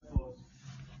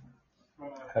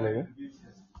Hello.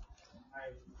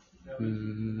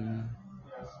 Mm.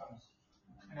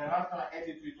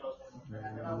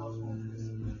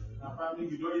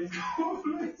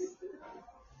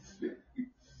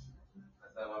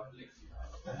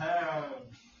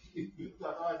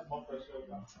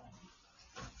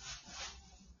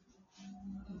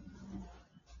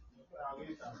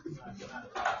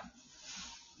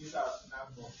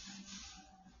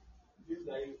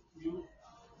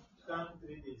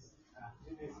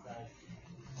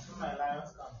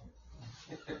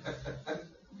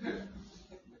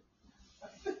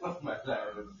 My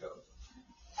lions go.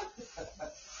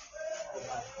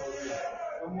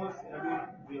 Almost every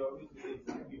day of it, we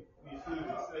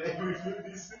feel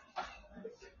this.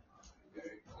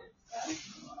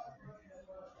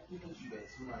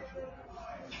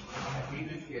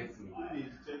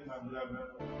 Please check my blood.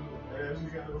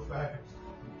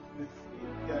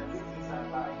 These things are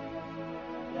bad.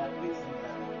 There are things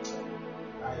that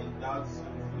I doubt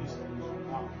some finish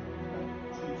now.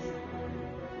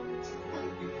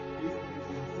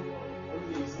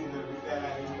 Only you see the repair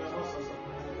and you never saw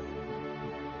something.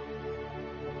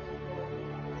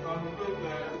 Some people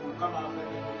will come out and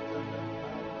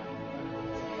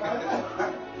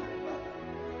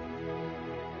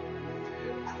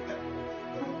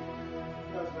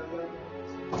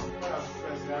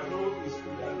I know it's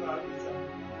food, I know how to eat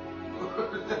something.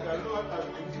 I know what I've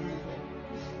been doing.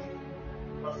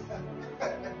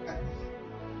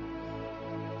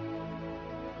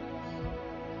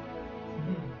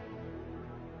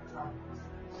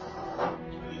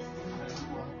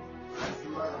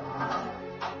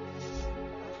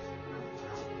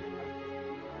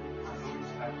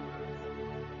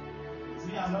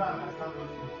 See, I'm not understanding.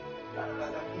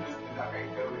 I can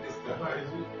go with this stuff.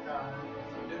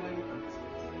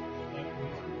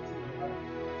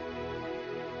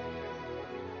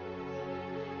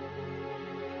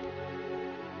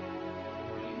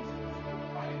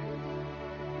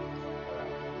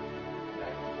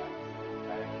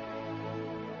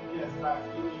 Yes, like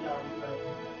you have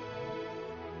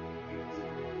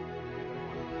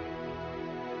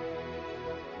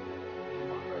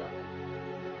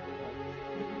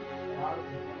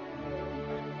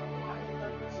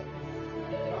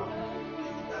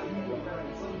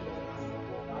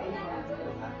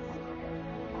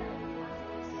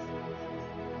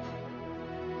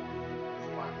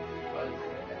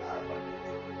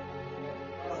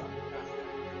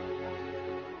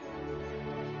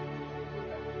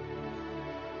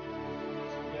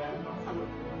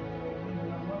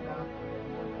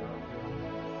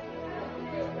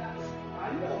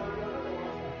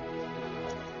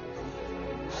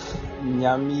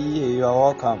Nyami, you are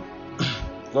welcome.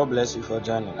 God bless you for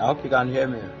joining. I hope you can hear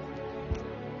me.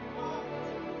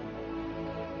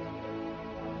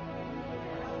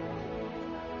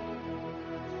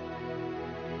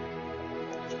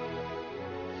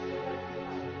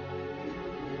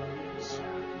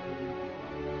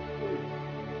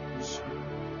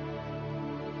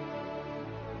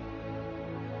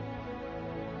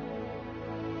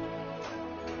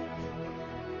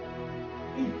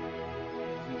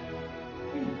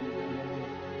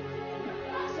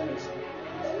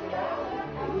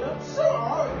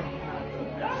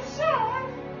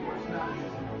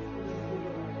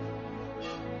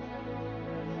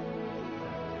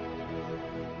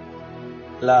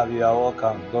 Love, you are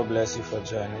welcome. God bless you for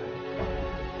joining.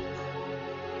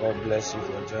 God bless you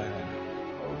for joining.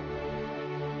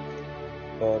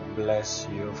 God bless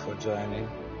you for joining.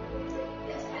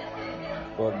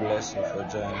 God bless you for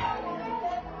joining.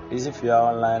 Please, if you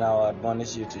are online, I will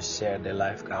admonish you to share the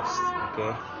live cast.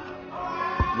 Okay?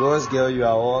 Ghost girl, you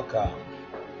are welcome.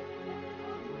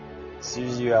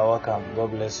 Susie, you are welcome.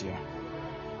 God bless you.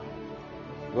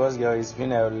 Ghost girl, it's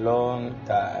been a long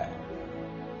time.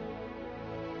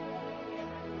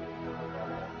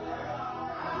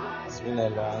 It's been a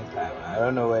long time. I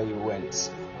don't know where you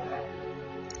went.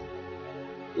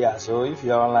 Yeah, so if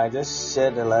you're online, just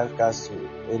share the live cast to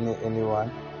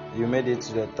anyone. You made it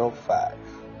to the top 5.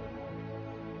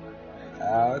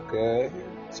 Okay.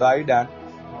 So are you done?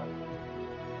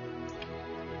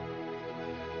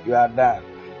 You are done.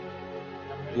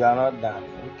 You are not done.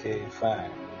 Okay,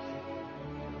 fine.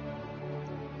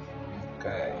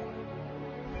 Okay.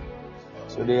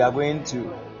 So they are going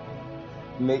to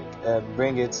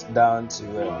bring it down to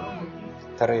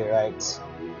 3, right?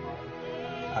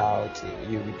 Okay.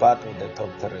 You'll be part of the top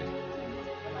 3.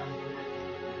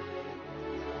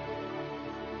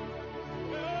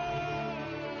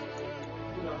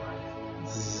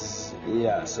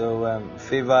 Yeah, so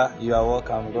Favor, you are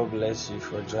welcome. God bless you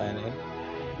for joining.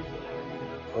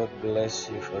 God bless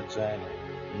you for joining.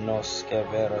 Nos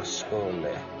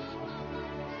Keveroskole.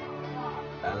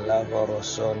 And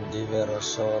Lavoroson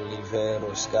Diverosol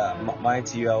Liveroska.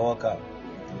 Mighty, you are welcome.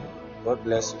 God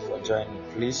bless you for joining.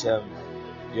 Please,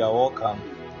 you are welcome.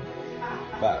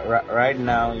 But right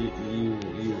now, you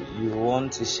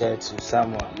want to share to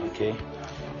someone, okay?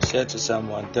 Share to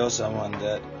someone. Tell someone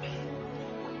that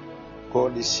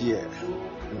God is here.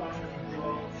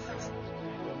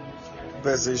 The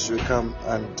person should come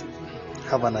and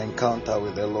have an encounter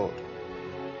with the Lord.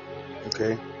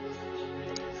 Okay?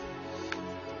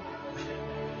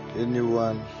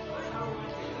 Anyone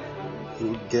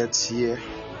who gets here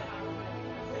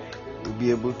will be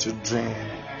able to drink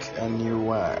a new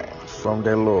wine from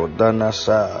the Lord.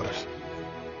 Danasar.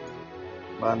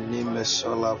 Manime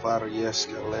sola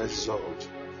varieska lesod.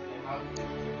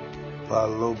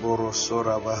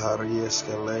 Paloborosora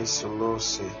vaharieska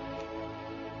lesolosi.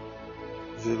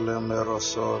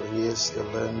 Vilemerosor yeska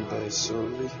lende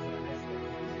soli.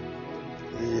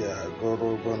 Yeah,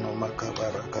 Gorobono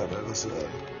Makabara Kadasa.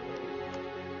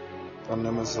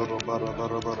 Panemazoro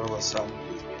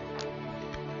Barabarabarabasambi.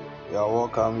 You are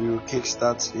welcome. You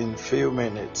kickstart in few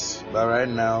minutes. But right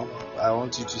now, I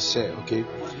want you to share, okay?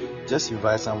 Just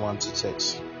invite someone to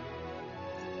church.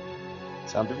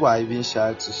 Some people are even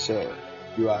shy to share.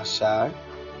 You are shy?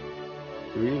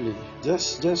 Really?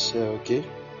 Just share, okay?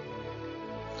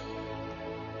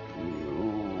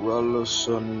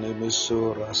 Waloson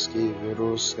Nemisora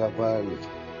Skiveros Cavalli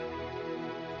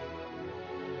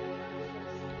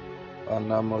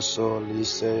Anamosoli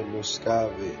Se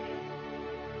Luscavi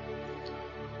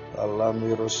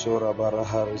Alamirosora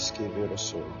Barahariski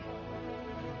Veroso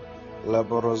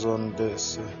Laborozon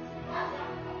Dese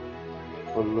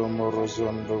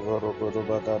Olomorozon Dovaro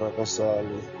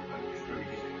Badaracasali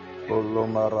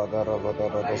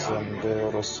Olomaragarabadarazon de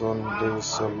Roson de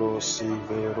Solosi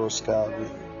Veroscavi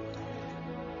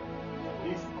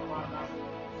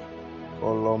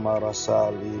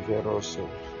Olomarasali Veroso.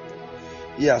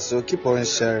 Yeah, so keep on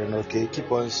sharing, okay?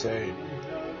 Keep on sharing.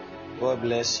 God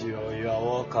bless you. You are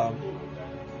welcome.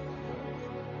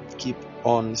 Keep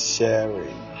on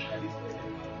sharing.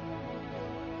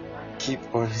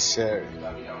 Keep on sharing.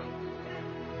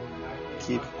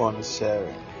 Keep on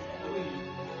sharing.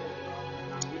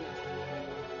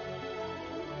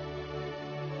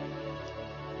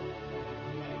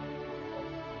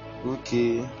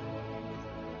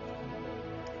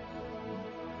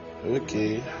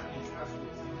 Okay.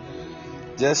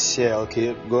 Just share,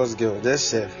 okay? God's girl,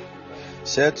 just share.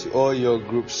 Share to all your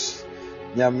groups.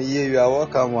 Nyamiye, you are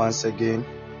welcome once again.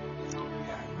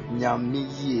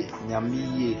 Nyamiye.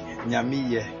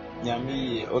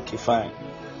 Okay, fine.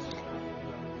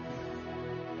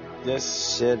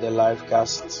 Just share the live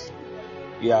cast.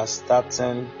 We are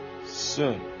starting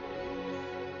soon.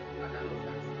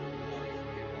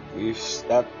 We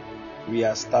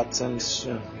are starting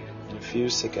soon. In a few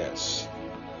seconds.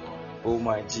 Oh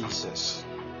my Jesus.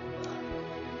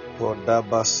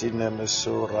 Podabasine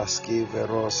mesura skive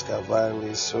roska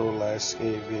vali sola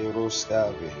skive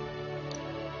roskavi.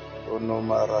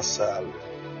 Onomarasal.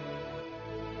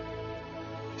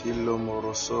 Tilo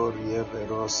morosori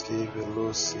everoski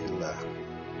velosila.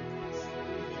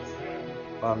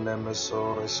 Pande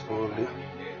mesore skoli.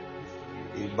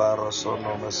 Ibaro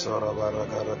sono mesora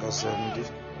barakara sendi.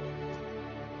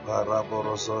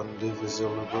 Baraboroson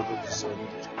divisible production.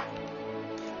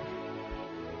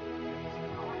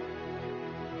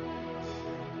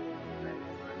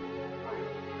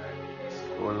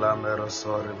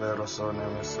 Olamerosori verosone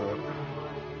mesora.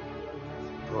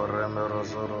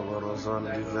 Oremerosoro borozon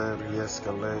diver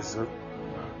yeskalezu.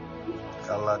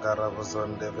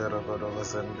 Kalakaravazon de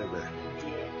verogorovazon debe.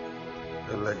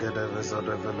 Elegede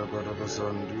vezode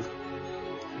velogorovazon.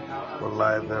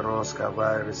 Olai veros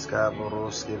kavairis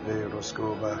kaboros keveros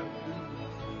kuba.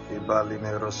 Ibali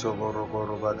merosoboro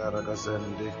koroba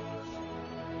garagazendi.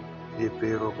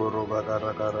 Ipiro koroba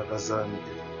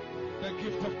garagazandi.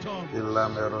 Illa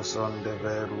meroson de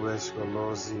verues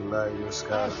colosi la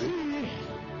yuskavi.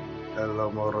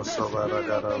 Ello morosoba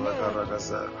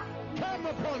garagazara.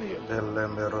 Elle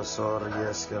merosor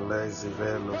yeskelezi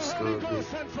velos kubi.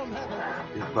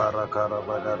 Ibara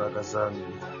karaba garagazandi.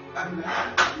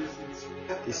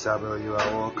 Isabel, you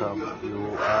are welcome.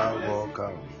 You are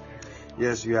welcome.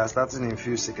 Yes, we are starting in a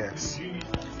few seconds.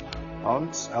 I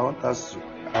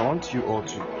want you all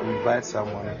to invite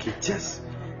someone. Okay, just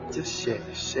share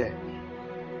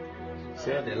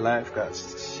the live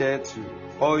cast. Share to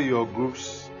all your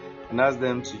groups and ask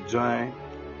them to join.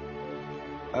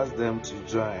 Ask them to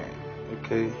join.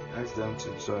 Okay, ask them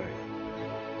to join.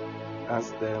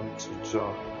 Ask them to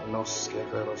join. No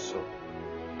scaveroso.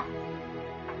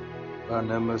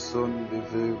 Anemeson de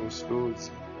Veros,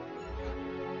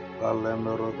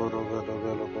 Alemero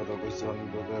Godoveson,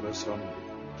 the Veroson,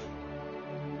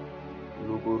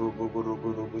 Luguru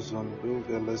Buguruguruguzon,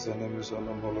 Veles Enemison,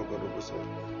 Homologoroson,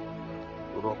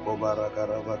 Roko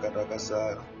Barakaravagadagasa,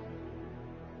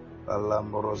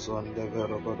 Alamorozon, the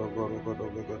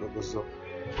Verogodogodogodogodogozo,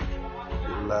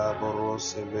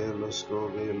 Laboros, Velosco,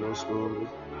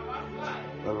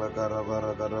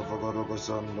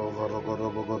 Valagaravaragadavogorogozon,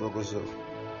 Novorogodogodogozo.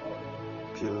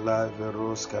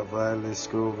 Veros Cavales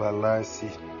Valasi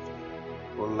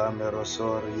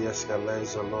Olamerosor, yes,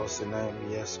 Calais,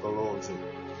 yes, Colosi.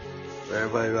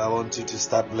 Wherever you are, I want you to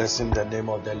start blessing the name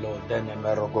of the Lord. Then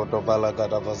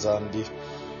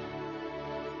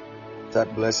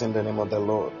start blessing the name of the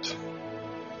Lord.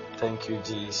 Thank you,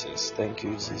 Jesus. Thank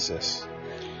you, Jesus.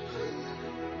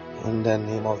 In the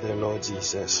name of the Lord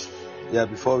Jesus. Yeah,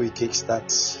 before we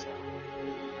start,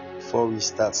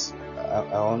 I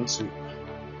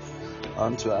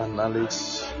want to acknowledge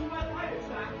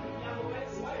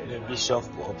the Bishop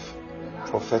of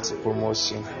Prophetic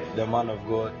Promotion, the man of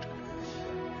God,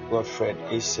 Godfred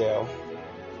Osei.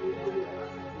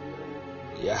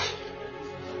 Yeah,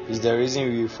 it's the reason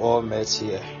we've all met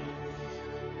here.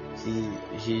 He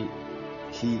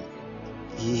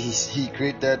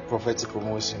created Prophetic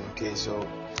Promotion. Okay, so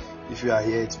if you are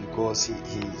here, it's because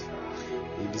he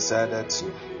decided to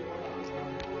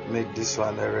make this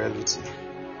one a reality.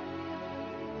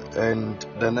 And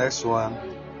the next one,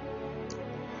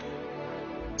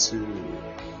 to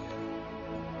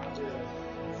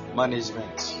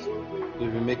management.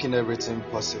 We've been making everything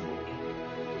possible.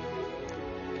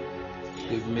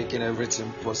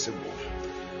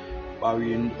 But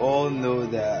we all know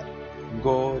that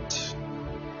God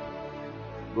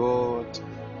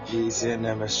is in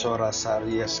a Meshora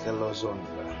Sarias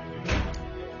Kelozonda.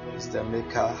 He's the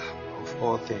maker of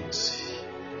all things.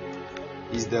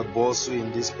 He's the boss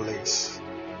in this place.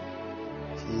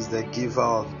 He's the giver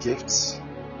of gifts.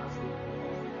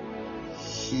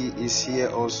 He is here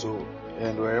also.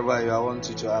 And wherever you are, I want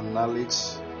you to acknowledge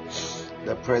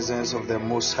the presence of the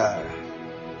Most High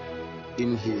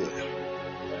in here.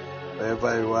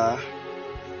 Wherever you are,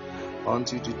 I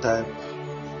want you to type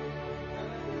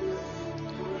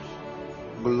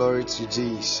glory to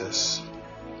Jesus.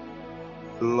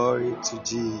 Glory to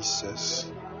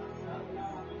Jesus.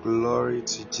 Glory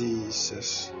to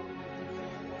Jesus.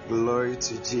 Glory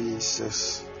to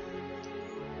Jesus.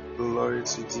 Glory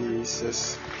to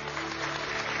Jesus.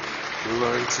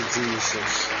 Glory to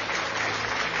Jesus.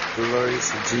 Glory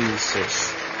to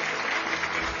Jesus.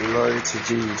 Glory to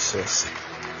Jesus.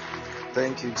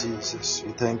 Thank you, Jesus.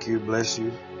 We thank you, bless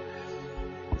you.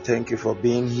 We thank you for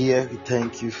being here. We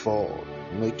thank you for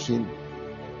making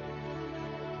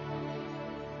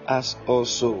us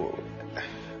also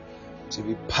to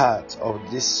be part of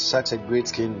this such a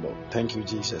great kingdom. Thank you,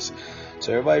 Jesus.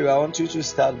 So everybody, I want you to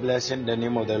start blessing the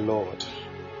name of the Lord. I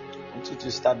want you to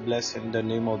start blessing the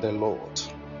name of the Lord.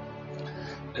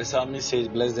 The psalmist says,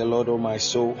 bless the Lord, O my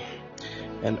soul,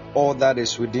 and all that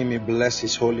is within me, bless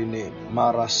his holy name.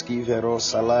 Maraski veros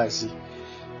salasi,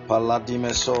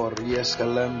 paladimesor,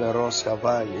 riescalemberos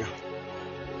cavalli,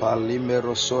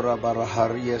 palimerosora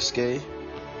baraharieske,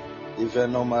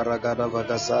 iveno maragada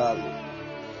vagasali,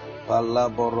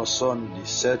 palaborosondi,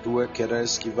 setwe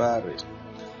kereski vari,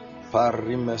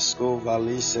 parimesco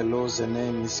valise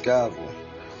lozene miscavo,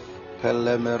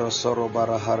 pelemerosoro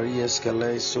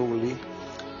baraharieske suli,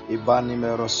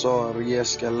 ibanimerosor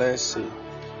rieskelesi,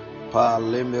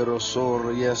 palemerosor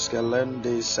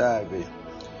rieskelende savi,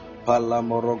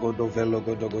 palamorogo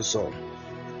dovelogo dogoso,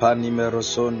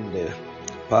 panimerosonde,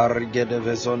 parigede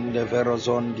vezonde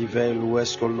verozondi velu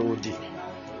escoludi,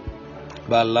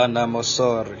 balana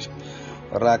mosori,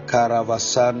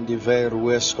 rakaravasandi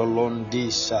veru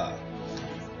escolondisa,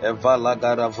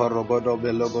 evalagara varogodo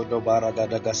belogodo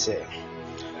baragadagase,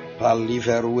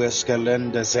 paliveru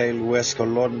eskelende zelu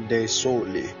escolonde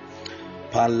soli,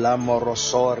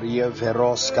 palamorosori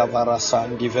veros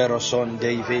cavarasandi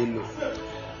verosonde velu,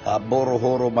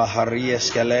 aborohoro mahari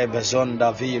eskele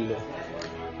bezonda vilo,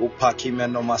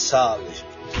 upakimeno masali,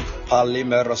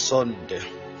 palimerosonde,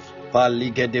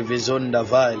 palige de vizonda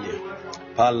vali,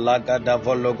 palagada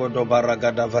vologodo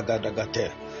baragada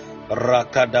vagadagate,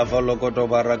 rakada vologodo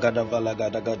baragada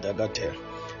valagadagate,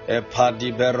 e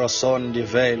padi berosondi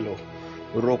velo,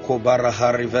 roko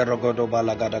barahari verogodo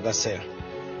balagadagase,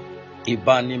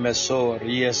 ibani meso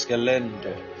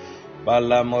rieskelende,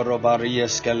 balamoro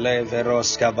barieskele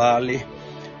veros cavalli,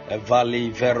 vali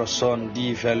veroson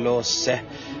di veloce,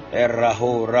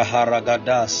 eraho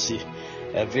raharagadasi,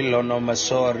 Evilono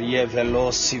Masorie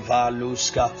Velosi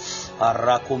Valuska,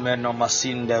 Arakumeno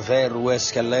Masinde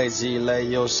Verueska Lezi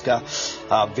Leyoska,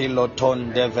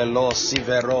 Aviloton de Velosi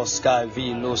Veroska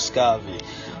Viluskavi,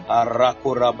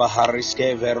 Arakura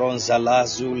Bahariske Veronza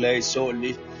Lazule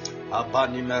Soli.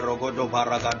 Abani merogodo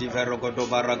baragadi verogodo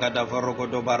baragada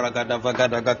verogodo baragada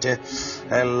vagadagate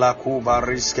ella kuba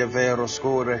riske vero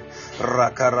skure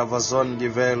rakaravazon di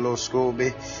velo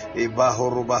skubi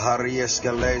ibahoru baharies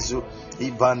galezu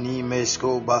ibani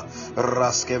meskoba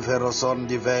raske veroson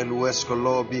di velu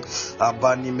eskolobi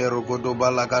abani merogodo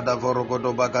balagada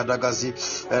verogodo bagadagazi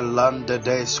elande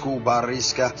de skuba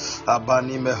riska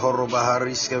abani mehoro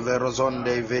bahariske verozon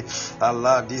deve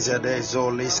Allah dize de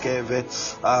zoliskeve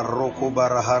I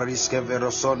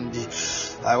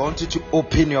want you to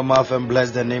open your mouth and bless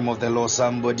the name of the Lord.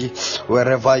 Somebody,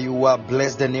 wherever you are,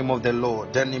 bless the name of the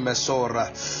Lord.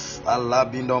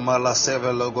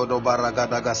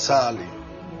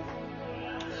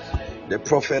 The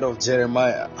prophet of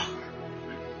Jeremiah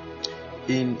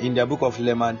in the book of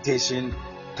Lamentation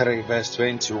 3 verse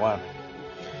 21,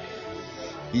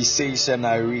 he says, and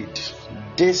I read,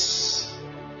 this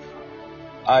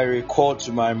I recall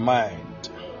to my mind,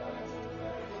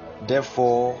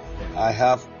 therefore I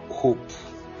have hope.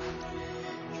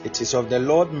 It is of the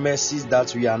Lord's mercies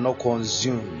that we are not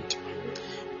consumed,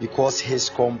 because his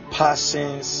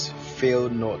compassions fail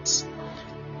not.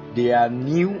 They are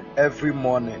new every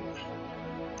morning.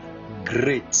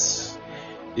 Great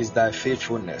is thy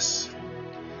faithfulness.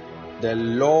 The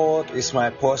Lord is my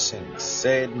portion,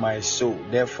 said my soul.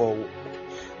 Therefore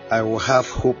I will have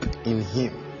hope in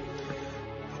him.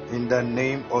 In the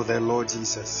name of the Lord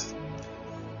Jesus.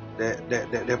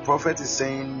 The prophet is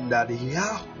saying that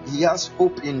he has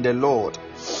hope in the Lord,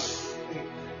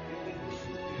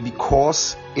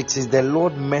 because it is the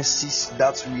Lord's mercies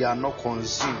that we are not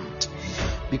consumed,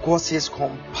 because his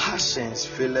compassions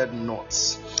failed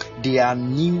not. They are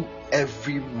new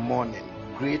every morning.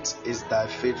 Great is thy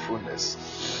faithfulness.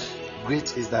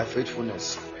 Great is thy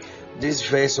faithfulness. This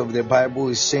verse of the Bible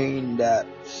is saying that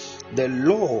the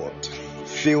Lord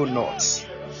fail not,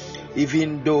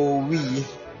 even though we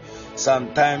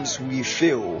sometimes we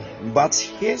fail, but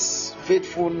his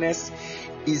faithfulness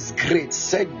is great,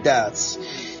 said that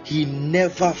he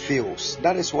never fails.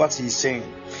 That is what he's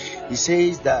saying. He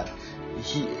says that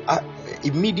he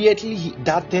immediately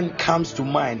that thing comes to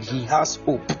mind, he has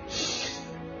hope.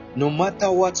 No matter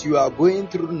what you are going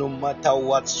through, no matter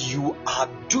what you are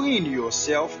doing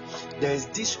yourself, there is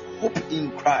this hope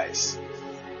in Christ.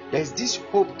 There is this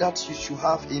hope that you should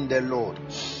have in the Lord,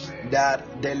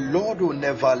 that the Lord will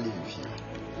never leave you.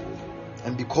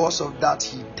 And because of that,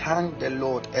 he thanked the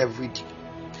Lord every day.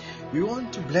 We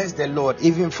want to bless the Lord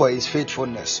even for his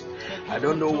faithfulness. I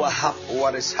don't know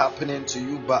what is happening to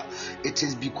you, but it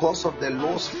is because of the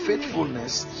Lord's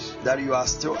faithfulness that you are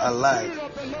still alive.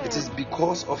 It is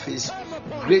because of his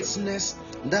greatness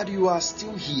that you are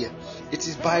still here. It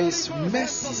is by his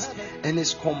mercies and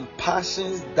his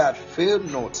compassions that fail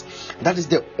not. That is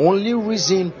the only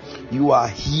reason you are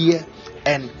here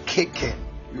and kicking.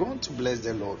 You want to bless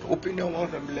the Lord. Open your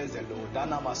mouth and bless the Lord.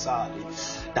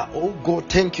 That, oh God,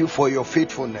 thank you for your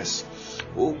faithfulness.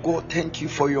 Oh God, thank you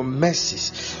for your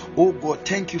mercies. Oh God,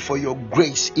 thank you for your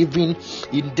grace, even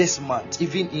in this month,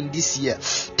 even in this year.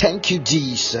 Thank you,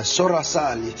 Jesus.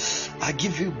 Sorasali, I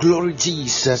give you glory,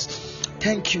 Jesus.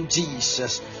 Thank you,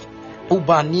 Jesus.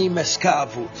 Ubani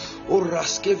mescavu,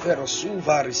 oraske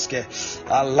verosuvariske,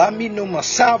 alamino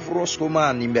masavros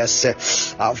comani messe,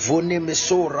 avone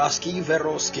meso raski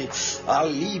veroski,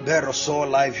 alibero so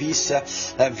laivisa,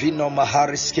 vino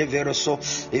mahariske veroso,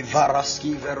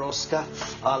 evaraski veroska,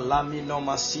 alamino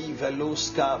masi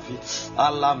veloskavi,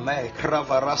 alame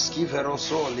cravaraski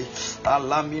verosoli,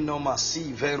 alamino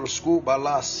masi verosku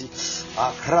balasi,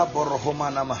 akrabor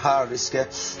homana mahariske,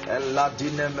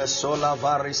 eladine mesola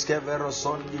variske veroski.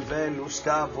 Sondi velus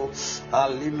cavo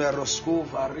alimeroscu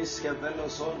variske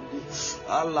velosondi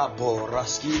alabo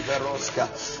raski veroska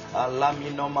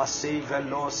alamino masei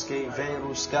veloske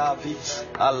verus cavi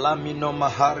alamino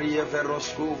maharie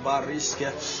veroscu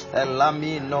bariske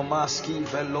elamino maski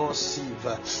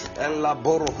velosiva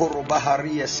elaboro horo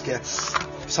baharieske.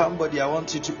 Somebody, I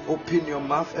want you to open your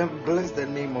mouth and bless the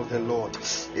name of the Lord.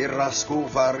 Irasku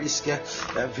variske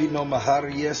vino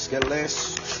maharieske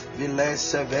les vile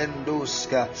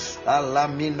sevenduska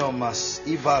alaminomas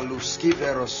ivalus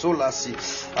kivero solasi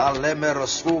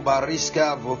alemeros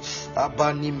ubariskavo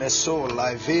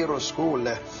abanimesola vero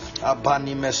skole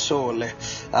abanimesole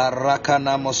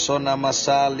arakana mosona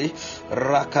masali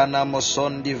rakana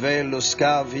mosondi velus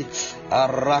kavi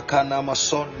arakana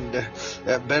masonde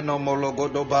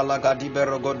benomologodo balagadi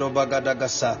berogodo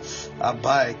bagadagasa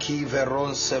abai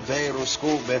kiveron severus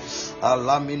kube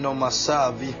alamino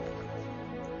masavi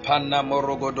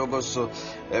panamorogodogoso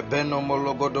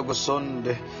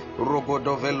benomologodogosonde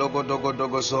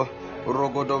rogodovelogodogodogoso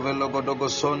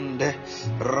rogodovelogogosonde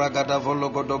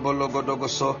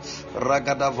ragadavologodobologodogoso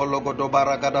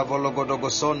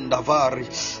ragadavologodobaragadavologogosonda vari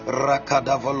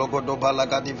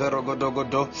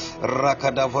rakadavologodobalagadiverogodogodo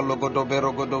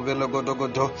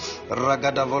rakadavologodoberogodovelogodogodo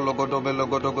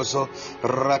ragadavologodobelogodogoso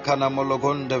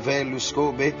rakanamologonde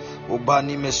veluskobe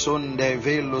ubanimesonde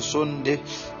velusonde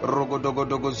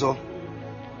rogodogodogozo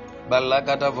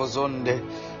balagadavozonde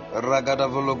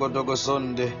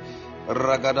ragadavologodogosonde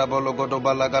ragada vologodo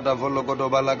balagada vologodo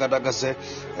balagadagase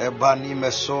ebani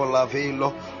mesola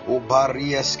velo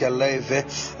ubaries keleve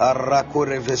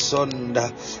arakore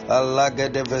vesonda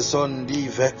alagade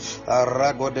vesondive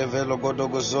aragode velogodo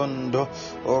gozondo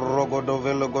orogodo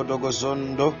velogodo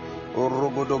gozondo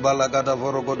orogodo balagada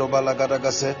vorogodo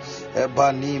balagadagase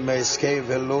ebani meske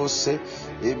velose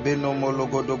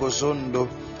ebenomologodo gozondo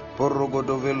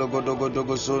Porogodo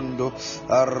velogodogodogo sondo,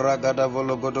 aragada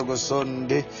vologodogo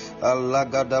sonde,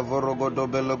 alagada vorogodo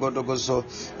belogodogoso,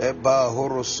 eba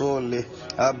horosole,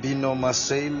 abino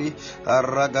maseli,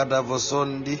 aragada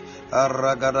vosondi,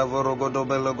 aragada vorogodo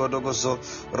belogodogoso,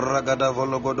 ragada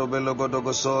vologodo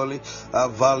belogodogosoli,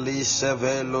 avali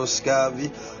sevelo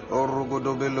scavi,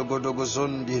 orogodo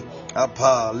belogodogosondi,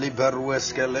 apa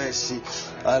liberueskelesi,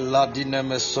 aladine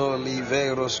mesoli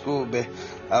vero scube,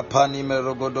 apani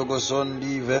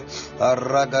merogodogosondive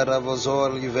aragada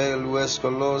vozoli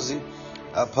veluescolosi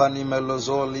apani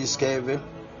melozoli skeve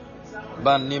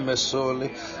bani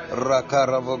mesole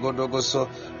rakara vogodogoso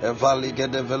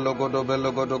evaligede velogodo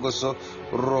belogodogoso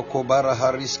rokobara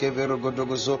hariske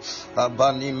verogodogoso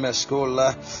abani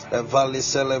meskola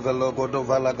evalisele velogodo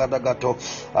valagadagato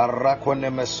arakone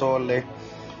mesole.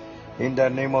 In the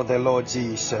name of the Lord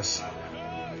Jesus,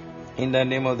 in the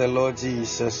name of the Lord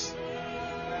Jesus.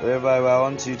 Wherever I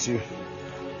want you to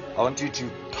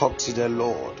talk to the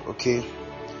Lord, okay?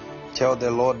 Tell the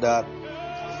Lord that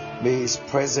may His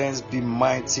presence be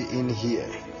mighty in here.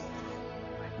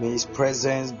 May His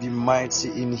presence be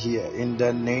mighty in here. In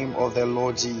the name of the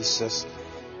Lord Jesus.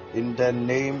 In the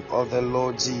name of the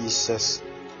Lord Jesus.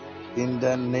 In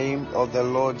the name of the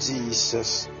Lord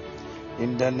Jesus.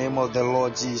 In the name of the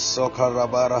Lord Jesus.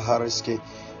 Sokarabara hariske.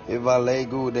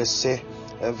 Evalegu de se.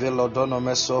 Evilodono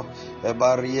meso,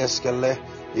 ebarieskele,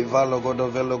 ivalogodo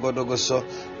velogodogoso,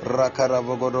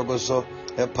 rakaravogodogoso,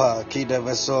 epa kide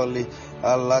vesoli,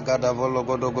 alagada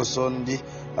vologodogosondi,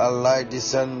 alai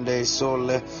disende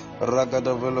sole,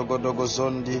 ragada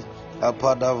velogodogosondi,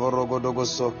 apada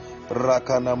vorogodogoso,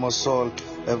 rakana mosol,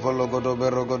 evologodo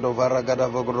berogodo varagada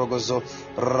vogorogoso,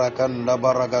 rakanda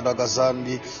baragada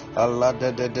gazandi,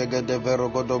 alade de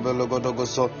verogodo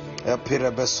belogodogoso,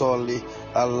 epire besoli,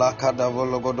 alakada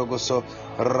vologodogoso,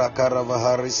 rakarava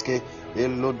hariske,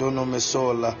 illuduno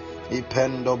mesola,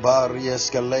 ipendo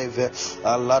barieskeleve,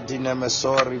 aladine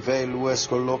mesori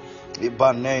veluescolo,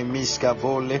 ibane miska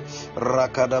vole,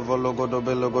 rakada vologodo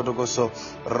belogodogoso,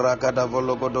 rakada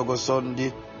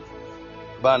vologodogosondi,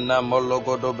 bana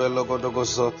mologodo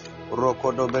belogodogoso,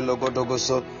 rokodo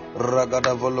belogodogoso,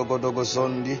 ragada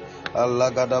vologodogosondi,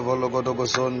 alagada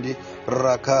vologodogosondi,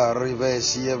 raka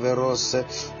rivesi everose,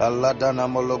 aladana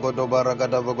mologodo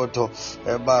baragada vogoto,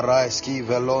 ebaraiski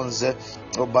velonze,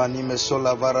 obanime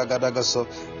sola varagadagaso,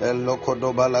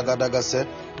 elokodo balagadagase,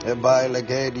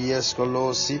 ebailegedi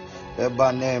escolosi,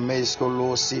 ebane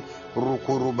meiscolosi,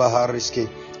 rukuru bahariski,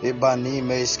 ebani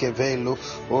meiskevelu,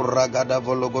 uragada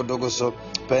vologodogoso,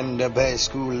 pende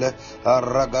beskule,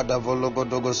 aragada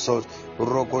vologodogoso,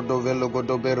 rokodo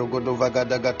velogodo berogodo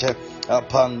vagadagate,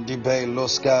 apandi belo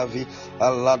scavi,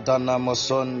 aladana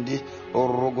mosondi,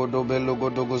 orogodo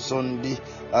belogodogosondi,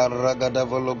 aragada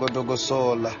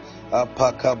vologodogosola,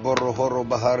 apaka borohoro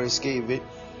bahariskivi,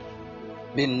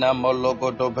 binamo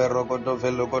logodo berogodo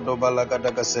velogodo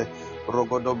balagadagase,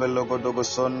 rogodo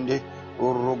belogodogosondi,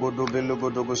 urogodo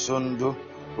belogodogosondo,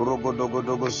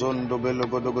 urogodogodogosondo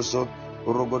belogodogoso,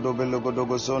 urogodo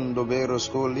belogodogosondo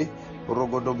beroskoli,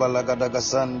 urogodo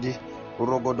balagadagasandi,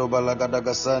 urogodo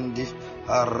balagadagasandi,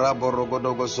 arabo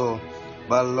rogodogoso,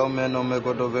 balomeno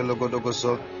megodo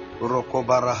velogodogoso,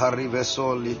 Rokobara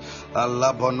harivesoli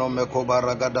alabonome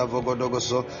kobaragada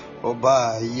vogodogoso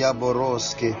oba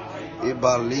yaboroske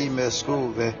ibalime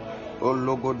skuve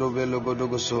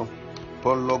ologodovelogodogoso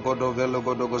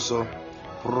pologodovelogodogoso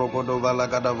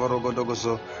rogodovalagada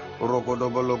vorogodogoso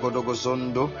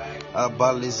rogodovologodogosondo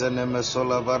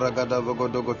abalizenemesola varagada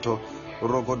vogodogoto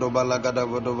rogodobalagada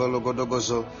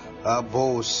vodovelogodogoso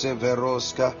abo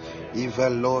severoska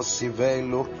ivelos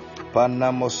ivelo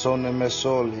Panamosone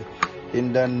mesoli,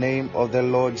 in the name of the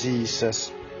Lord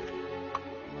Jesus.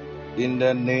 In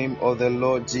the name of the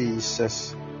Lord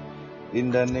Jesus.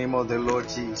 In the name of the Lord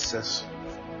Jesus.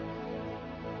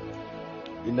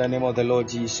 In the name of the Lord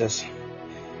Jesus.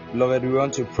 Beloved, we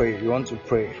want to pray. We want to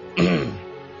pray. We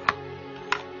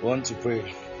want to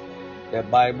pray. The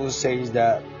Bible says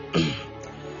that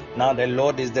now the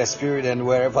Lord is the Spirit, and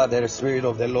wherever the Spirit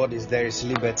of the Lord is, there is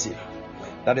liberty.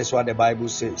 That is what the Bible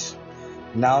says.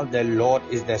 Now the Lord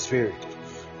is the Spirit,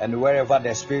 and wherever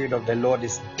the Spirit of the Lord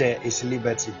is, there is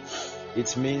liberty.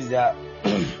 It means that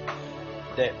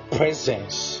the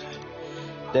presence,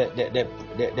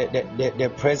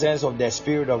 the presence of the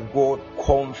Spirit of God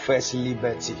confers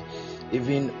liberty,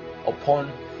 even upon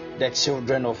the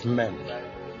children of men,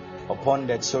 upon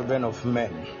the children of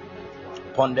men,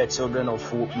 upon the children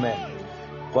of men,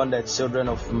 upon the children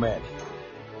of men.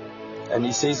 And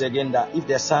he says again that if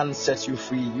the Son sets you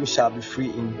free, you shall be free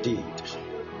indeed.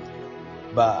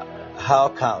 But how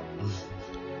come?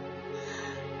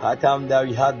 How come that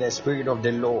we have the Spirit of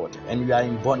the Lord and we are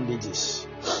in bondages?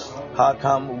 How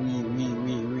come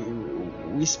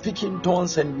we speak in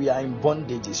tongues and we are in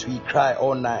bondages? We cry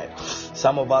all night.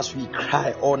 Some of us, we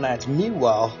cry all night.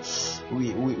 Meanwhile,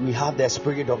 we have the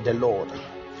Spirit of the Lord.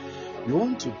 We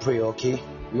want to pray, okay?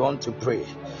 We want to pray.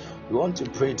 We want to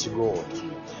pray to God.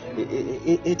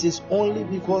 It is only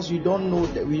because we don't know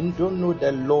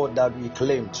the Lord that we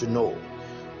claim to know.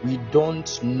 We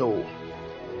don't know.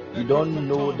 We don't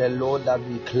know the Lord that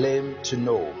we claim to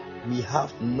know. We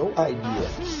have no idea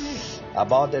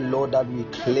about the Lord that we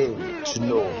claim to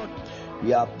know.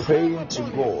 We are praying to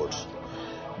God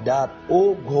that,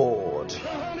 oh God,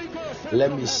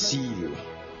 let me see you.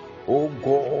 Oh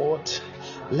God,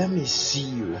 let me see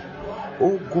you.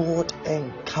 Oh God,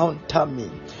 encounter me.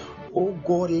 Oh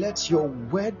God, let your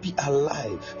word be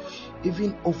alive,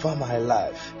 even over my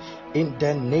life. In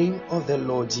the name of the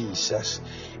Lord Jesus.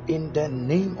 In the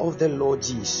name of the Lord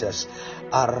Jesus.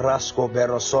 Arasko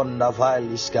berosonda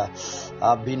vailiska.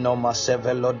 Abinoma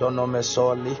sevelo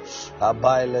donomesoli.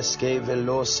 Abaileske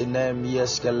velosine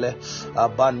mieskele.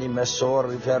 Abani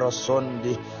mesori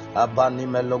verosondi. Abani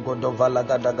melogodo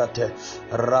valagadagate.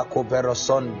 Rako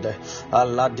berosonde.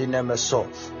 Aladine meso.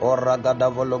 Oragada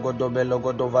vologodo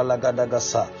belogodo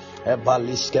valagadagasa.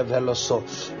 Ebaliske veloso.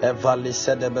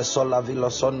 Evalise de besola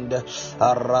vilosonde.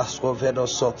 Arasko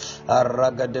veroso.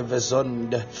 Araga de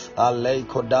vezonde.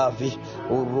 Aleiko davi.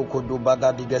 Uruku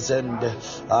dubagadi gezende.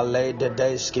 Ale de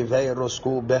deski veiros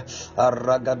kube.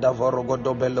 Aragada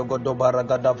vorogodo belogodo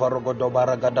baragada vorogodo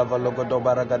baragada vologodo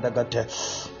baragadagate.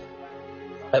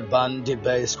 Bandi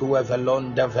besku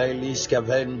evelonda veliske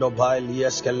vendo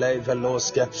bailieske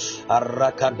leveloske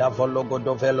arrakada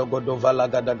vologodo velogodo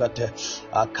valagadagate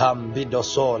akambido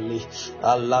soli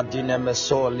alladine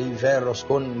mesoli veros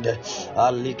kunde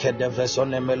alike de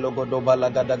vesone melogodo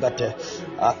balagadagate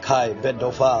akai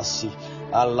bedovasi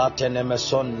allatene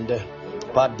mesonde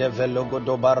pade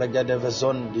velogodo baragade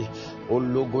vezondi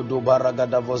ulugodo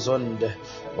baragada vozonde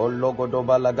ologodo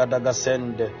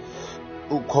balagadagasende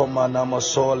Ukoma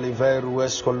namasoli veru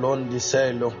escolondi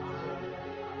selo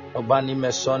Obani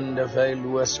mesonde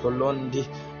velu escolondi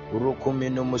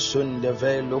Urukuminu musunde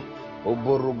velu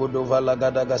Uburugudu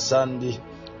valagadagasandi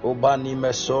Ubani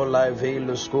mesola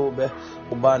velu skube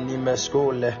Ubani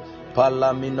meskule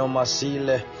Palamino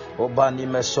masile Obani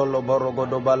mesolo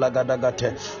borogodo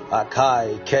balagadagate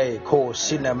Akai ke ko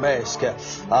sinemeske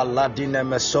Aladine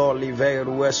mesoli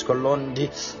veru escolondi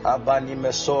Abani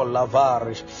mesola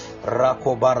vari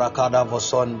Rako barakada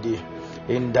vosondi.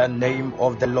 In the name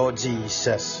of the Lord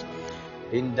Jesus.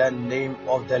 In the name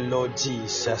of the Lord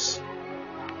Jesus.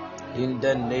 In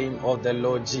the name of the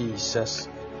Lord Jesus.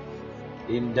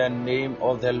 In the name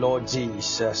of the Lord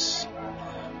Jesus.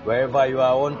 Wherever you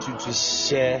are, I want you to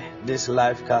share this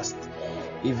live cast,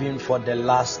 even for the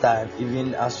last time,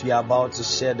 even as we are about to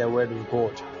share the word of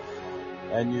God.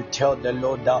 And you tell the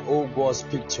Lord that, oh God,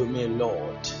 speak to me,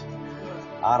 Lord.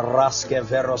 Araske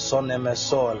verosone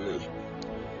mesoli.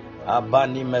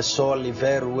 Abani mesoli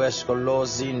veru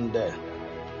escolozinde.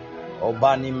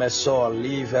 Obani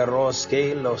mesoli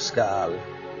veroske loskal.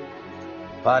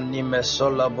 Pani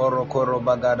mesola borokoro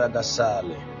bagada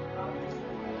gasale.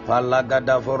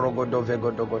 Palagada vorogodo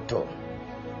vegodogoto.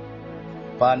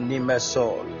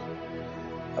 Panimesol.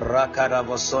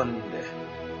 Rakaravosonde.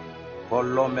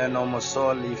 Polomeno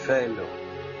mosoli felo.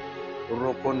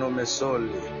 Rokono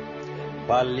mesoli.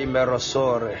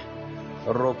 Palimerosore.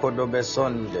 Rokodo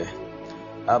besonde.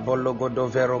 Abologodo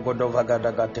verogodo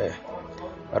vagadagate.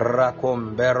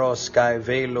 Rakom beroskai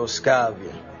velo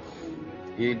scavi.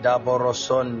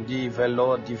 Idaboroson di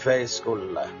velo di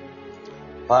vescola.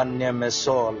 Panya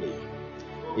mesoli.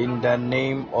 In the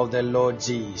name of the Lord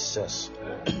Jesus.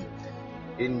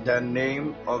 In the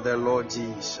name of the Lord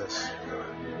Jesus.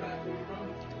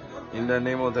 In the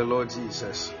name of the Lord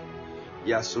Jesus.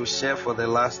 Yeah, so share for the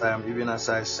last time, even as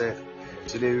I said.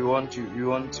 Today we want to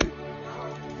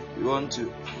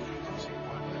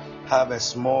have a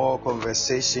small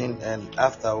conversation, and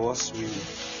afterwards we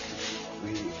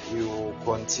will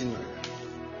continue.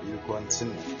 We will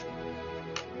continue.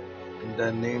 In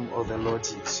the name of the Lord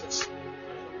Jesus.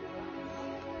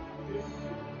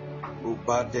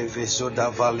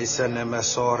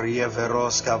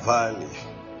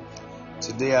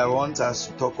 Today I want us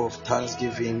to talk of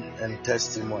thanksgiving and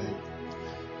testimony.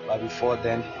 But before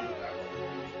then,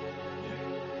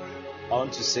 I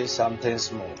want to say something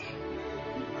small.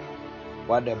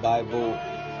 What the Bible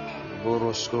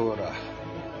Boroscora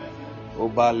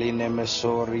Obaline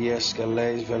Mesori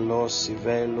Escalate Veloci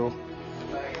Velo.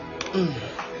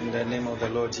 In the name of the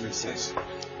Lord Jesus.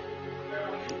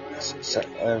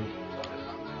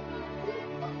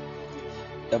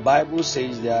 The Bible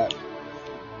says that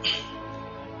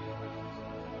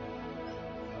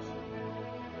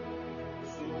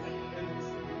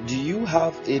do you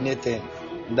have anything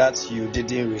that you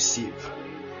didn't receive?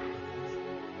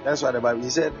 That's what the Bible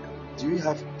said. Do you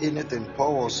have anything?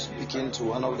 Paul was speaking to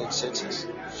one of the churches.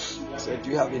 He said, do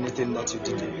you have anything that you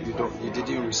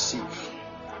didn't receive?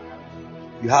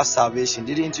 You have salvation.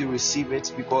 Didn't you receive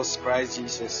it because Christ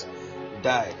Jesus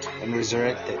died and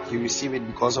resurrected? You receive it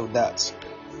because of that.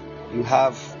 You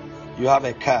have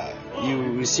a car.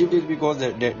 You received it because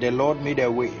the Lord made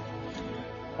a way.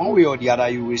 One way or the other,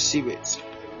 you receive it.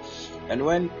 And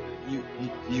when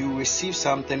you receive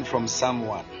something from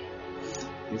someone,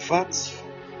 in fact,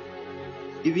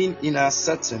 even in a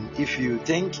certain, if you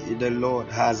think the Lord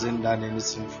hasn't done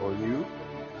anything for you,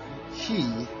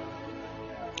 He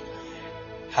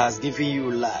has given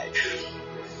you life.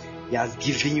 He has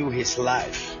given you His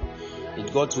life.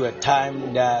 It got to a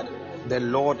time that the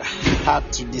Lord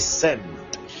had to descend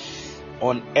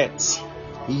on earth.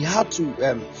 He had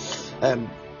to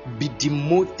be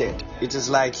demoted. It is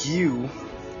like you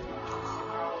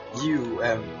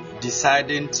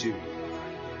deciding to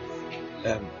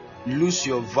lose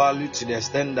your value to the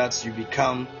extent that you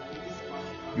become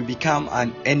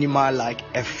an animal like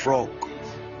a frog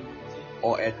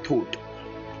or a toad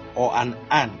or an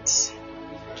ant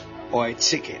or a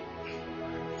chicken.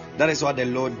 That is what the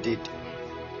Lord did.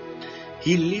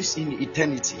 He lives in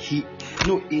eternity.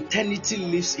 Eternity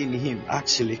lives in Him.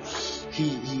 Actually,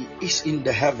 He is in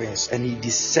the heavens and He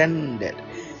descended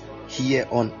here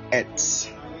on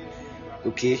earth.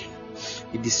 Okay,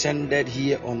 He descended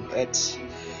here on earth,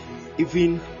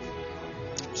 even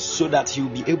so that He will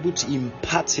be able to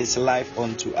impart His life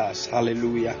unto us.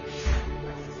 Hallelujah.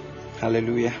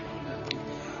 Hallelujah.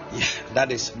 Yeah,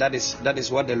 that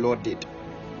is what the Lord did.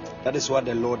 That is what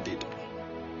the Lord did.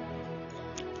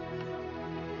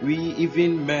 We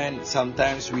even men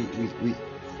sometimes the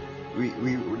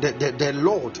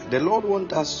Lord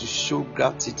wants us to show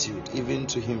gratitude even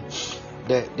to Him.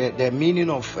 The meaning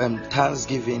of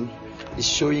thanksgiving is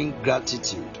showing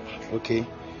gratitude. Okay,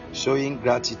 showing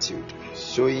gratitude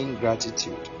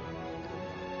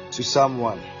to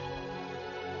someone,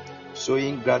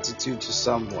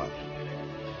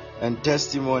 and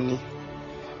testimony,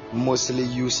 mostly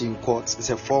used in courts.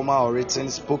 It's a formal or written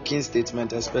spoken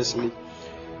statement, especially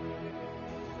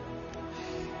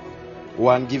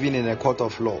one given in a court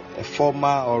of law, a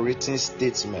formal or written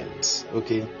statement,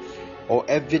 okay, or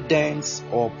evidence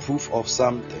or proof of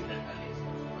something.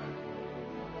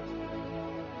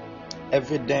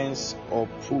 Evidence or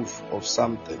proof of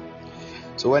something.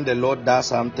 So when the Lord does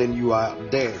something, you are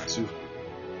there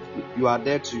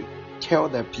to tell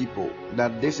the people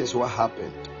that this is what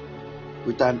happened,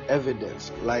 with an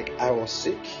evidence, like I was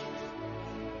sick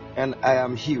and I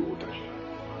am healed.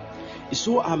 It's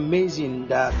so amazing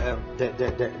that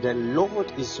the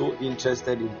Lord is so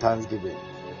interested in thanksgiving.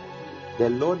 The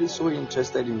Lord is so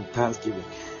interested in thanksgiving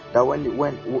that when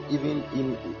even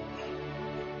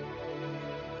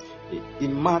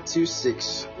in Matthew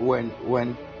 6,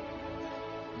 when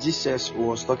Jesus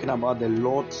was talking about the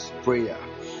Lord's Prayer,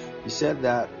 He said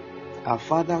that Our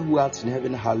Father who art in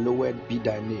heaven, hallowed be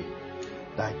thy name.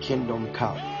 Thy kingdom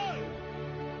come.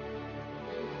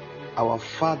 Our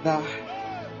Father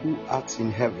who art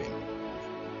in heaven,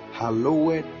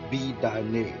 hallowed be thy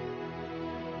name.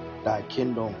 Thy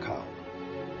kingdom come.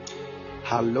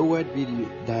 Hallowed be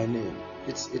thy name.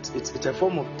 It's a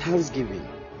form of thanksgiving.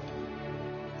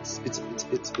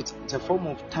 It's a form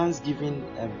of thanksgiving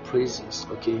and praises.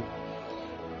 Okay,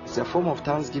 it's a form of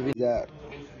thanksgiving that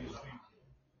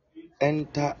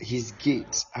enter his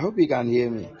gates. I hope you can hear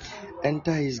me.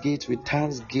 Enter his gates with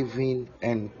thanksgiving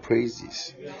and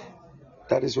praises.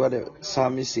 That is what the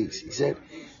psalmist says. He said,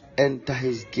 enter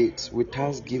his gates with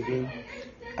thanksgiving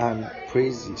and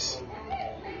praises.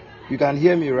 You can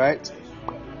hear me, right?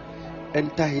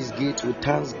 Enter his gates with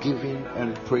thanksgiving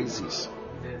and praises.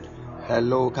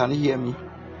 Hello, can you hear me?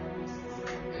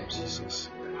 Jesus.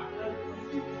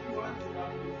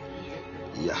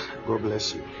 Yeah, God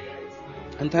bless you.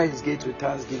 Enter his gates with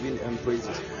thanksgiving and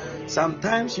praises.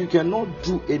 Sometimes you cannot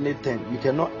do anything, you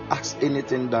cannot ask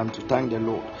anything than to thank the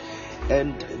Lord.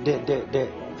 And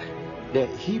the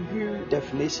Hebrew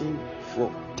definition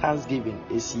for thanksgiving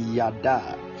is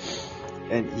yada.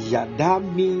 And yada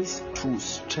means to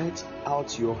stretch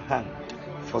out your hand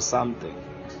for something.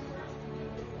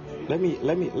 Let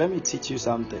me teach you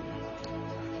something.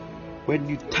 When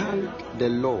you thank the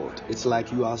Lord, it's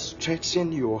like you are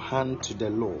stretching your hand to the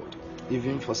Lord,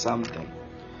 even for something.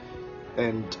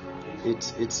 And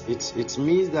it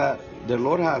means that the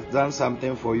Lord has done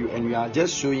something for you and you are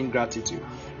just showing gratitude.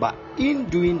 But in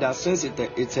doing that, since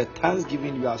it's a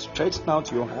thanksgiving, you are stretching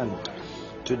out your hand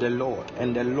to the Lord.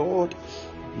 And the Lord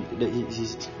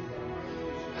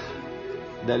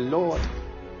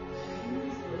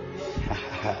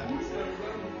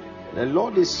the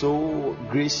Lord is so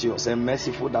gracious and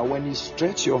merciful that when you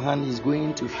stretch your hand, He's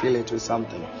going to fill it with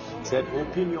something. He said,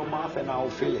 open your mouth and I'll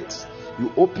fill it.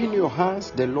 You open your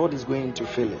hands, the Lord is going to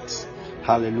fill it.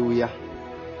 Hallelujah.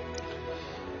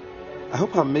 I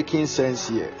hope I'm making sense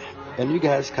here. And you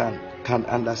guys can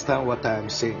understand what I am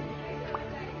saying.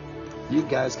 You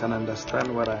guys can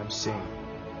understand what I am saying.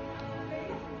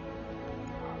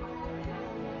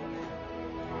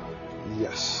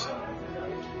 Yes.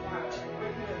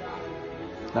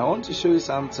 Now I want to show you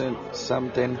something so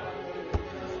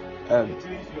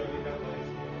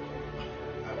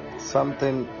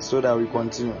that we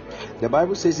continue. The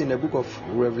Bible says in the book of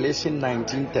Revelation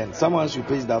 19:10. Someone should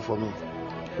page that for me.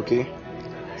 Okay?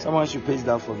 Someone should page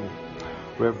that for me.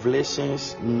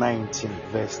 Revelations 19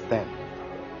 verse 10.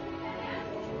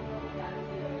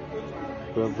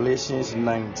 Revelations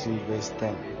 19 verse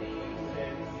 10.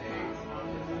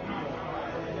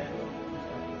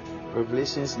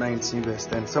 Revelations 19 verse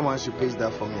 10. Someone should page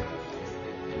that for me.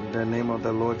 In the name of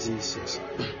the Lord Jesus.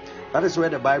 That is where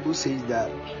the Bible says that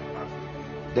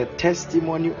the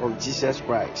testimony of Jesus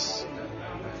Christ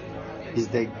is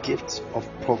the gift of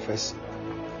prophecy.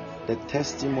 The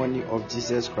testimony of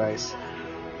Jesus Christ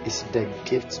is the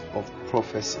gift of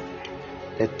prophecy.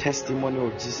 The testimony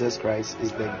of Jesus Christ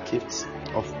is the gift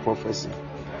of prophecy.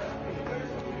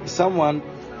 Is someone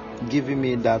giving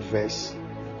me that verse?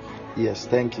 Yes,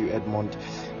 thank you, Edmond.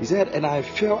 He said, and I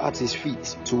fell at his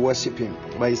feet to worship him.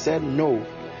 But he said, no.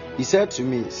 He said to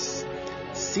me,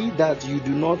 see that you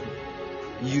do not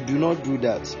do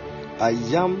that. I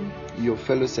am your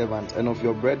fellow servant and of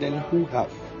your brethren who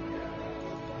have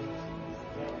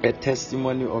a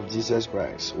testimony of Jesus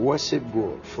Christ. Worship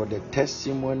God, for the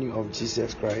testimony of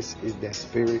Jesus Christ is the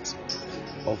spirit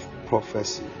of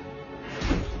prophecy.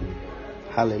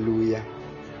 Hallelujah.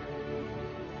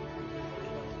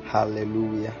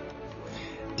 Hallelujah.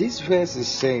 This verse is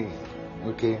saying,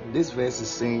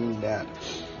 that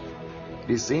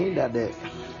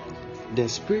the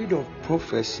spirit of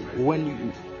prophecy, when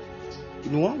you,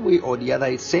 in one way or the other,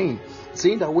 it's saying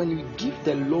that when you give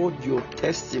the Lord your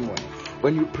testimony,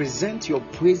 when you present your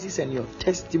praises and your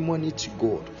testimony to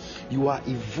God, you are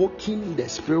evoking the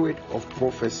spirit of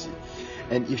prophecy.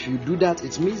 And if you do that,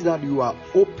 it means that you are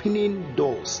opening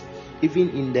doors, even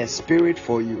in the spirit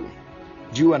for you.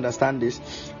 Do you understand this?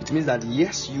 It means that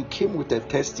yes, you came with a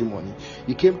testimony.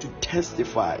 You came to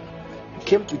testify. You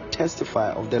came to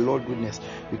testify of the Lord's goodness.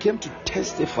 You came to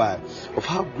testify of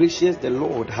how gracious the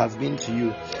Lord has been to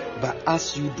you. But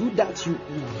as you do that, you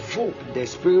evoke the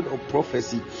spirit of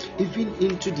prophecy even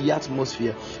into the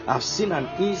atmosphere. I've seen an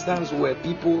instance where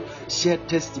people shared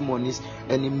testimonies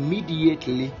and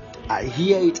immediately I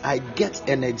hear it, I get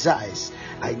energized,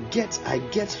 I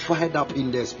get fired up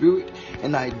in the spirit,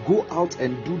 and I go out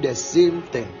and do the same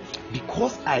thing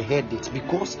because I heard it,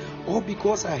 because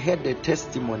I heard the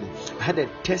testimony. I had a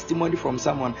testimony from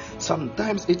someone.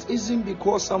 Sometimes it isn't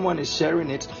because someone is sharing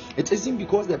it, it isn't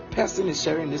because the person is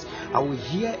sharing this. I will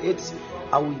hear it,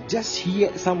 I will just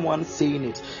hear someone saying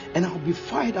it, and I'll be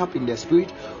fired up in the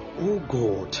spirit. Oh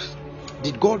God,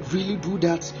 did God really do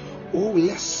that? Oh,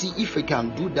 let's see if He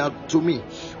can do that to me.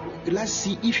 Let's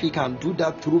see if He can do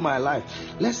that through my life.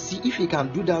 Let's see if He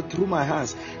can do that through my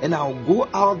hands. And I'll go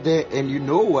out there, and you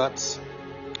know what?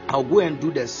 I'll go and do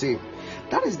the same.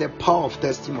 That is the power of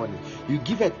testimony. You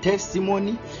give a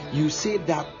testimony, you say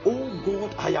that, oh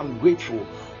God, I am grateful.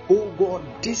 Oh God,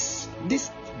 this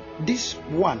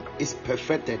one is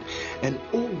perfected, and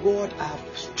oh God, I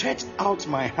have stretched out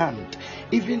my hand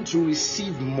even to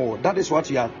receive more. That is what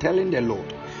you are telling the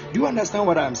Lord. Do you understand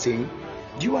what I'm saying?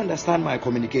 Do you understand my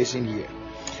communication here?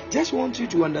 Just want you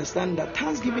to understand that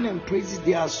thanksgiving and praises,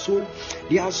 they are so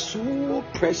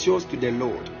precious to the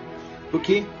Lord.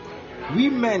 Okay, we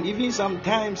men, even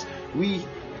sometimes we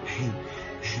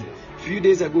few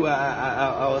days ago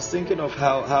I was thinking of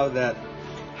how that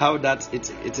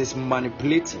it is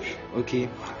manipulative. Okay,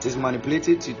 it is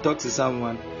manipulative to talk to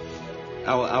someone.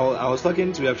 I was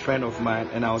talking to a friend of mine,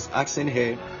 and I was asking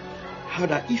her how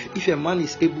that if a man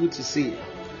is able to say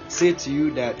to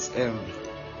you that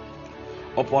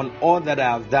upon all that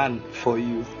I have done for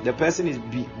you, the person is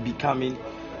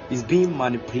being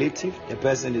manipulative. The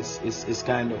person is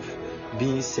kind of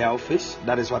being selfish.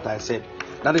 That is what I said.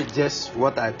 That is just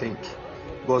what I think.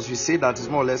 Because you say that it's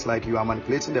more or less like you are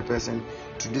manipulating the person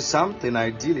to do something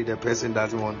ideally the person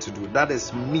doesn't want to do. That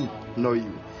is me, not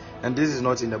you. And this is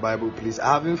not in the Bible, please.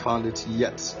 I haven't found it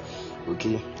yet.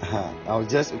 Okay. It was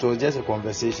just a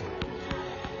conversation.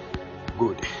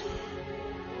 Good.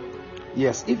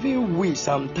 Yes, even we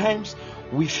sometimes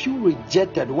we feel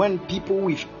rejected when people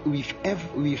we've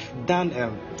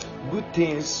done good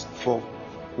things for,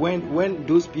 when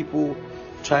those people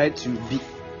try to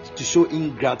show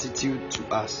ingratitude to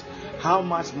us. How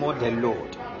much more the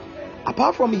Lord?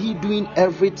 Apart from He doing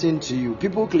everything to you,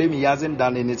 people claim He hasn't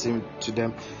done anything to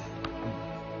them.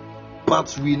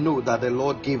 But we know that the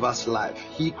Lord gave us life.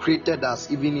 He created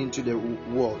us even into the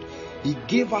world. He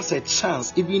gave us a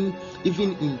chance even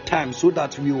in time, so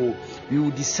that we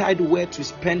will decide where to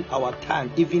spend our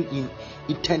time, even in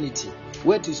eternity.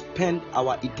 Where to spend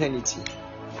our eternity.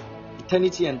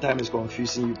 Eternity and time is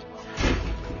confusing you.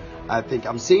 I think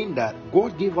I'm saying that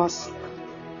God gave us,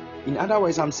 in other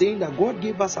words, I'm saying that God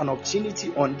gave us an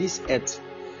opportunity on this earth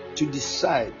to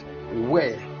decide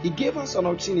where. He gave us an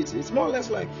opportunity. It's more or less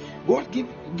like God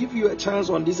give you a chance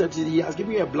on this earth. He has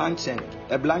given you a blank check,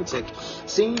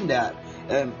 saying that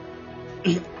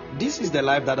this is the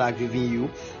life that I've given you,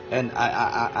 and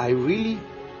I really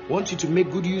want you to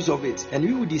make good use of it, and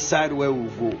we will decide where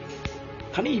we'll go.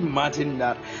 Can you imagine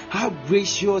that? How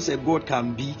gracious a God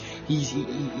can be.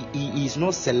 He is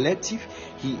not selective.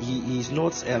 He is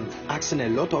not asking a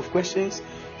lot of questions.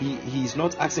 He is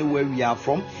not asking where we are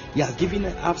from. He has given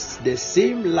us the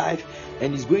same life,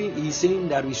 and he's saying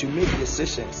that we should make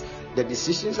decisions. The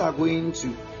decisions are going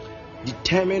to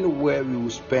determine where we will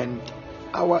spend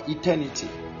our eternity.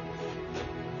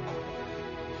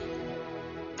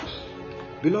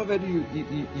 Beloved,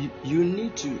 you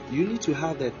need to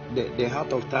have the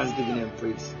heart of thanksgiving and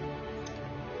praise.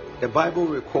 The Bible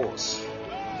records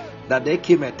that there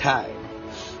came a time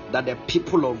that the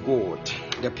people of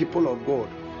God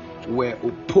were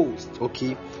opposed.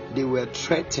 Okay, they were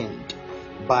threatened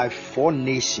by 4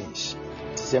 nations.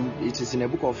 It is in the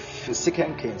book of 2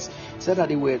 Kings. It said that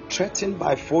they were threatened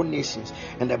by 4 nations,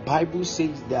 and the Bible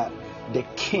says that the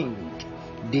king,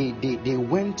 they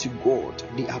went to God,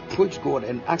 they approached God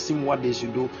and asked Him what they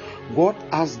should do. God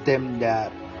asked them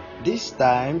that this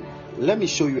time, let me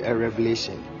show you a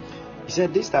revelation. He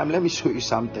said, this time, let me show you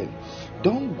something.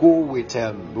 Don't go with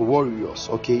warriors,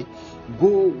 okay?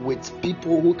 Go with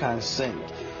people who can sing.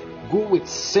 Go with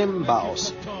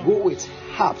cymbals. Go with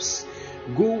harps.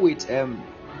 Go with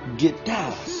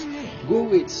guitars. Go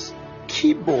with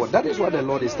keyboard. That is what the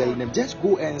Lord is telling them. Just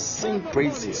go and sing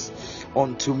praises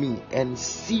unto me and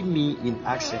see me in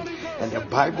action. And the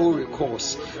Bible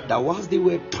records that whilst they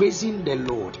were praising the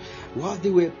Lord,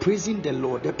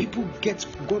 the people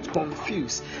got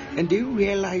confused, and they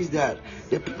realized that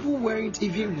the people weren't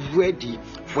even ready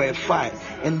for a fight,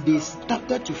 and they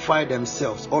started to fight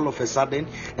themselves all of a sudden.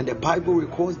 And the Bible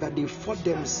records that they fought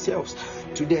themselves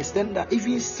to the extent that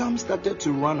even some started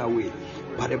to run away.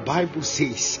 But the Bible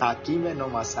says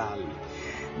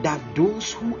that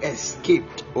those who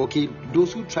escaped, okay,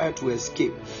 those who tried to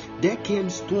escape, there came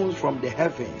stones from the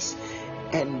heavens,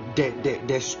 and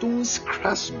the stones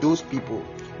crushed those people.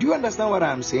 Do you understand what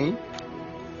I'm saying?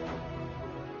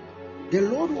 The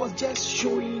Lord was just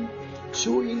showing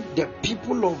the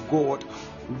people of God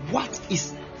what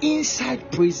is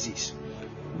inside praises.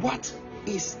 What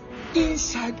is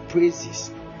inside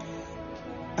praises?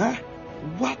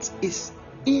 What is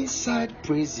inside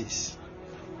praises?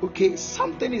 Okay,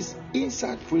 something is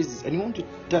inside praises, and you want to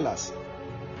tell us.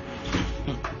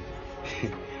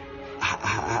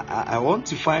 I want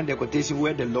to find the quotation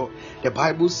where the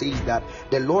Bible says that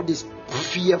the Lord is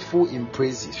fearful in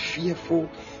praises. Fearful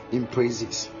in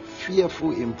praises.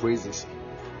 Fearful in praises.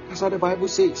 That's what the Bible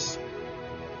says.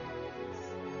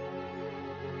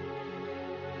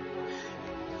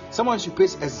 Someone should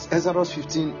paste Exodus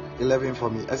 15:11 for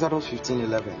me. Exodus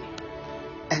 15:11.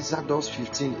 Exodus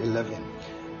 15:11.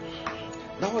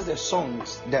 That was the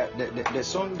songs the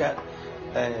song that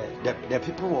the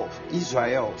people of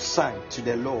Israel sang to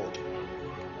the Lord.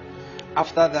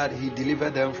 After that, He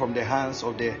delivered them from the hands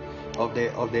of the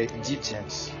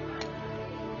Egyptians.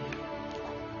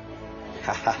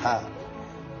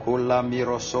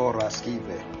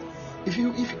 If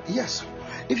you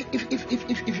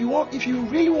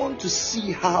really want to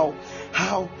see how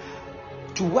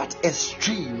to what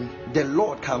extreme the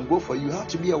Lord can go for you, you have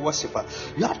to be a worshiper.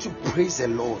 You have to praise the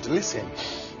Lord. Listen,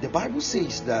 the Bible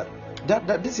says that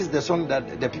this is the song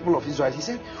that the people of Israel, He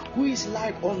said, who is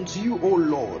like unto you, O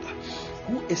Lord?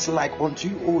 Who is like unto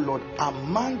you, O Lord,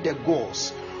 among the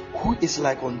gods? Who is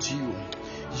like unto you?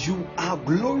 You are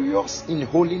glorious in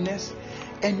holiness,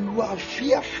 and you are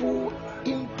fearful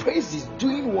in praises,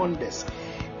 doing wonders.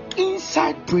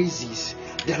 Inside praises,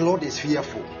 the Lord is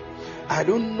fearful. I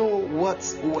don't know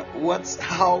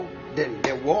how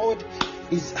the world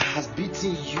has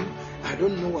beaten you. I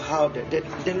don't know how the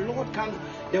Lord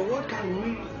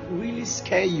can really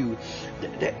scare you.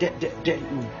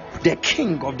 The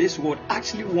king of this world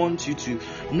actually wants you to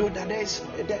know that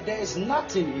there is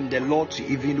nothing in the Lord to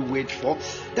even wait for.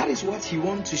 That is what He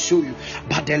wants to show you.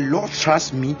 But the Lord,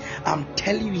 trust me, I'm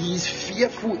telling you, He is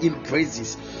fearful in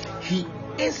praises. He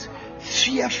is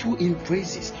fearful in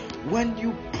praises. When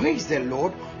you praise the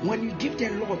Lord, when you give the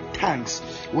Lord thanks,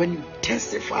 when you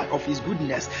testify of His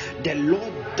goodness, the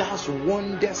Lord does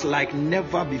wonders like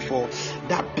never before.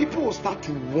 That people will start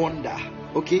to wonder.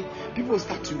 Okay, people will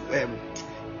start to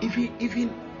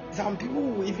even some people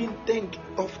will even think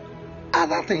of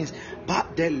other things,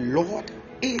 but the Lord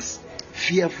is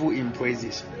fearful in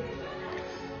praises.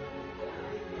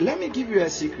 Let me give you a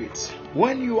secret.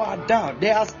 When you are down,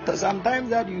 there are sometimes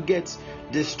that you get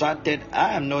distracted.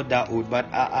 I am not that old, but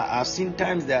I've seen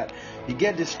times that you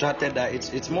get distracted, that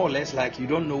it's more or less like you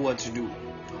don't know what to do.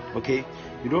 Okay,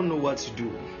 you don't know what to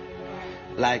do.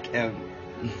 Like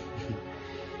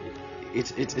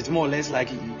it's more or less like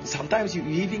sometimes you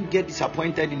even get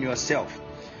disappointed in yourself,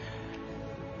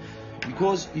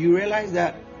 because you realize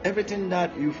that everything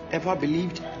that you've ever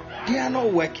believed, they are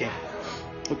not working.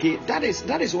 Okay, that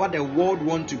is what the world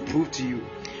wants to prove to you.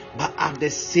 But at the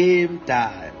same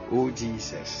time, oh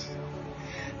Jesus,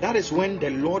 that is when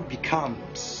the Lord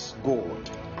becomes God.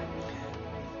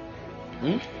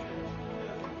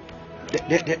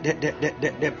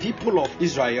 The people of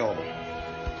Israel,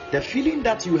 the feeling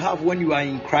that you have when you are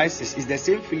in crisis is the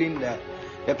same feeling that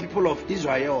the people of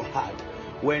Israel had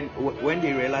when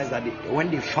they realized that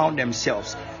when they found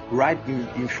themselves right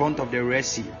in front of the Red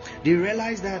Sea. They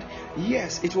realized that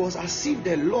yes, it was as if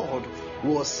the Lord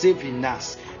was saving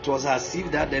us. It was as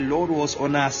if that the Lord was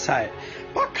on our side.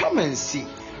 But come and see,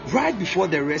 right before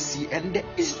the Red Sea, and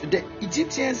the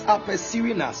Egyptians are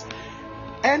pursuing us,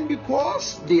 and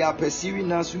because they are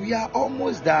pursuing us, we are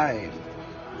almost dying.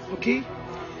 Okay,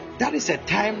 that is a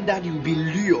time that you'll be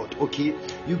lured. Okay,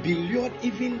 you'll be lured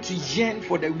even to yearn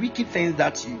for the wicked things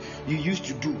that you used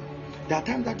to do. There are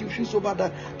times that you feel so bad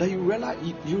that you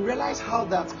realize how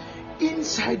that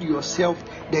inside yourself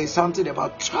there is something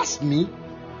about. Trust me,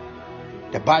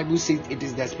 the Bible says it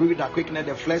is the spirit that quickeneth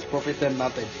the flesh, profiteth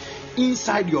nothing.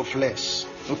 Inside your flesh,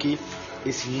 okay,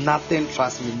 is nothing.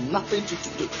 Trust me, nothing to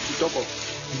talk of.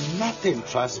 Nothing.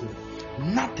 Trust me,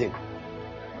 nothing.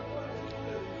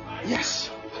 Yes.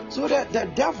 So that the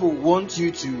devil wants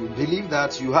you to believe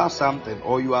that you have something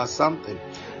or you are something.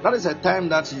 That is a time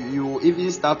that you even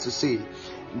start to say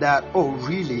that, oh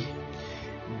really,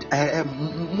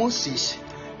 Moses,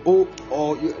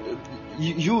 or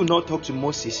you will not talk to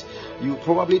Moses. You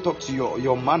probably talk to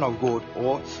your man of God,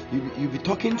 or you be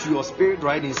talking to your spirit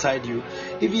right inside you.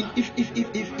 Even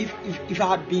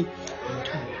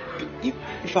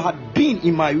if I had been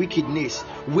in my wickedness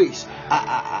ways,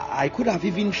 I could have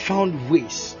even found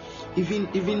ways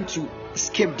even to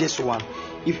escape this one.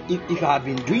 If I had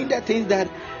been doing the things that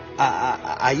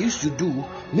I used to do,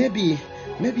 maybe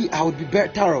I would be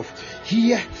better off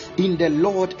here in the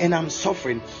Lord, and I'm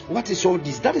suffering. What is all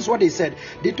this? That is what they said.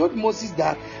 They told Moses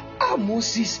that,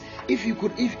 Moses, if you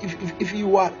could, if you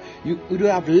would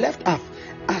have left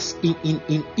us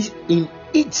in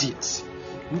Egypt,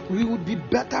 we would be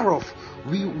better off.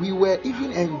 We were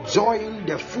even enjoying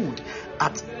the food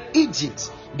at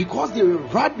Egypt because they were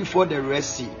right before the Red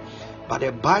Sea. But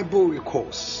the Bible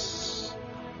records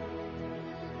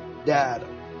that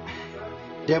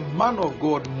the man of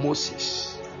God,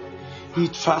 Moses, he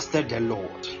trusted the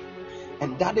Lord.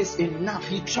 And that is enough.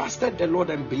 He trusted the Lord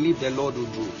and believed the Lord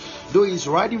would do. Though he's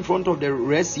right in front of the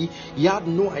Red Sea, he had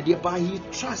no idea, but he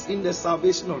trusted in the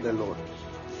salvation of the Lord.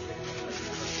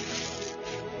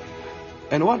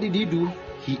 And what did he do?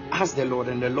 He asked the Lord,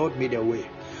 and the Lord made a way.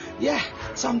 Yeah,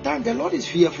 sometimes the Lord is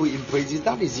fearful in praises.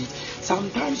 That is it.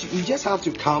 Sometimes you just have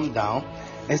to calm down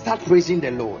and start praising the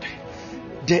Lord.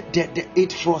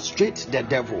 It frustrates the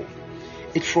devil.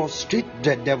 It frustrates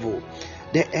the devil.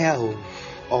 The elf.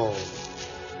 Oh.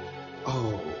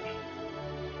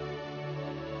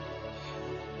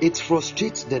 It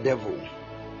frustrates the devil.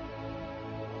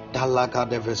 Dalaka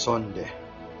de Vesonde.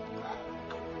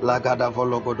 Lagada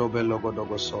vologodobe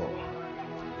logodogoso.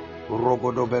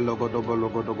 Rogodobe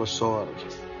logodogosor.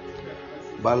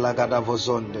 Balagada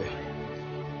vozonde.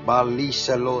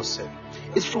 Baliselose.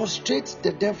 It frustrates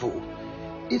the devil.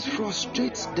 It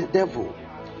frustrates the devil.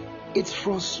 It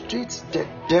frustrates the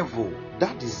devil.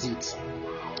 That is it.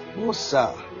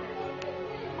 Mosa.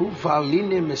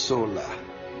 Uvaline mesola.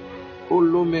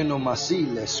 Olomeno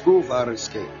masile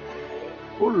scovareske.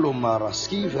 Olomara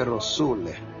skivero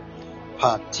sole.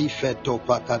 Patifeto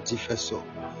pacatifeso.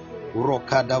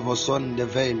 Rocadavoson de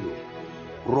velo.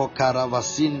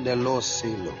 Rocaravasin de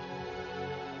loselo.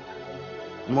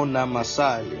 Mona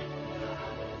masali.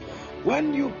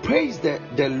 When you praise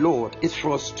the Lord, it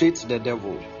frustrates the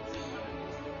devil.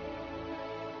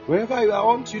 Wherever you are, I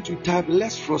want you to type,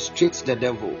 let's frustrate the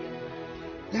devil.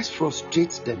 Let's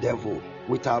frustrate the devil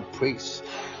with our praise.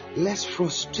 Let's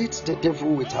frustrate the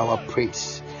devil with our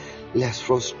praise. Let's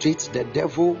frustrate the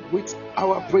devil with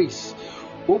our praise.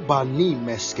 Obani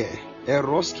meske,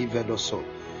 eroski vedoso,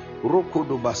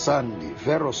 rokodo basandi,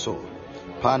 veroso,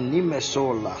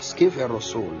 panimesola,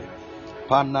 skiverosole,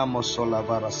 panamosola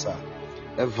varasa,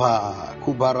 eva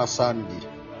kubarasandi,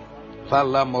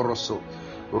 falamoroso,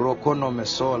 rokono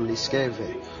mesoli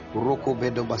skeve, roko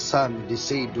bedo basandi,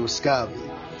 seido scavi,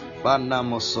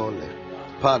 panamosole,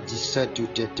 padisetu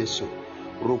teteso,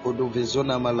 rokodo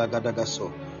vezona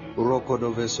malagadagaso,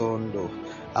 rokodo vesondo,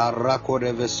 arako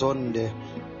revesonde,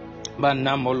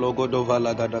 banamo logodo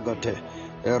valagadagate,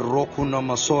 rokuno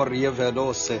masori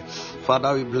evedose.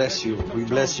 Father, we bless you. We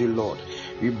bless you, Lord.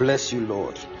 We bless you,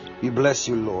 Lord. We bless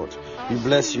you, Lord. We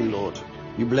bless you, Lord.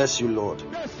 We bless you, Lord.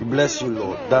 We bless you,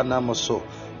 Lord. Danamoso.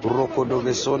 Rokodo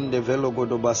vesonde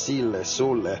velogodo basile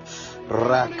sole.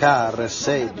 Raka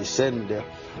rese descende.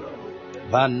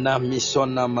 Vana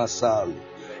misona masali.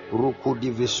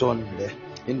 Rukudi visonde.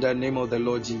 In the name of the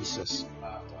Lord Jesus.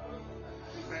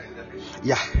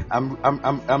 Yeah, I'm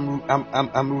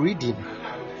reading.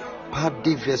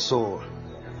 Padiveso.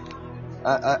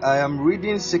 I am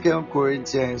reading 2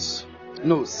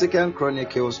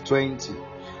 Chronicles 20.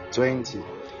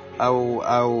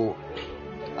 I'll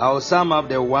sum up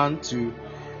the 1 to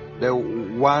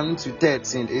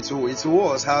 13. It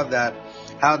was how that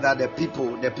the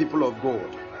people of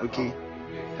God. Okay.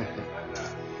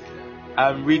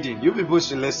 I'm reading. You people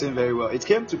should listen very well. It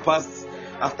came to pass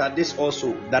after this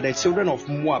also that the children of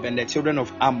Moab and the children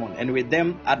of Ammon, and with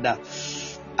them other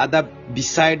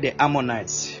beside the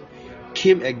Ammonites,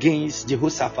 came against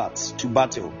Jehoshaphat to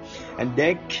battle. And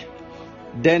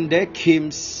then there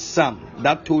came some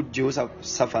that told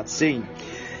Jehoshaphat, saying,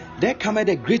 there cometh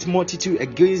a great multitude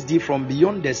against thee from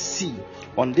beyond the sea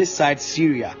on this side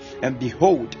Syria, and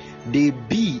behold, they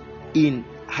be in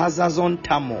Hazazon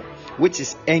Tamar, which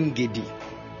is Engedi.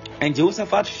 And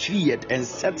Jehoshaphat feared and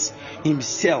set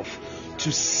himself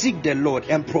to seek the Lord,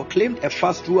 and proclaimed a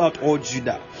fast throughout all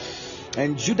Judah.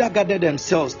 And Judah gathered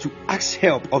themselves to ask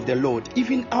help of the Lord.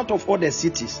 Even out of all the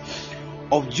cities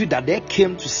of Judah, they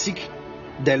came to seek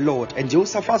the Lord. And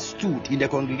Jehoshaphat stood in the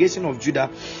congregation of Judah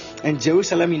and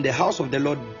Jerusalem in the house of the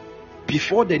Lord,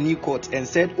 before the new court and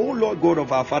said, "O Lord God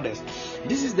of our fathers,"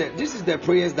 this is the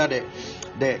prayers that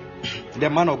the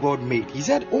man of God made. He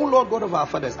said, "O Lord God of our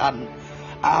fathers,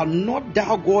 are not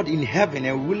thou God in heaven,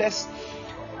 and rulest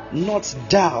not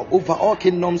thou over all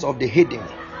kingdoms of the hidden?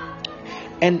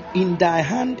 And in thy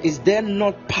hand is there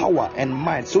not power and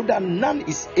might, so that none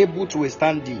is able to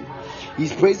withstand thee?"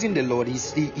 He's praising the Lord.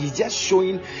 He's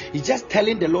just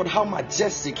telling the Lord how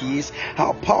majestic he is,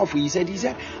 how powerful. He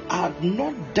said, "Are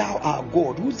not thou our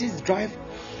God, who didst drive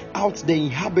out the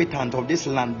inhabitant of this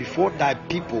land before thy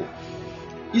people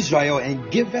Israel, and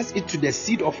gavest it to the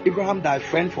seed of Abraham thy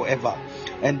friend forever?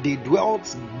 And they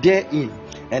dwelt therein,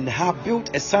 and have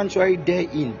built a sanctuary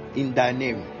therein in thy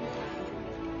name.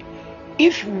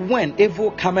 If when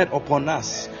evil cometh upon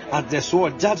us, as the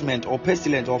sword, judgment, or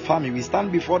pestilence, or famine, we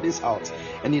stand before this house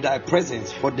and in thy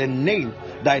presence, for thy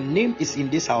name is in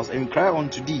this house, and we cry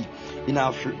unto thee in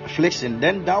our affliction,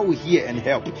 then thou will hear and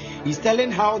help." He's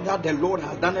telling how that the Lord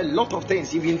has done a lot of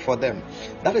things even for them.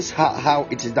 That is how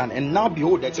it is done. "And now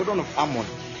behold, the children of Ammon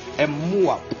and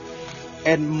Moab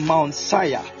and Mount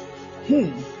Seir,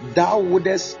 whom thou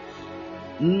wouldest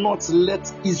not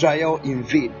let Israel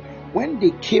invade, when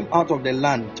they came out of the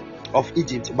land of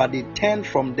Egypt, but they turned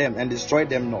from them and destroyed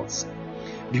them not.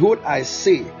 Behold, I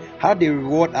say, how they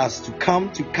reward us to come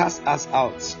to cast us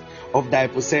out of thy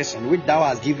possession, which thou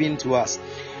hast given to us,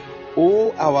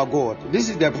 O our God." This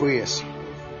is the prayers.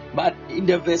 But in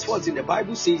the verse 14, the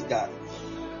Bible says that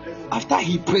after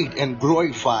he prayed and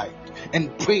glorified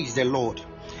and praised the Lord,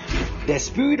 the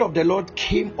Spirit of the Lord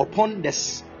came upon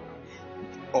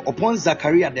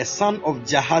Zechariah, the son of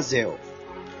Jahaziel.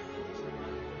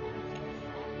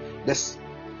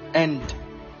 And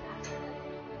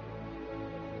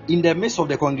in the midst of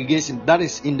the congregation, that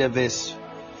is in the verse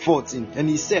 14, and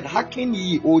he said, "Hearken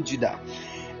ye, O Judah,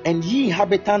 and ye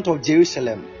inhabitant of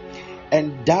Jerusalem,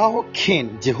 and thou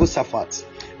King Jehoshaphat,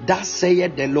 thus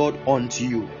saith the Lord unto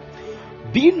you,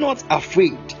 be not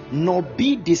afraid, nor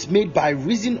be dismayed by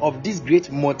reason of this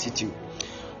great multitude,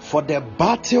 for the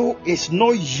battle is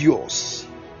not yours,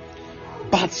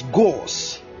 but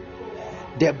God's.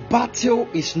 The battle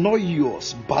is not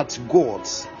yours, but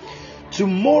God's.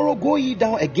 Tomorrow go ye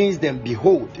down against them.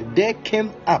 Behold, they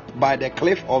came up by the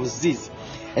cliff of Ziz,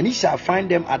 and ye shall find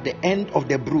them at the end of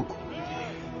the brook,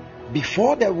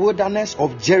 before the wilderness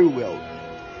of Jeruel.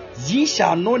 Ye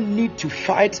shall not need to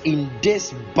fight in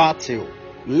this battle."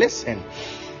 Listen.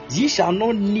 "Ye shall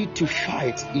not need to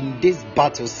fight in this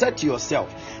battle. Say to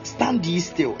yourself, stand ye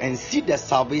still and see the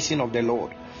salvation of the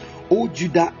Lord, O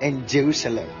Judah and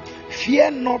Jerusalem.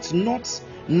 Fear not,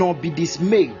 nor be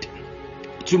dismayed.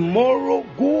 Tomorrow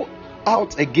go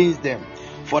out against them,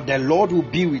 for the Lord will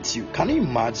be with you." Can you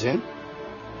imagine?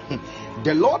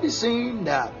 The Lord is saying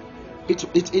that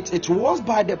it was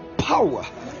by the power,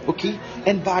 okay,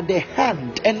 and by the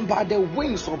hand and by the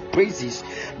wings of praises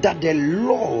that the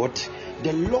Lord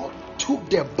took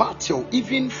the battle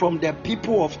even from the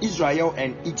people of Israel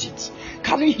and Egypt.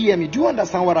 Can you hear me? Do you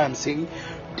understand what I'm saying?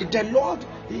 The Lord,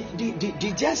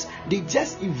 they just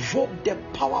evoked the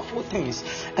powerful things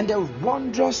and the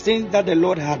wondrous things that the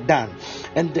Lord had done,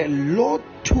 and the Lord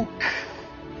took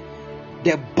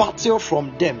the battle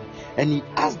from them, and he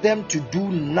asked them to do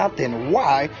nothing.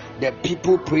 Why? The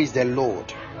people praise the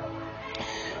Lord.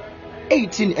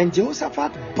 18, "And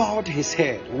Jehoshaphat bowed his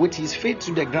head with his face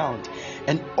to the ground,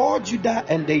 and all Judah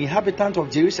and the inhabitants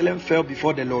of Jerusalem fell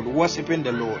before the Lord, worshipping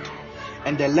the Lord.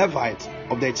 And the Levites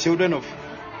of the children of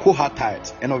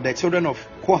Kohathites and of the children of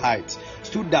Kohathites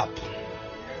stood up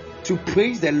to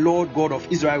praise the Lord God of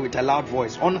Israel with a loud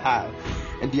voice on high.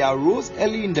 And they arose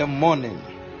early in the morning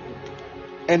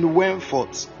and went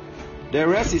forth." The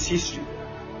rest is history.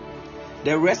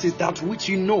 The rest is that which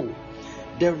you know.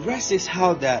 The rest is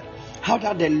how that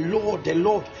the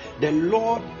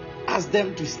Lord asked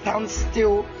them to stand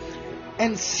still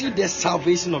and see the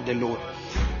salvation of the Lord.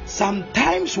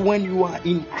 Sometimes when you are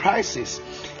in crisis,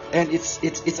 and it's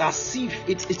as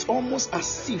if it's almost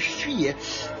as if fear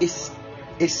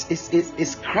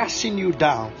is crashing you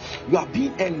down. You are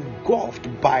being engulfed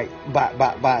by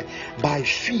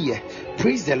fear.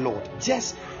 Praise the Lord.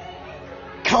 Just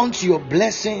count your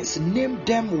blessings, name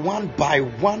them one by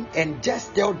one, and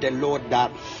just tell the Lord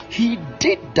that he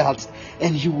did that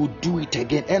and he will do it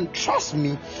again. And trust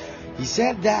me, he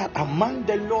said that among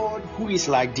the Lord who is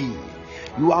like thee,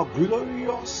 you are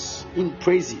glorious in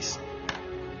praises.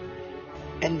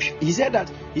 And he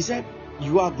said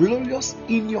you are glorious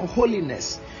in your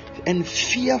holiness and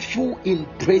fearful in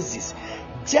praises.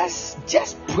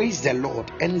 Just praise the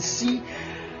Lord and see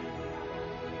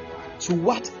to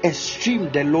what extreme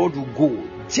the Lord will go,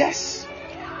 just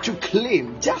to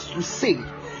claim, just to say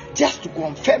just to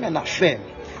confirm and affirm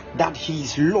that he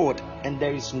is Lord and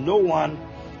there is no one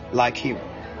like him.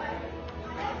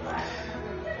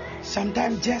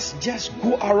 Sometimes just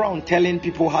go around telling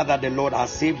people how that the Lord has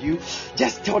saved you.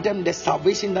 Just tell them the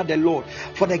salvation that the Lord,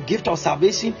 for the gift of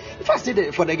salvation. If I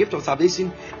say for the gift of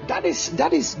salvation, that is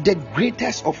the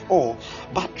greatest of all.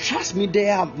 But trust me,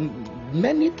 there are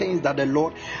many things that the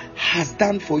Lord has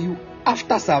done for you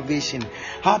after salvation.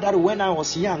 How that when I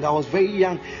was young, I was very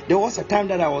young, there was a time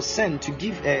that I was sent to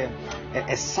give a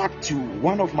sack to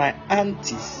one of my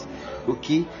aunties.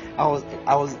 Okay, I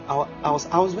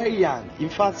was very young. In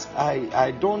fact,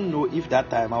 I don't know if that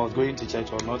time I was going to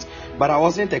church or not, but I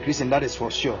wasn't a Christian, that is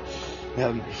for sure.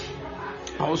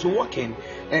 I was walking,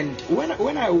 and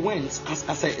when I went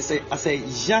as a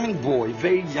young boy,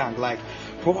 very young, like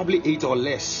probably 8 or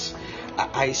less,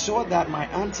 I saw that my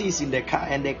auntie is in the car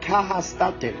and the car has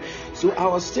started. So I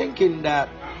was thinking that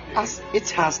as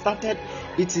it has started,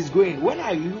 it is going. When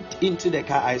I looked into the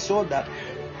car, I saw that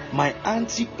my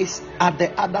auntie is at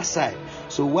the other side.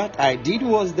 So what I did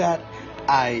was that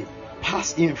I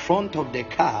passed in front of the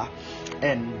car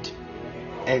and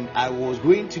I was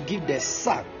going to give the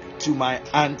sack to my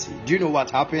auntie. Do you know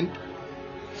what happened?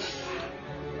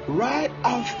 Right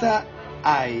after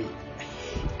I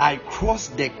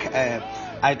crossed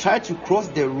I tried to cross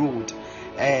the road,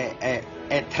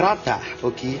 a tractor,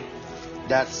 okay,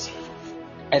 that's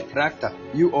a tractor.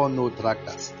 You all know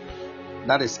tractors.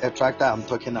 That is a tractor I'm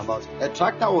talking about. A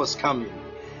tractor was coming,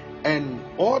 and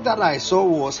all that I saw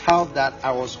was how that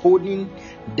I was holding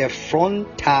the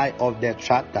front tire of the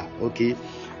tractor, okay,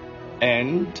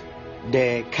 and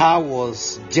the car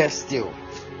was just still,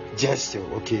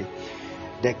 okay.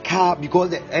 The car,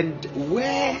 because and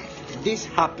where this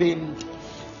happened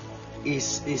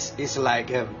is like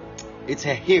it's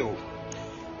a hill,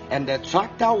 and the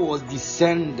tractor was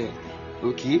descending,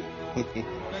 okay.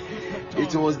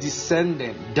 It was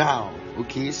descending down,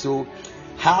 okay. So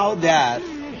how that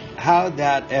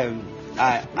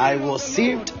I was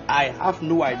saved, I have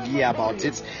no idea about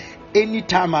it.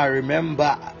 Anytime I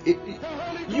remember it,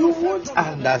 you won't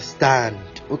understand,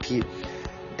 okay.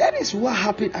 That is what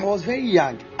happened. I was very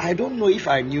young. I don't know if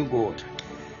I knew God.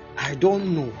 I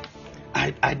don't know.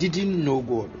 I didn't know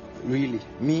God, really.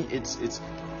 Me, it's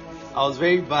I was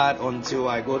very bad until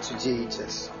I got to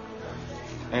JHS,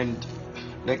 and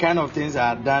the kind of things I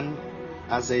had done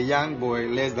as a young boy,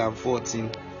 less than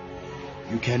 14,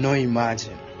 you cannot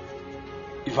imagine.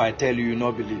 If I tell you, you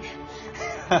not believe.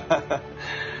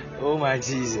 Oh my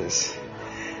Jesus!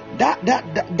 That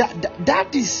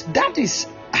is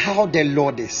how the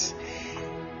Lord is.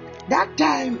 That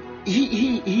time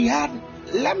he had.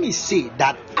 Let me say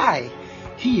that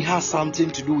he has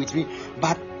something to do with me,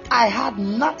 but I had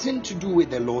nothing to do with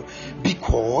the Lord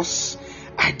because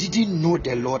I didn't know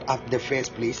the Lord at the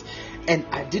first place, and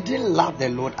I didn't love the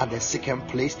Lord at the second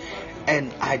place,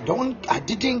 and I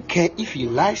didn't care if he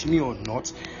likes me or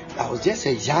not. I was just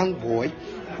a young boy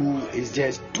who is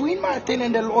just doing my thing,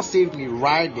 and the Lord saved me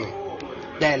right there.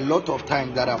 There are a lot of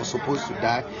times that I was supposed to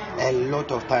die. A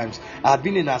lot of times I've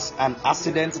been in an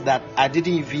accident that I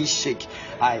didn't even shake.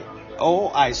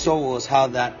 All I saw was how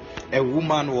that a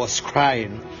woman was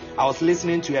crying. I was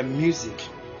listening to a music.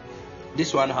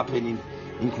 This one happened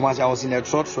in Kumasi. I was in a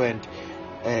trot and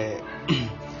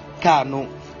car no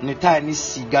tiny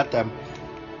cigatam.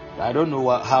 I don't know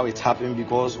how it happened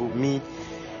because of me.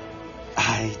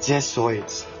 I just saw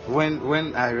it.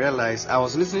 When I realized, I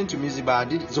was listening to music, but I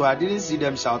didn't see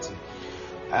them shouting.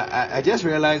 I just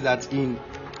realized that in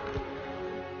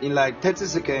like 30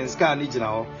 seconds, car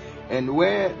now, and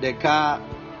where the car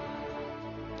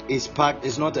is parked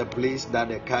is not a place that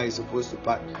the car is supposed to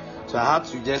park. So I had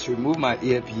to just remove my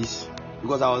earpiece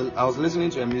because I was listening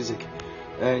to a music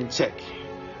and check,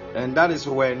 and that is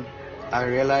when I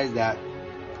realized that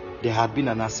there had been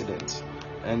an accident,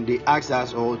 and they asked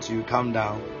us all to come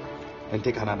down and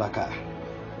take another car.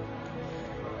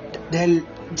 Then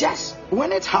just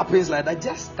when it happens like that,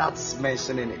 just starts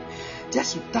mentioning it.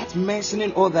 Just start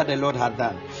mentioning all that the Lord had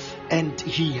done. And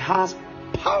he has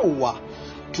power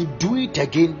to do it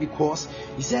again because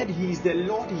he said he is the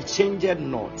Lord, he changed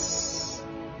not.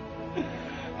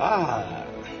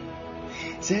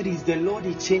 He said he's the Lord,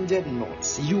 he changed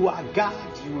not. You are God,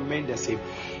 you remain the same.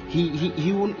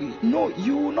 He will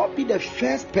you will not be the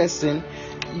first person.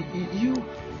 You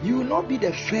will not be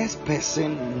the first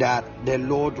person that the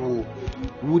Lord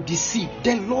will deceive.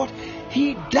 The Lord,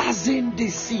 he doesn't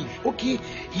deceive. Okay,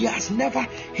 he has never,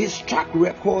 his track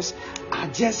records are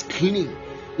just clean.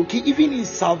 Okay, even in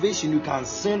salvation, you can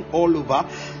sin all over.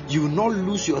 You will not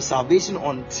lose your salvation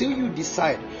until you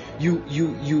decide.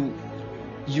 You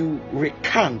you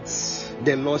recant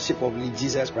the lordship of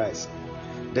Jesus Christ.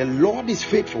 The Lord is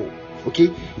faithful. Okay,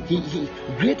 he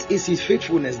great is his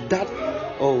faithfulness. That,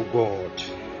 oh God,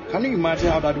 can you imagine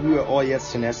how that we were all yet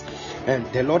sinners, and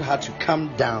the Lord had to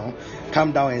come down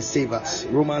and save us?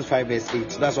 Romans 5 verse 8.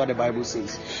 That's what the Bible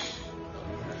says.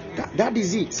 That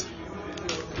is it.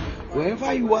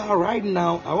 Wherever you are right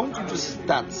now, I want you to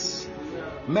start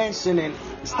mentioning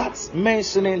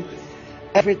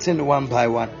everything one by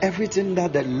one, everything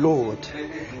that the Lord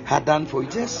had done for you.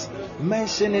 Just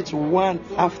mention it one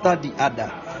after the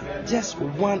other. Just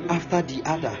one after the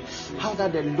other. How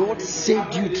that the Lord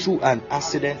saved you through an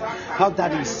accident. How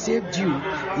that He saved you.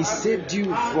 He saved you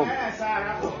from.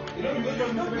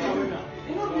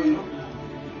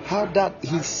 How that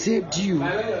He saved you.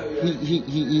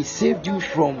 He saved you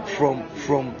from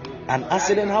an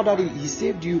accident. How that He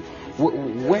saved you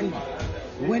when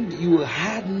you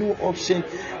had no option.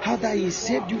 How that He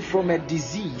saved you from a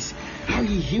disease. How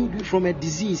He healed you from a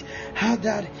disease. How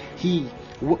that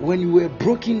when you were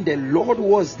broken, the Lord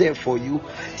was there for you.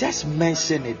 Just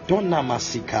mention it. Donna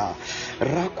Masika.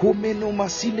 Rakomeno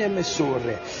Masine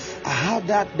Mesore. How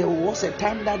that there was a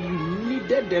time that you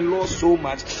needed the Lord so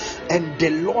much, and the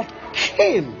Lord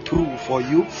came through for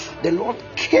you. The Lord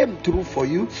came through for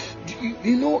you.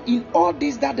 You know, in all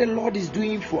this that the Lord is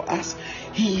doing for us,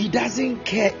 He doesn't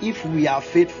care if we are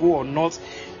faithful or not.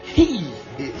 He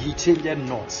changed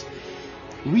not.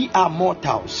 We are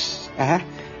mortals,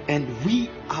 and we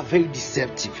are very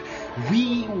deceptive.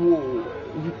 We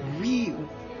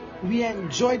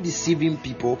enjoy deceiving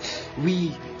people.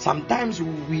 Sometimes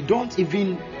we don't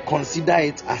even consider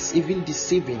it as even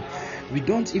deceiving. We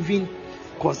don't even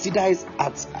consider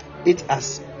it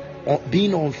as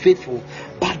being unfaithful.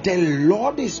 But the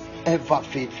Lord is ever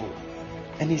faithful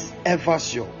and is ever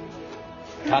sure.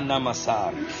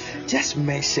 Just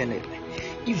mention it.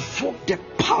 Evoke the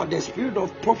power, the spirit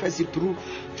of prophecy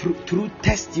through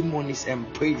testimonies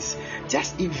and praise.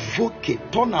 Just evoke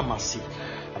it. Tonamasi.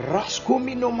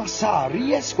 Raskomino masa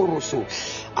rieskoroso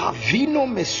avino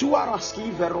mesua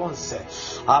raski veronse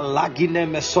alagine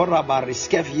mesora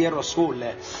bariske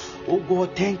vierosole. Oh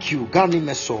God, thank you. Gani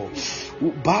meso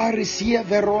ubarisie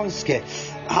veronske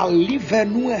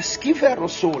alivenu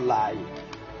eskiverosolai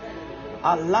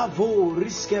alavo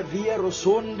riske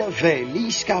vierosonde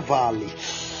veliska vali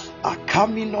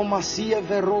akamino masie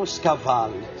veroska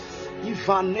vali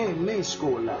ivane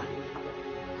meskola.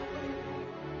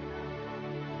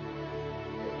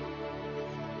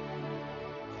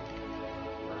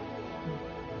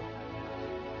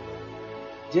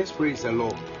 Just praise the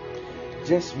Lord.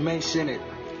 Just mention it.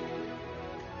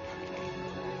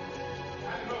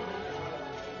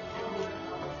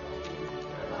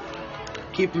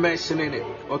 Keep mentioning it,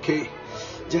 okay?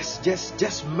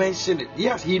 Just mention it.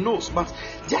 Yes, He knows, but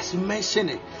just mention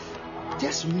it.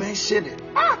 Just mention it.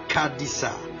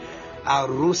 Kadisa.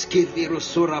 Aroske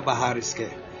virosora bahariske.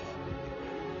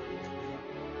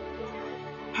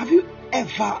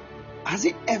 Has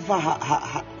it ever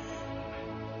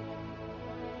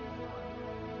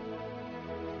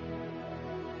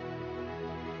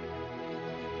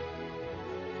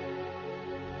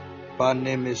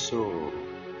Panemeso.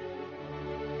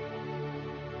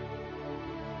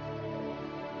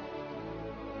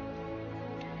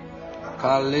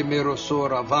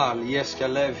 Kalemerosora Val, yes,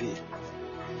 Kalevi.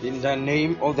 In the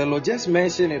name of the Lord, just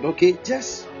mention it, okay?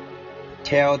 Just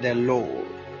tell the Lord.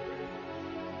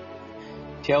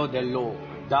 Tell the Lord.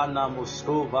 Dana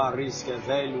Moscova riske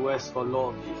vel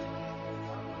weskolovi.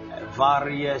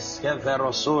 Varies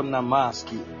keverosona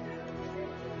maski.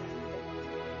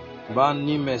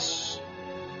 Vanimes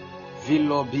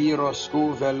Vilobiros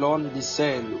Uvelon di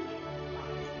Selu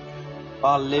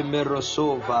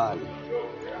Alemerosoval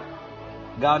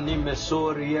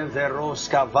Ganimesorie Veros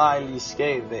Cavalli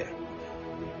Skeve.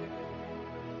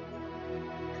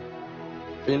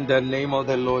 In the name of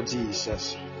the Lord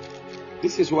Jesus.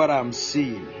 This is what I'm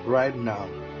seeing right now.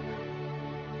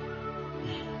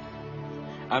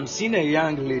 I'm seeing a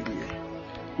young lady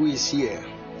who is here.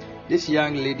 This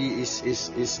young lady is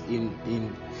in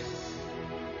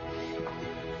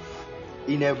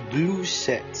a blue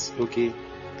shirt, okay?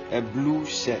 A blue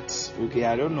shirt, okay?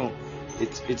 I don't know.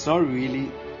 It's not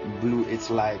really blue. It's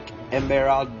like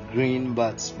emerald green,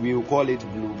 but we will call it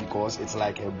blue because it's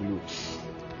like a blue.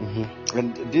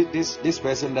 And this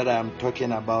person that I'm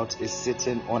talking about is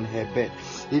sitting on her bed,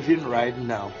 even right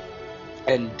now.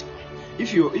 And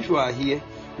if you are here,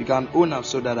 you can own up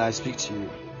so that I speak to you.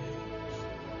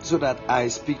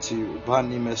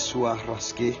 Bani mesua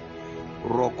raske,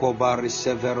 rokobari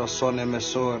severo sone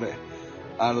mesore,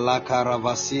 alla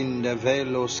caravasin de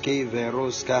velo skeve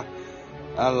roska,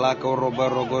 Alako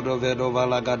robero godovedo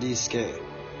valagadiske.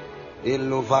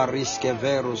 Ilovariske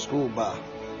verus kuba.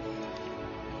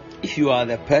 If you are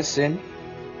the person,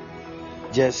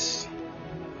 just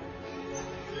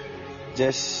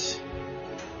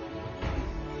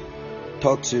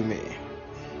talk to me.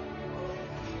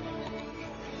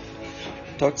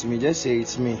 Talk to me. Just say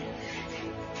it's me.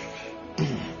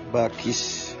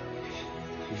 Bakis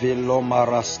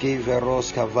Velomaraski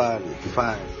Veros Cavalli.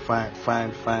 Fine.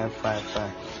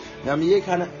 Nyamiye,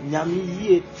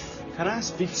 can I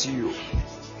speak to you?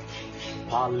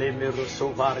 Palemero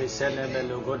sovari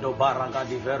senemelo godo baranga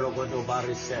di vero godo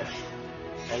barise.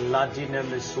 Eladine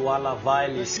mesuala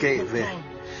vile escape.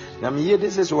 Nyamiye,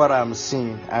 this is what I'm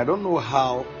seeing. I don't know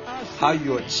how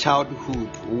your childhood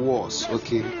was,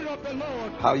 okay?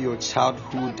 How your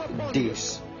childhood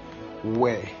days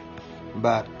were,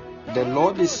 but the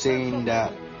Lord is saying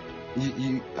that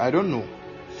I don't know.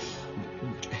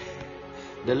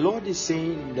 The Lord is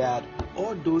saying that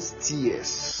all those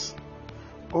tears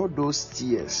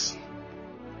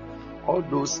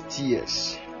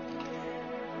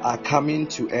are coming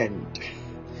to end,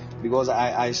 because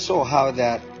I saw how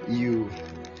that you've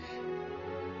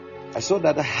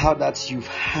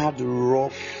had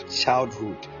rough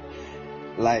childhood,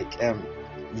 like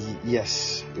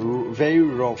yes, very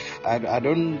rough. I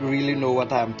don't really know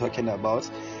what I'm talking about,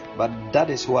 but that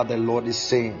is what the Lord is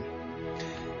saying.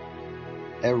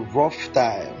 A rough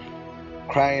time,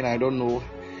 crying, I don't know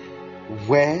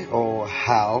where or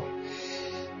how,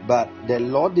 but the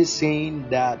Lord is saying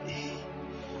that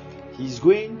He's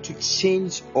going to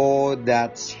change all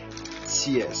that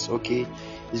tears, okay?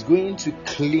 He's going to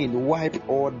wipe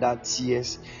all that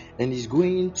tears, and He's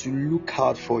going to look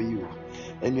out for you.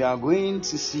 And you are going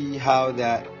to see how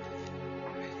that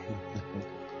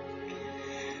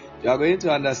you are going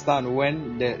to understand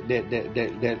when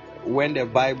when the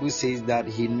Bible says that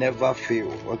He never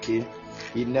failed, okay?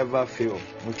 He never failed,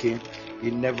 okay?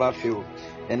 He never failed.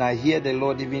 And I hear the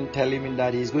Lord even telling me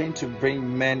that He's going to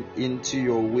bring men into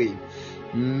your way.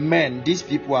 Men, these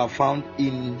people are found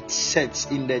in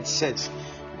the church,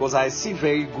 because I see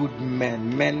very good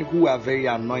men who are very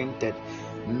anointed,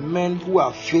 men who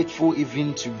are faithful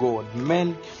even to God,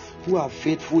 men who are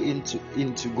faithful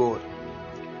into God.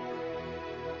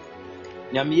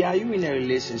 Nyami, are you in a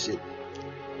relationship?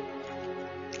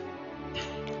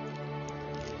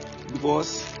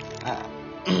 Because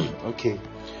okay,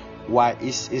 why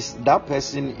is that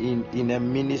person in a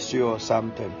ministry or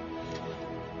something?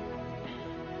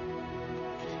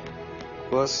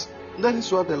 Because that is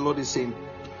what the Lord is saying.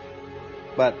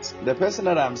 But the person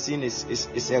that I'm seeing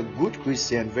is a good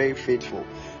Christian, very faithful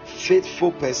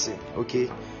person, okay?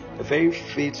 A very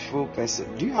faithful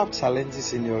person. Do you have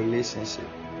challenges in your relationship?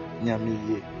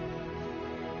 Nyamiye.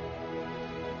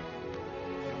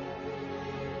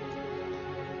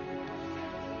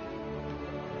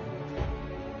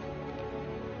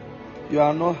 You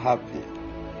are not happy.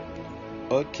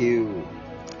 Okay.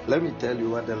 Let me tell you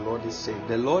what the Lord is saying.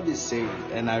 The Lord is saying,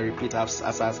 and I repeat, as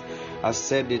I've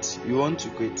said it, you want to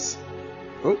quit.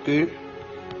 Okay.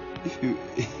 If you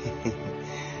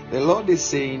the Lord is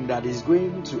saying that He's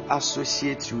going to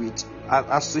associate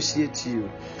you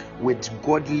with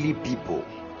godly people.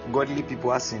 Godly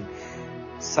people, as in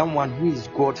someone who is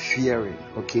God fearing,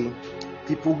 okay?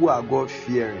 People who are God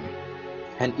fearing.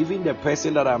 And even the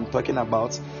person that I'm talking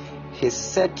about, his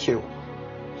circle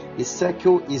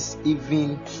is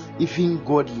even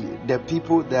godly. The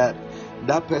people that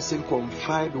person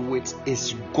confide with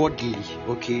is godly,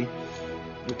 okay?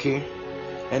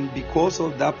 And because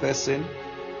of that person,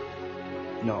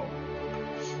 you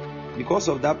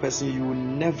will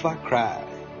never cry.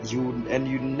 You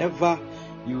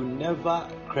never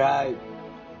cry,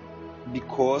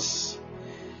 because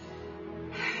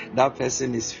that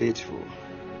person is faithful.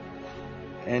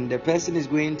 And the person is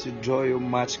going to draw you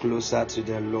much closer to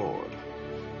the Lord.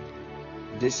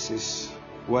 This is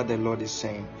what the Lord is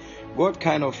saying. What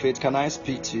kind of faith can I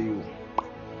speak to you?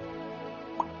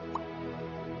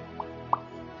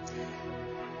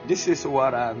 This is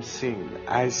what I'm seeing.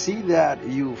 I see that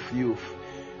you've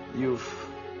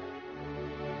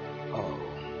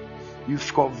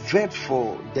covered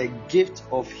for the gift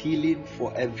of healing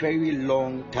for a very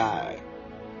long time.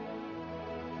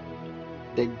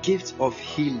 The gift of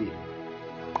healing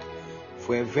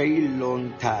for a very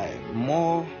long time.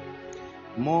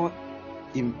 More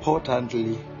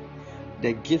importantly,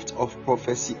 the gift of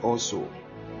prophecy also.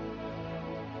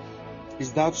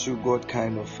 Is that your God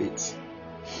kind of faith?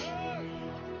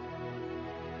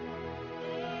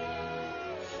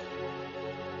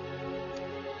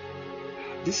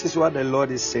 This is what the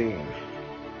Lord is saying.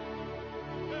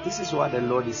 This is what the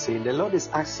Lord is saying. The Lord is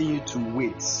asking you to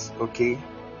wait, okay?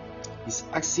 He's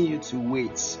asking you to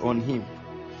wait on Him.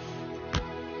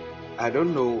 I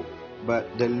don't know,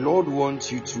 but the Lord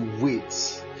wants you to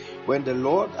wait. When the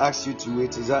Lord asks you to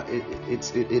wait,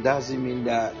 it doesn't mean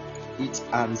that eat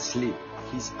and sleep.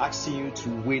 He's asking you to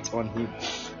wait on Him,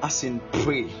 as in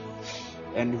pray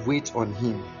and wait on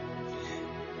Him.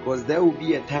 Because there will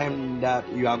be a time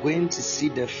that you are going to see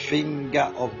the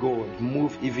finger of God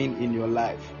move even in your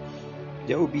life.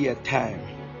 There will be a time,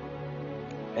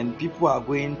 and people are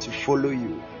going to follow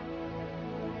you.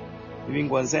 Even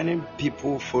concerning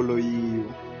people following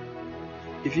you,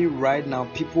 even right now,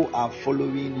 people are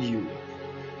following you.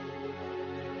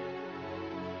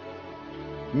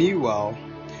 Meanwhile,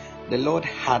 the Lord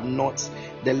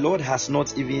has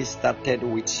not even started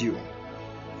with you.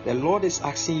 The Lord is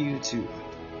asking you to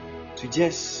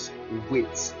just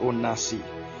wait on Nasi,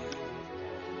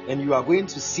 and you are going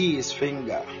to see His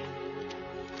finger.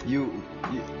 You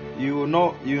will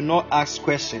not ask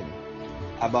questions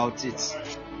about it.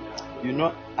 You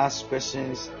not ask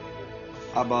questions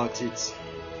about it.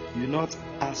 You not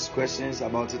ask questions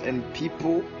about it, and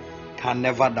people can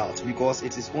never doubt, because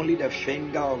it is only the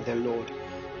finger of the Lord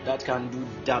that can do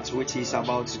that which He is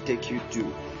about to take you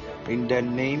to. In the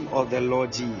name of the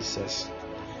Lord Jesus.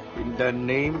 In the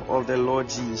name of the Lord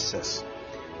Jesus.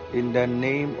 In the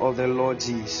name of the Lord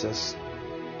Jesus.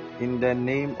 In the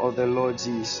name of the Lord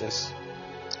Jesus.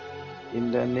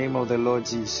 In the name of the Lord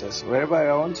Jesus. Wherever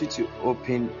I want you to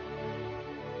open.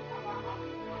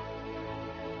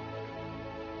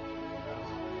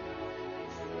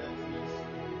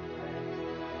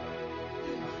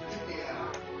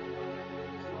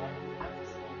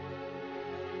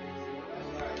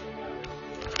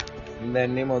 In the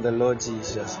name of the Lord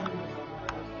Jesus.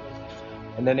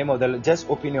 In the name of the Lord, just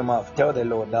open your mouth. Tell the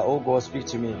Lord that, oh God, speak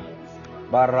to me.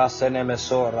 Barasene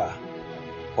mesora,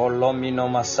 polomino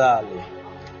masali,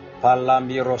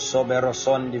 palamiro sobero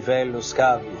son di velo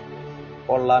scavi,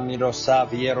 polamiro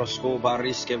saviero scoba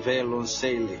rische velon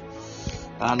sele,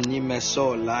 anime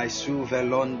sola su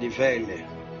velon di vele,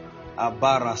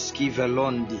 abara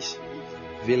schivelondis,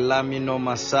 villamino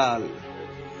masal,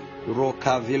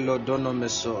 rocavillo dono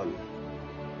mesol.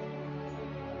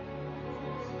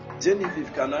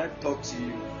 Genevieve, can I talk to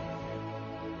you?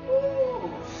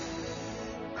 Oh.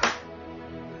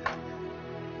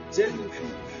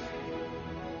 Genevieve,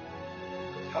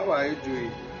 how are you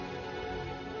doing?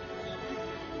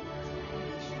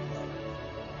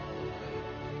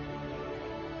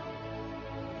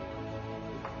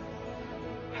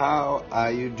 How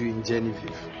are you doing,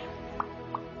 Genevieve?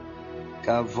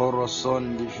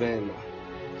 Cavoroson di velo.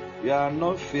 You are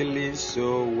not feeling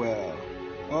so well.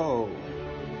 Oh.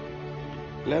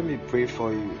 Let me pray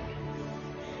for you.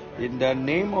 In the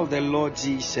name of the Lord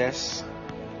Jesus,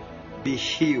 be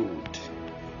healed.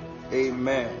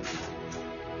 Amen.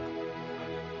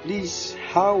 Please,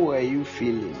 how are you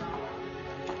feeling?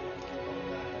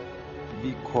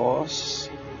 Because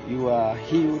you are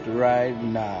healed right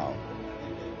now.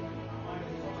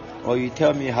 Or you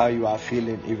tell me how you are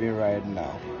feeling even right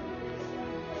now.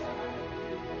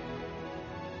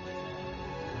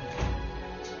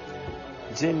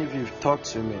 Genevieve, talk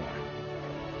to me.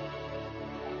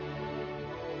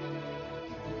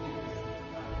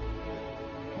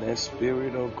 The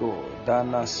Spirit of God,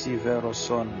 Dana Sivero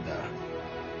Sonda.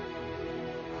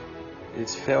 It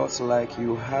felt like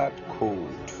you had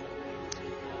cold.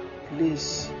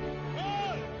 Please,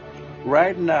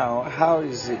 right now, how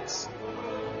is it?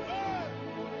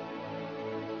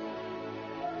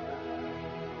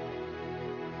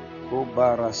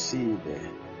 Obaraside.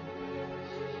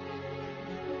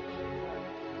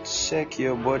 Check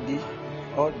your body,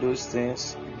 all those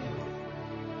things.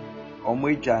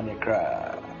 Omo jane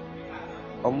kra.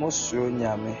 Omo suro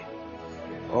nyame.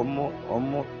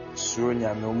 Omo suro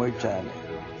nyame omo jane.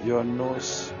 Your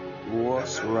nose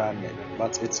was running,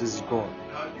 but it is gone.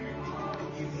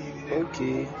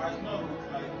 Okay.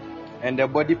 And the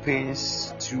body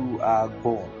pains too are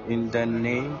gone in the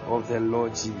name of the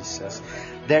Lord Jesus.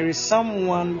 There is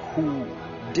someone who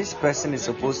this person is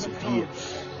supposed to be.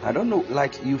 I don't know,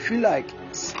 like you feel like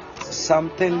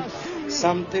something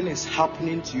is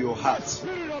happening to your heart.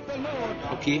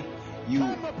 Okay,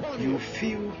 you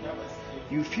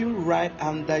feel right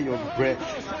under your breath,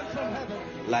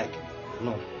 like,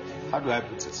 no, how do I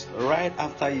put it? Right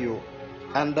after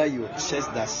under your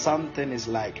chest, that something is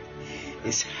like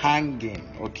is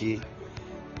hanging. Okay,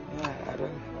 I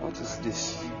don't. What is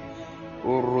this?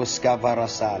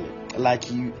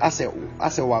 Like you as a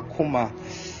wakuma.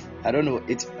 I don't know.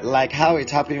 It's like how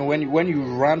it happened when you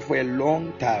run for a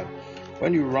long time.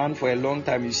 When you run for a long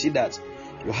time, you see that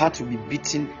Your heart will be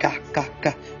beating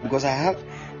because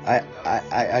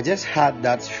I just had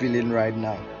that feeling right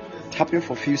now. It happened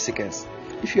for a few seconds.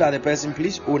 If you are the person,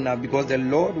 please own up, because the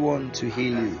Lord wants to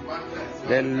heal you.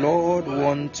 The Lord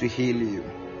wants to heal you.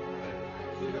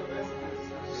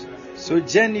 So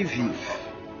Genevieve,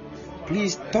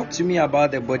 please talk to me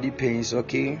about the body pains,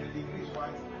 okay?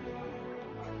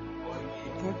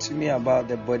 Talk to me about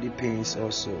the body pains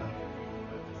also.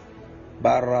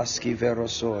 Baraski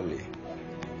verosoli.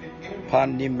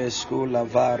 Pandimescu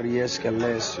lavari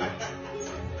escalesu.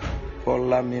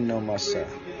 Polaminomasa.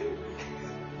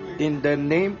 In the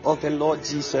name of the Lord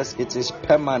Jesus, it is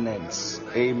permanent.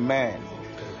 Amen.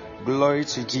 Glory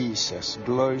to Jesus.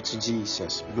 Glory to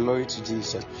Jesus. Glory to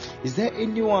Jesus. Is there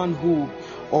anyone who,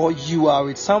 or you are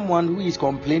with someone who is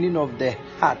complaining of the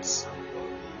heart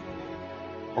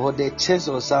or the chest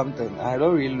or something? I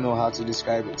don't really know how to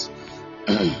describe it.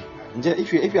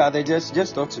 If you are there,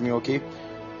 just talk to me, okay?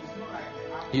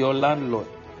 Your landlord.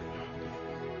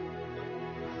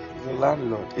 Your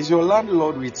landlord. Is your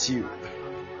landlord with you?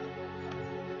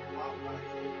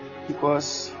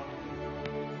 Because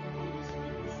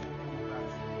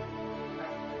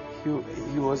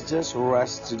he was just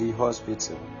rushed to the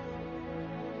hospital.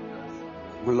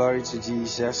 Glory to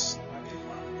Jesus.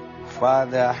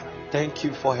 Father, thank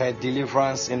you for her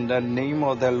deliverance in the name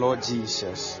of the Lord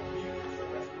Jesus.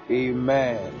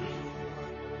 Amen.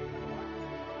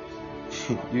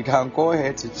 You can call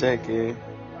her to check, eh?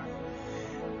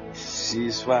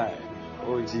 She's fine.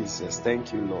 Oh Jesus,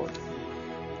 thank you, Lord.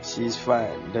 She's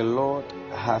fine. The Lord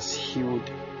has healed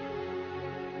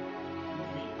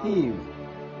him.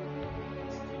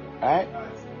 Right?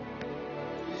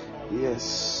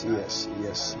 Yes.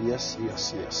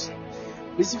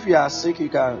 Please, if you are sick, you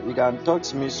can talk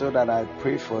to me so that I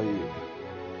pray for you.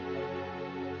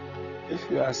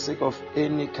 If you are sick of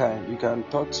any kind, you can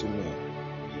talk to me.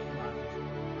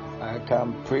 I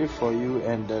can pray for you,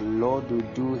 and the Lord will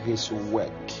do His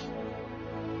work,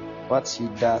 what He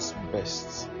does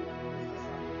best.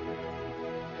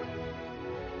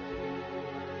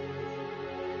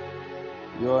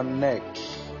 Your neck.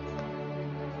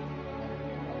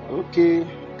 Okay,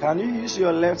 can you use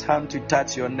your left hand to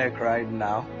touch your neck right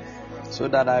now so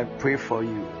that I pray for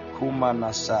you?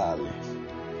 Kumanasali.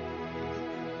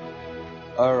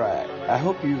 Alright, I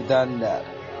hope you've done that.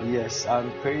 Yes,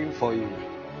 I'm praying for you.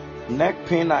 Neck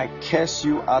pain, I curse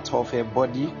you out of your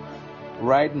body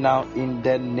right now in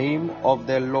the name of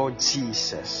the Lord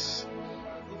Jesus.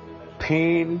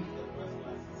 Pain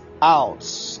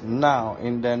out now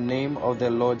in the name of the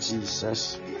Lord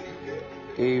Jesus.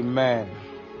 Amen.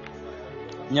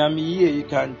 Nyamiye, you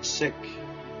can check.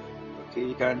 Okay,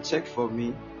 you can check for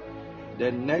me.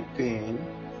 The neck pain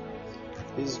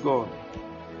is gone.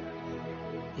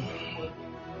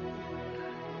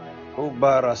 Oh,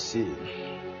 Barasi.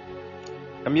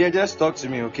 Nyamiye, just talk to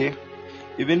me, okay?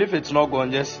 Even if it's not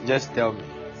gone, just tell me.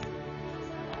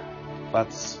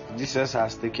 But Jesus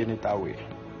has taken it away.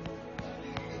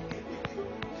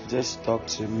 Just talk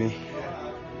to me.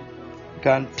 You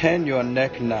can turn your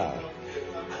neck now.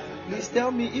 Please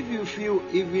tell me if you feel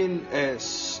even a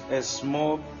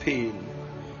small pain,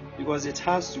 because it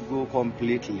has to go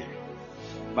completely.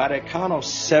 By the count of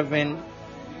 7,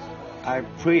 I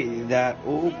pray that,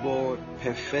 oh God,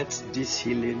 perfect this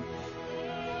healing.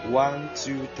 1,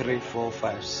 2, 3, 4,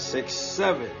 5, 6,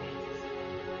 7.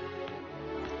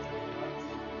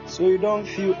 So you don't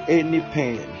feel any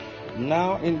pain.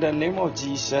 Now, in the name of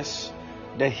Jesus,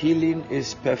 the healing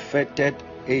is perfected.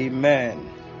 Amen.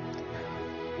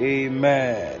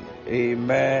 Amen.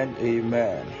 Amen.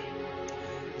 Amen.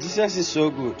 Jesus is so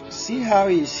good. See how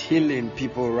He's healing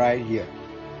people right here.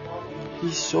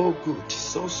 He's so good.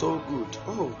 So good.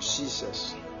 Oh,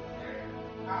 Jesus.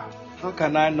 How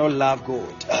can I not love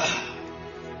God?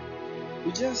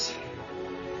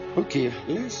 Okay,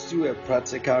 let's do a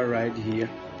practical right here.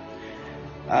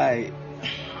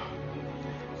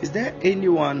 Is there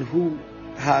anyone who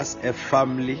has a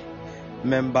family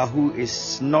member who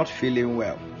is not feeling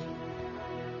well?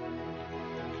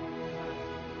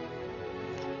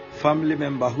 Family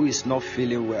member who is not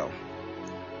feeling well.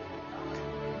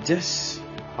 I just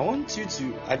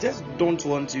don't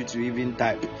want you to even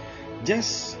type.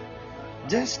 Just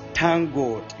thank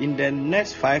God in the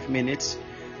next 5 minutes.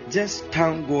 Just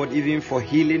thank God even for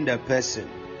healing the person.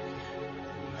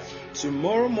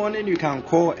 Tomorrow morning you can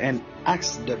call and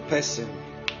ask the person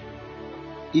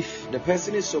if the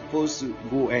person is supposed to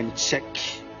go and check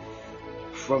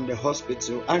from the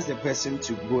hospital. Ask the person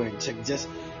to go and check. Just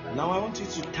now I want you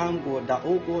to thank God that,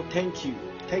 oh God, thank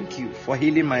you for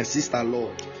healing my sister,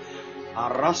 Lord.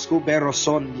 Arasco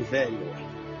Beroson Nivello.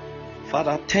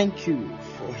 Father, thank you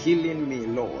for healing me,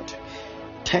 Lord.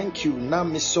 Thank you,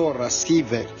 Namisora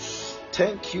Skive.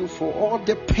 Thank you for all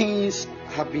the pains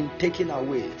have been taken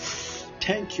away.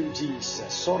 Thank you,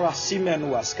 Jesus. Sora Simen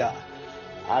Waska.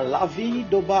 Alavi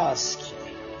Dobaski.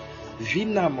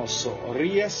 Vinamoso.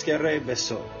 Rieske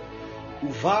Rebeso.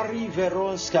 Uvari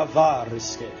Veronska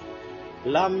Variske.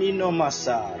 Lamino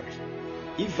Masar.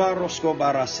 Ivarosko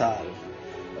Barasal.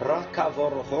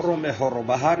 Rakavoro Horome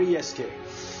Horobaharieske.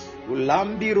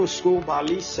 Ulambirusko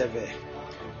Baliseve.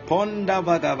 Ponda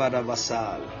Vagavada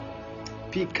Vasal.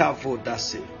 Pikavo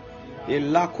Dase.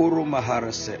 Elakuru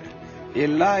Maharase.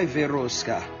 Elai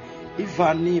Veroska.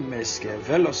 Ivani Meske.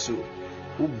 Velosu.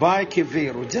 Ubai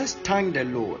Kevero. Just thank the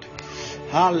Lord.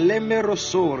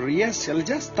 Halemerosor. Yes,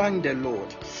 just thank the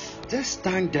Lord. Just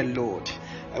thank the Lord.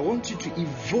 I want you to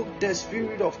evoke the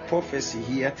spirit of prophecy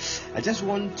here. I just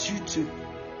want you to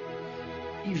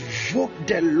evoke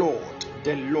the Lord,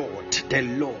 the Lord, the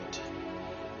Lord.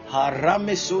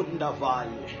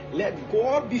 Let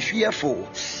God be fearful,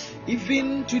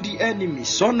 even to the enemy.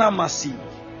 Sonamasi.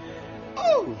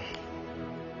 Oh,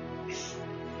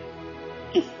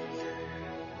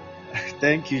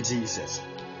 thank you, Jesus.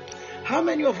 How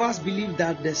many of us believe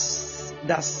that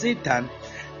Satan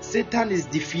is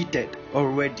defeated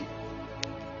already?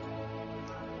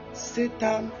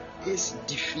 Satan is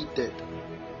defeated.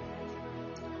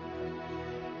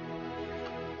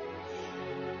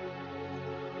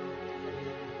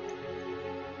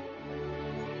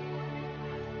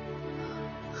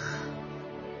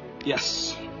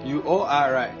 Yes, you all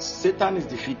are right. Satan is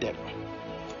defeated.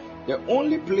 The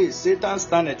only place Satan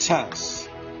stands a chance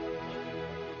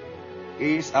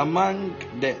is among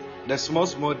the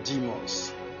small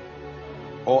demons,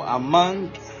 or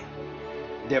among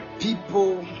the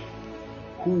people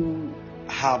who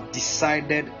have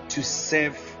decided to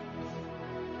serve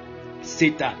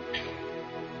Satan.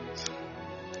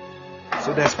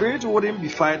 So the spirit wouldn't be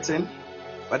fighting,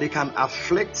 but they can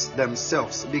afflict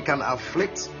themselves. They can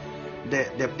afflict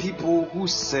the people who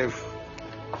serve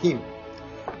him.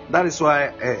 That is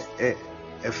why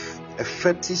a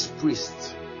fetish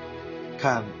priest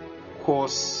can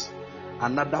cause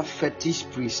another fetish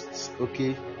priest,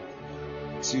 okay,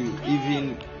 to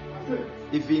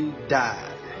even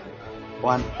die.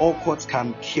 Or an occult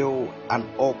can kill an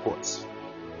occult.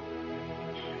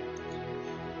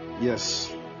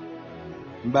 Yes.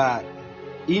 But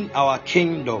in our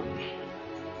kingdom,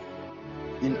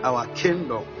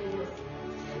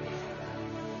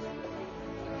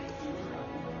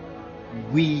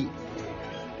 we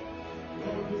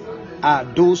are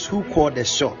those who call the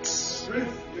shots.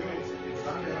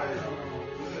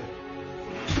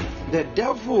 The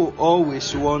devil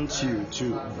always wants you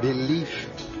to believe.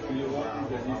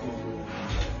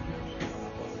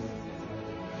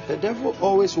 The devil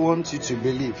always wants you to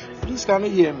believe. Please, can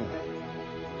you hear me?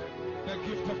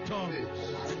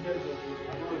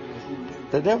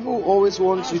 The devil always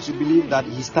wants you to believe that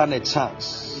he stands a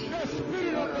chance.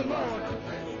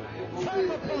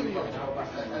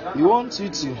 He wants you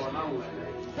to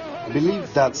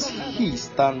believe that he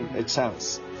stands a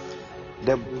chance.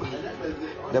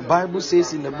 The Bible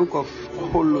says in the book of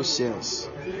Colossians,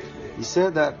 he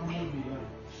said that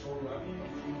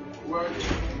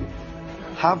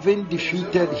having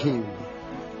defeated him,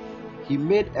 he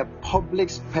made a public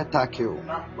spectacle.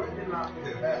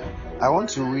 I want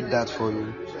to read that for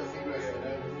you.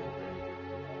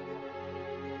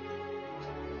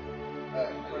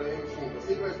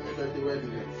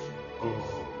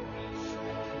 Oh,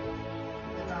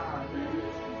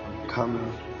 I'm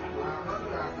coming.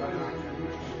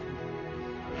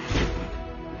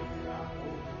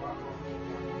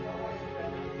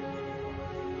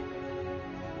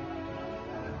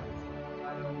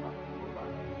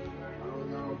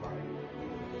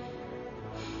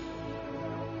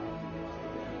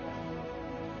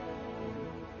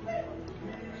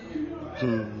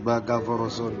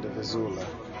 Bagavorozon de Vezola.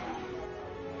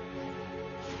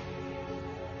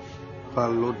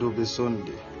 Palodo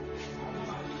Besonde.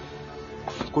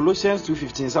 Colossians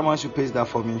 2:15. Someone should paste that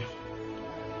for me.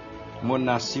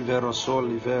 Mona Sivero Sol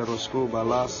Ivero Sco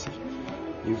Balas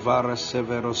Ivara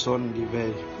Severo Son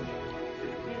Dive.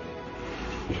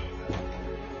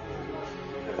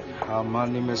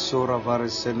 Amani Mesora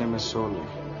Varesene Mesolo.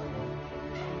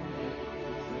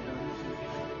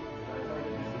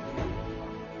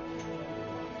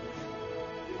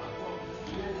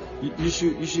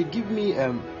 You should give me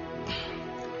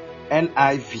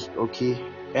NIV, okay?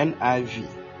 NIV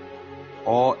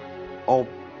or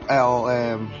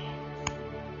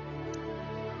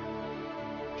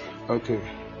okay.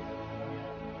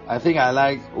 I think I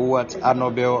like what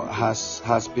Annabelle has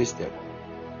pasted.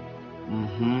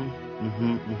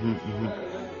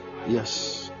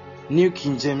 Yes. New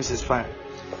King James is fine.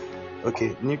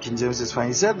 Okay, New King James is fine.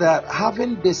 He said that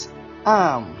having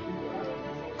disarmed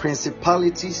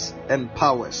principalities and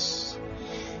powers,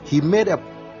 he made a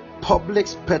public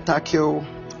spectacle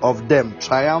of them,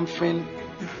 triumphing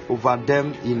over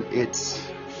them in it.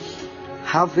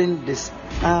 Having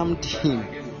disarmed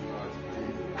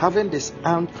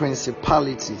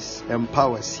principalities and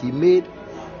powers, he made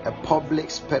a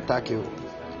public spectacle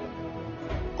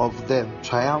of them,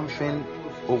 triumphing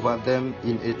over them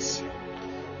in it.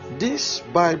 This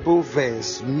Bible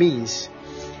verse means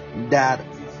that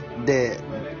the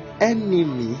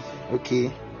enemy,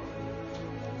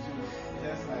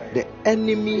 the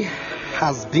enemy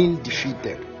has been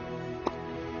defeated.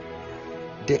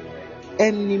 The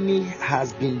enemy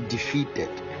has been defeated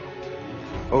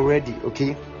already,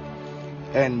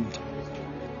 and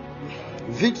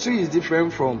victory is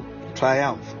different from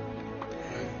triumph.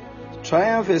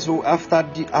 Triumph is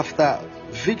after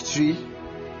victory,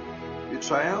 you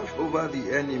triumph over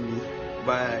the enemy,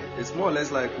 but it's more or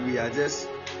less like we are just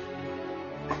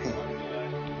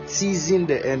seizing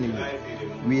the enemy.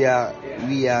 We are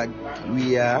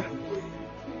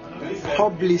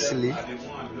publicly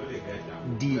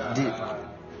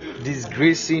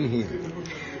disgracing him.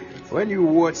 When you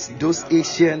watch those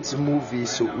ancient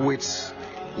movies which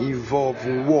involve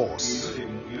wars,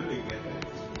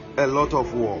 a lot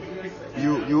of war,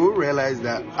 you realize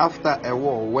that after a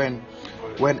war, when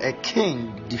a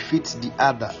king defeats the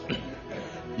other,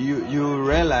 you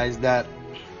realize that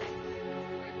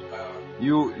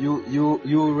you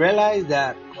realize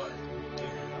that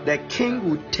the king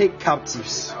will take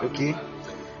captives,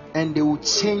 and they will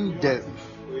change them.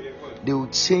 They will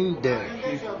change them,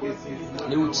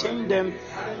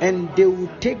 and they will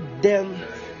take them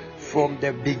from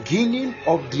the beginning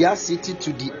of their city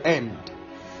to the end.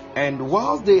 And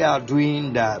while they are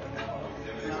doing that,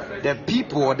 the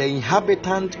people, or the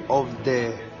inhabitant of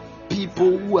the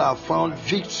people who have found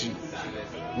victory,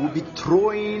 will be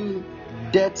throwing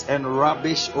dirt and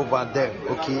rubbish over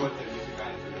them,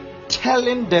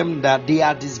 telling them that they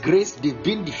are disgraced, they've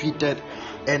been defeated,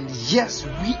 and yes,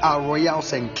 we are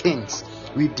royals and kings,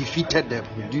 we defeated them.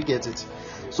 Do you get it?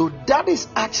 So that is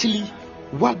actually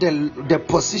what the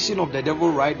position of the devil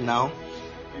right now.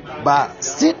 But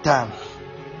Satan,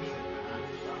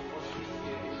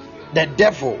 the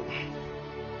devil,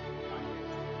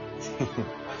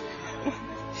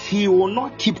 he will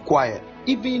not keep quiet,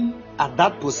 even at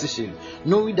that position,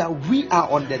 knowing that we are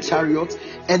on the chariot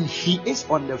and he is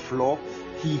on the floor.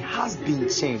 He has been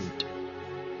chained.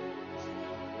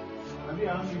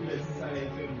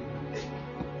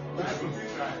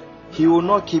 He will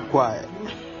not keep quiet.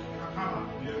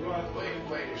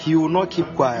 He will not keep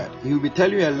quiet. He will be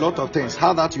telling you a lot of things.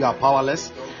 How that you are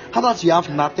powerless, how that you have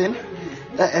nothing.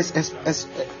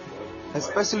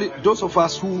 Especially those of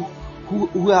us who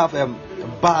have a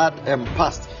bad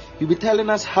past. He'll be telling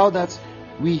us how that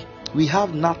we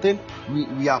have nothing,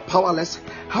 we are powerless,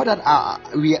 how that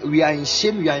we are in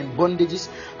shame, we are in bondages,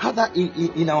 how that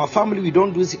in our family we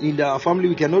don't do this, in our family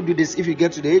we cannot do this. If you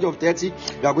get to the age of 30, you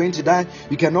are going to die.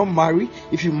 You cannot marry.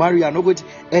 If you marry, you are not going to.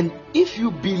 And if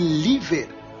you believe it,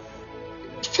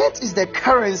 faith is the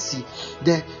currency,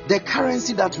 the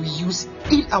currency that we use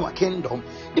in our kingdom.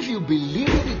 If you believe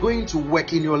it is going to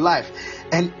work in your life,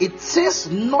 and it says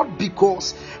not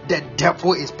because the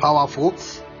devil is powerful,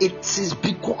 it is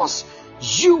because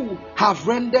you have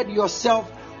rendered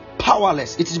yourself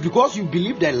powerless. It is because you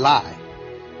believed a lie.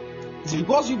 It's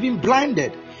because you've been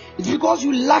blinded. It's because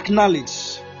you lack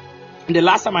knowledge. And the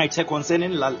last time I checked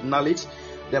concerning knowledge,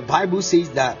 the Bible says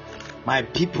that my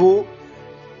people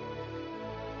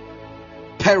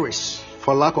perish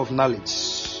for lack of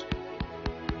knowledge.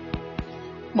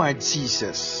 My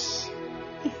Jesus.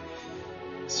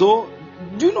 So,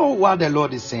 do you know what the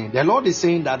Lord is saying? The Lord is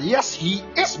saying that yes, He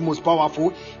is most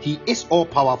powerful. He is all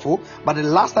powerful. But the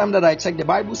last time that I checked, the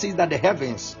Bible says that the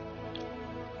heavens,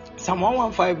 Psalm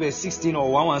 115 verse 16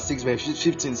 or 116 verse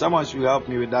 15, someone should help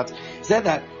me with that, said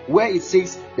that where it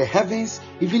says the heavens,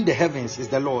 even the heavens is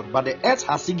the Lord, but the earth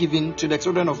has He given to the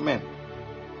children of men.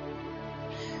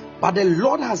 But the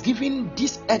Lord has given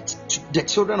this earth to the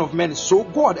children of men. So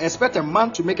God expects a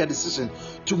man to make a decision,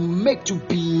 to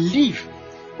believe,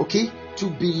 to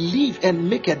believe and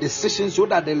make a decision, so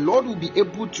that the Lord will be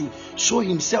able to show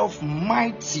Himself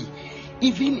mighty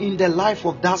even in the life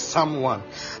of that someone.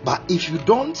 But if you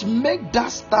don't make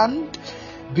that stand,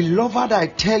 beloved, I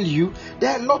tell you,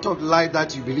 there are a lot of lies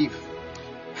that you believe.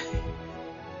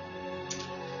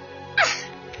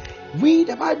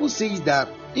 The Bible says that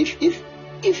if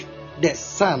the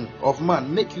Son of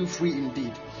Man make you free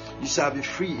indeed, you shall be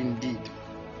free indeed.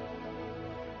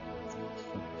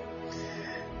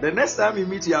 The next time we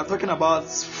meet, we are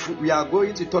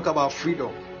going to talk about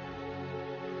freedom.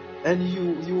 And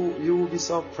you will be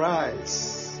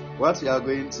surprised what you are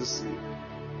going to see.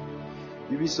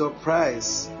 You'll be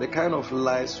surprised the kind of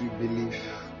lies we believe.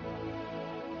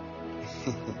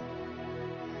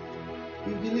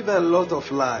 We believe a lot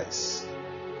of lies.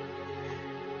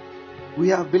 We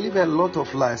have believed a lot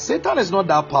of lies. Satan is not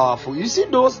that powerful. You see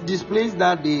those displays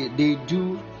that they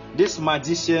do, this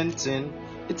magician thing,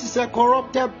 it is a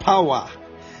corrupted power.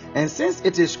 And since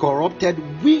it is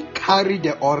corrupted, we carry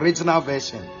the original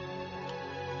version.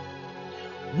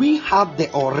 We have the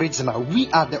original. We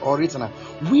are the original.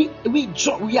 We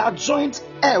are joint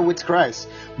heir with Christ,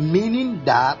 meaning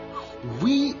that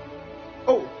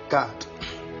oh God.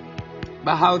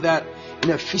 But how that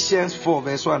in Ephesians 4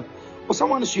 verse 1? Oh,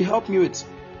 someone should help me with.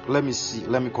 Let me see.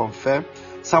 Let me confirm.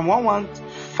 Psalm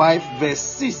 115 verse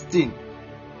 16.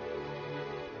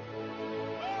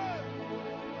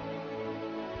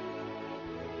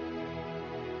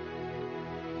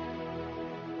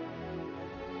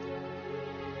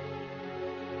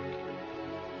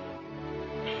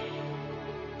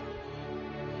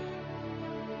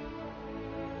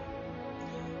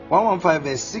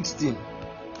 Verse 16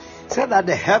 said that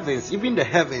the heavens, even the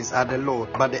heavens, are the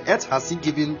Lord, but the earth has He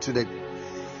given to the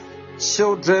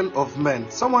children of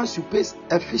men. Someone should paste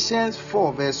Ephesians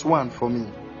 4 verse 1 for me.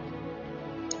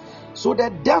 So the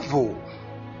devil,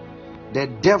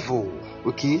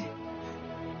 okay,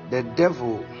 the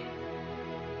devil.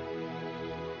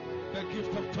 The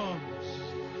gift of tongues.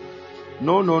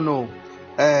 No.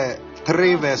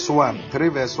 3 verse 1. 3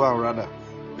 verse 1 rather.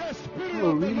 The Spirit Oh,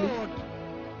 of the really? Lord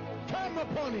come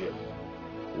upon you.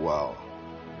 Wow.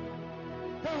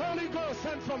 The Holy Ghost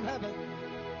sent from heaven.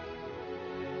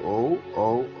 Oh.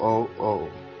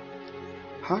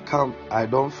 How come I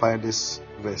don't find this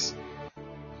verse?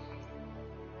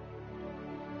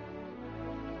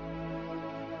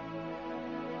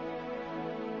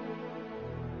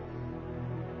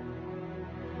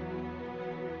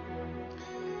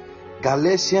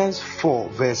 Galatians 4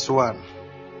 verse 1.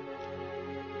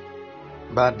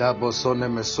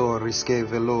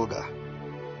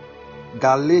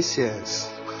 Galatians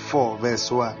 4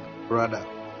 verse 1 rather.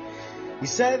 He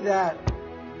said that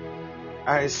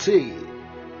I say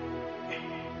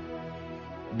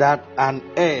that an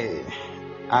heir,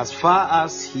 as far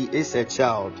as he is a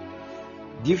child,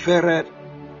 differeth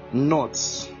not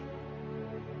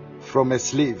from a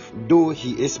slave, though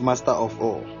he is master of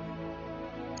all.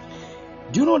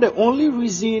 Do you know the only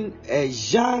reason a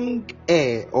young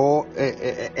heir or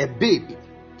a baby,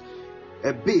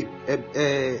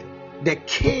 the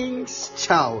king's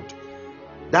child,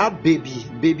 that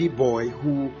baby boy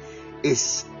who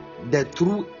is the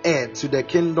true heir to the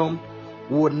kingdom,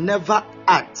 will never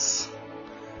act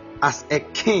as a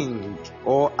king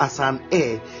or as an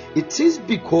heir? It is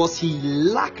because he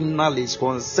lacks knowledge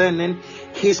concerning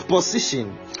his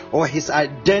position or his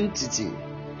identity.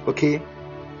 Okay?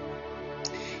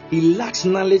 He lacks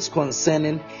knowledge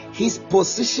concerning his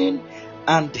position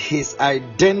and his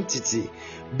identity.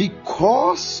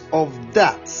 Because of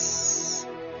that,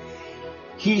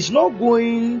 he's not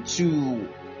going to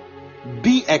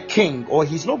be a king, or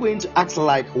he's not going to act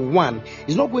like one.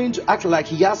 He's not going to act like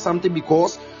he has something,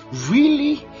 because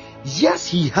really, yes,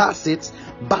 he has it,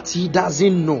 but he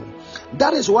doesn't know.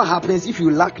 That is what happens if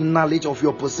you lack knowledge of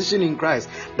your position in Christ.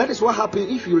 That is what happens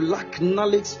if you lack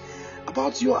knowledge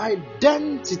about your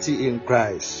identity in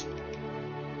Christ.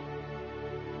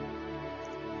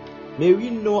 May we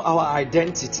know our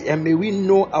identity and may we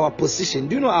know our position.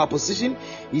 Do you know our position?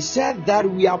 He said that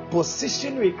we are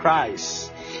positioned with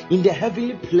Christ in the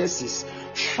heavenly places,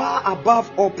 far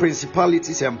above all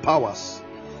principalities and powers.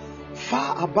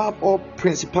 Far above all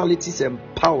principalities and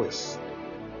powers.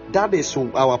 That is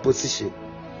our position.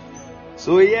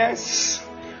 So yes,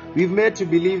 we've made to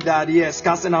believe that yes,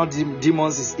 casting out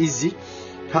demons is easy.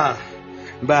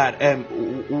 But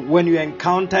when you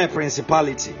encounter a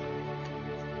principality,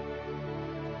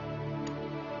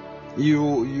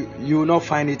 you will not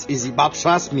find it easy. But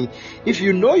trust me, if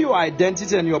you know your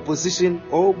identity and your position,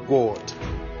 oh God,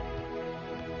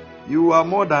 you are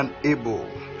more than able.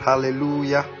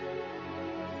 Hallelujah.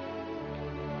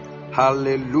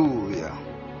 Hallelujah.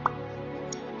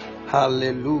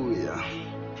 Hallelujah.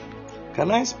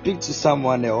 Can I speak to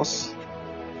someone else?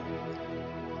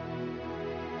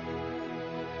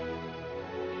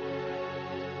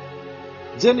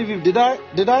 Genevieve, did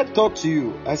I talk to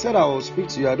you? I said I will speak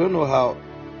to you. I don't know how.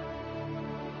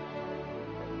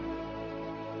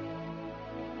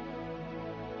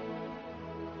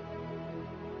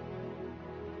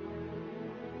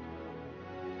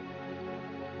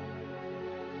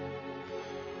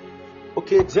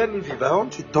 Okay, Genevieve, I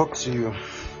want to talk to you.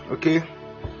 Okay?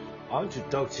 I want to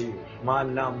talk to you.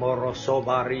 Mana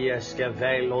morosobarieske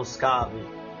veloskavi.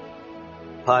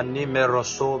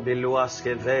 Panimeroso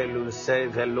biluaske velu se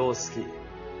veloski.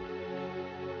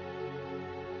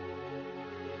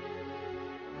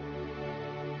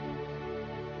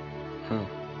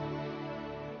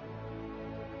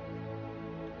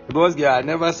 Boss girl, I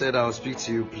never said I'll speak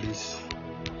to you, please.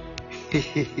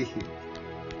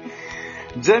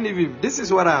 Genevieve, this is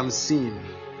what I'm seeing.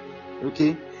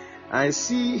 Okay? I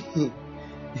see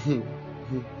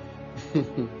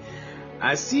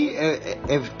I see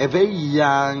a very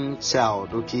young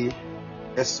child, okay?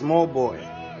 A small boy.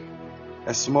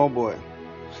 A small boy.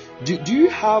 Do you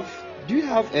have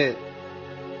a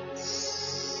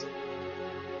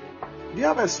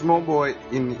small boy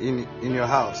in your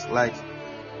house? Like,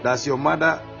 does your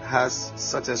mother has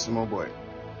such a small boy?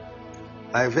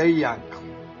 Like very young.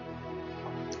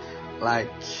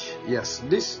 Like, yes,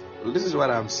 this is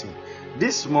what I'm seeing.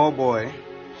 This small boy,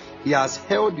 he has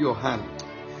held your hand,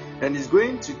 and he's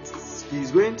going to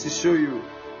show you.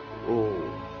 Oh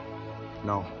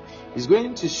no, he's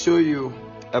going to show you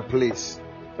a place.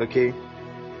 Okay,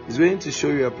 he's going to show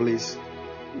you a place.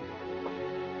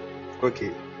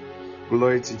 Okay,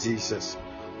 glory to Jesus.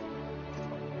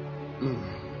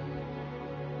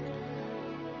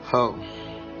 How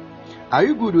are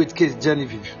you good with kids,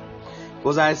 Genevieve?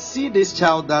 Because I see this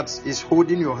child that is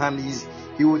holding your hand.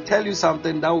 He will tell you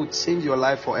something that will change your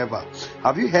life forever.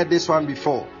 Have you heard this one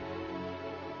before?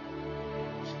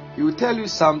 He will tell you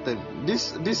something.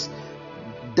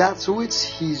 That's which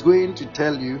he's going to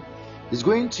tell you is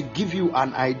going to give you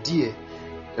an idea,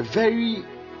 a very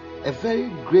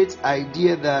great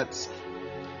idea that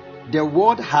the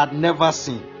world had never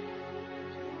seen.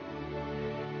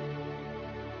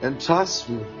 And trust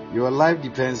me, your life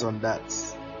depends on that.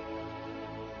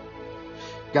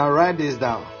 You can write this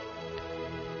down.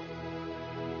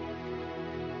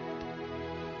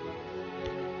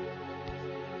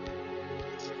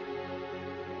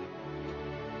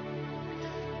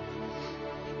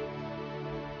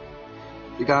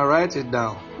 You can write it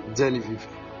down, Genevieve.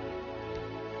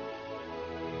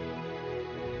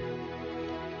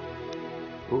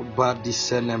 Oh, but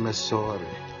sorry.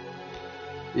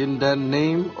 In the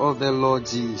name of the Lord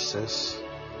Jesus.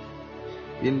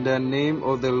 In the name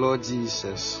of the Lord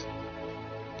Jesus.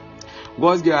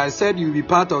 God's girl, I said you'll be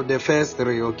part of the first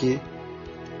three, okay?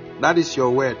 That is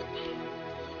your word.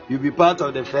 You'll be part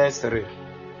of the first three.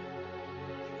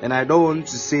 And I don't want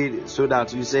to say it so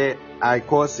that you say I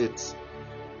cause it.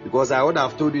 Because I would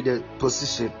have told you the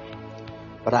position.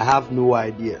 But I have no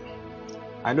idea.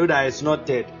 I know that it's not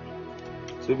third.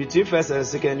 So between first and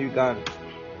second, you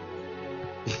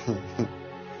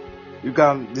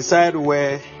can decide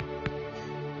where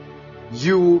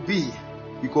you will be,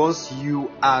 because you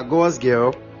are God's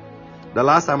girl. The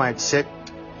last time I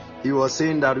checked, he was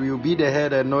saying that we will be the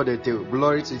head and not the tail.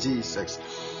 Glory to Jesus.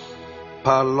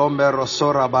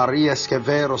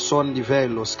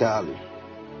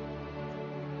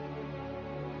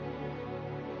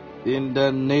 In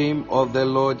the name of the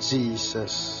Lord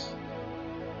Jesus.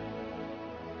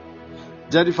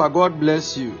 Jennifer, God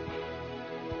bless you.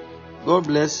 God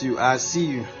bless you. I see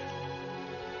you.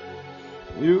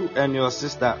 You and your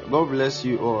sister. God bless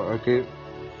you all. Okay,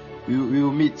 we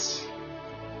will meet.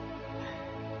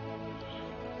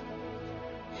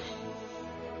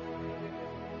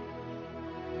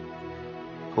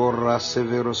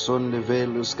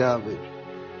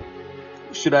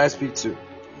 Should I speak to?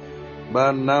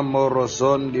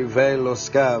 Banamorozon di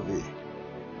Veloscavi.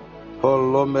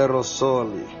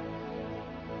 Holomerosoli.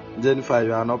 Jennifer,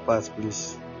 you are not past,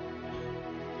 please.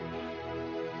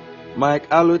 Mike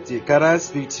Aloti, can I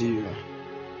speak to you?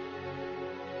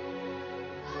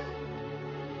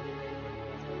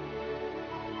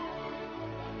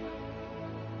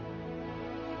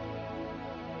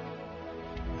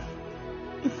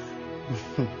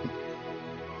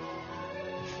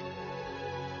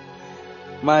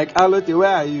 Mike Aloti,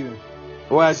 where are you?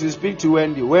 Or I should speak to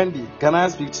Wendy. Wendy, can I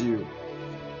speak to you?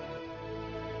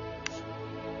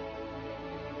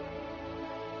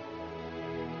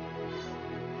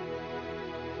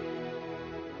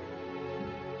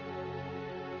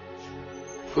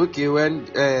 Okay,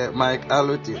 Mike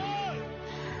Aloti,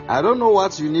 I don't know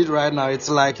what you need right now. It's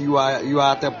like you are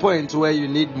at a point where you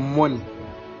need money,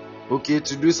 okay,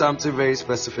 to do something very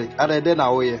specific. Other than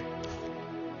away,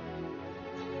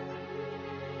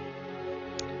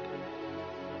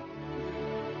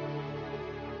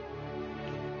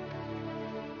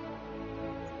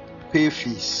 pay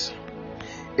fees.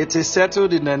 It is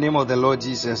settled in the name of the Lord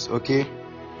Jesus. Okay,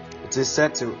 it is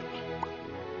settled.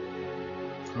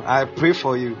 I pray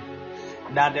for you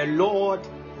that the Lord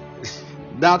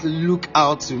that look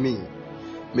out to me,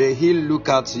 may He look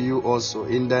out to you also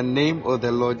in the name of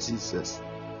the Lord Jesus.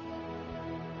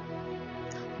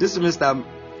 This is Mr.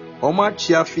 Omar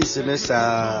Chiafi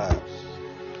Semester.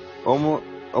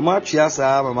 Omar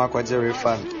Chiasa, Mama Quadri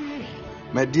refund.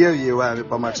 My dear, you are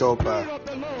a my chopper.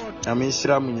 I mean,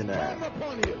 Shramunina.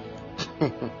 The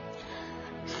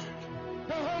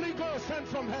Holy Ghost sent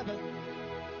from heaven.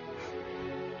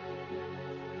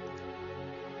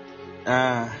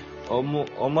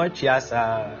 Omar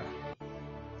Chiasa.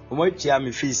 Omar Chia,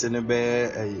 me feast in a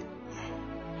bear.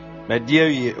 My dear,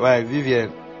 you are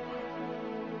Vivian.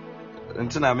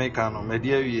 Until I make no, my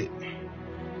dear, you.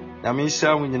 I mean,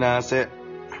 Shramunina said.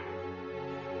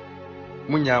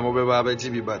 Munya mo beba be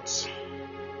tibi, but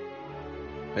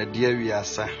my dear we are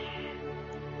sir.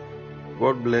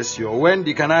 God bless you.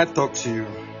 Wendy, can I talk to you?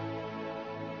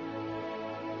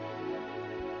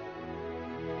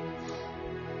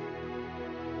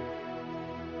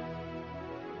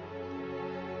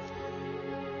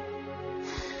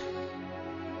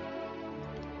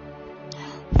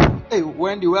 Hey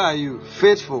Wendy, where are you?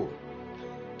 Faithful.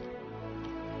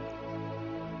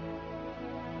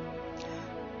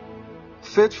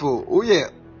 Faithful. Oh yeah,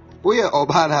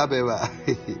 Obad Habeba.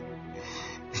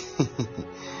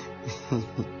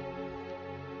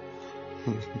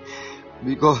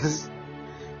 Because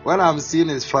what I'm seeing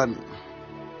is funny.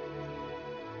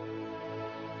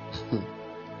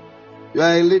 You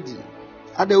are a lady.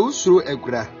 Are the usro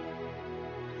ekura?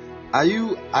 Are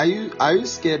you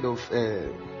scared of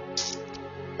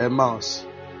a mouse?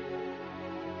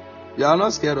 You are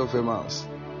not scared of a mouse.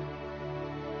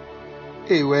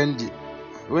 Hey Wendy,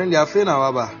 I feel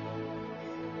now Baba.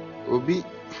 Obi.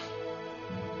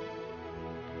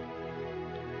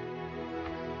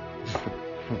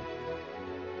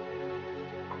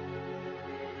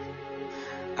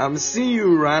 I'm seeing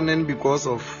you running because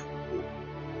of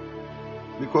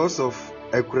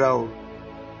a crowd.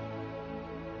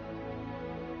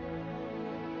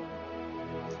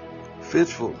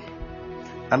 Faithful.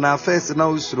 And our first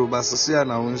now is through, but social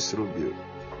now is through.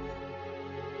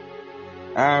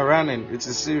 Running, it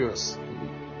is serious.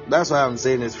 That's why I'm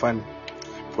saying it's funny.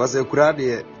 Because a crowd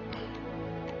here.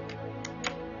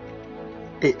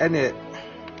 Hey,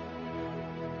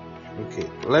 okay,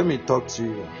 let me talk to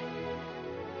you.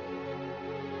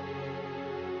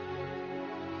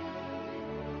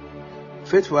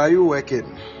 Faithful, are you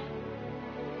working?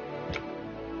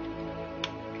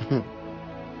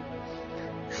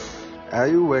 Are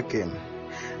you working?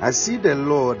 I see the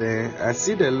Lord. I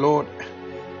see the Lord.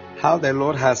 How the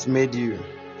Lord has made you.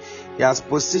 He has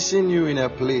positioned you in a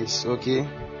place. Okay,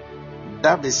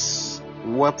 that is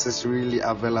what is really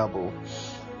available.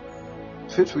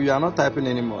 Faithful, you are not typing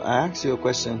anymore. I asked you a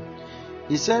question.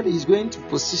 He said He's going to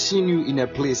position you in a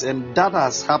place, and that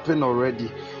has happened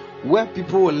already, where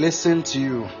people will listen to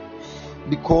you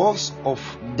because of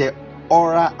the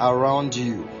aura around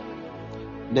you,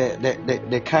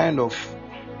 the kind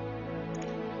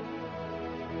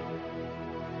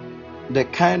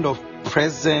of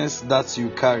presence that you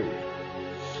carry.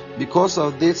 Because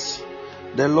of this,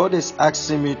 the Lord is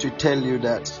asking me to tell you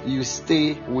that you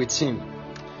stay with Him.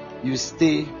 You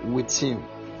stay with Him.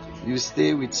 You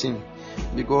stay with Him,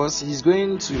 because He's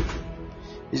going to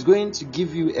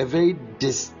give you a very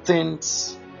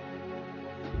distinct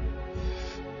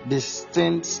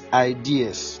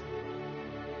ideas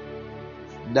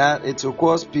that it will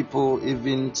cause people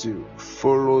even to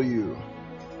follow you.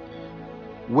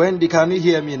 Wendy, can you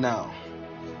hear me now?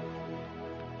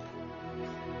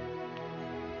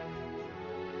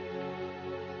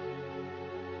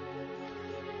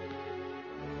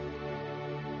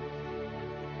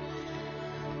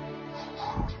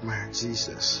 My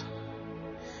Jesus.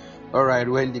 All right,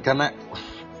 Wendy, can I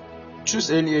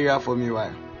choose any area for me?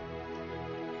 Why?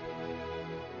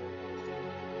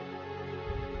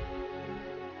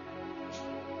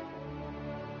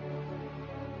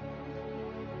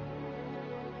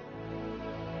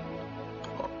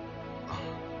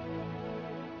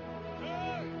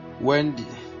 Wendy.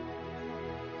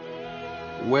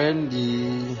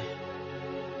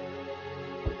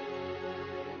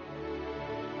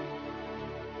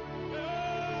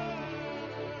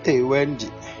 Hey,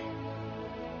 Wendy.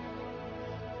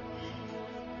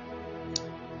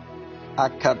 I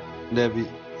can't, Debbie.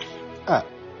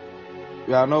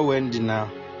 You are not Wendy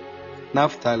now.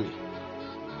 Naftali,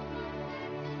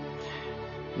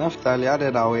 I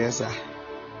did our sir.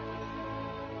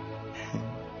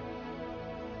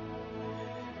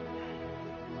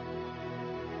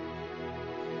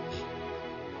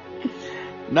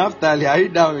 Naphtali, are you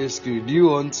done with school? Do you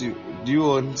want to do you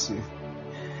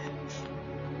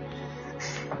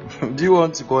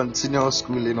want to continue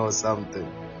schooling or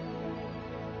something?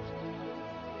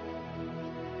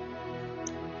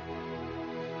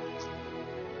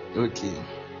 Okay.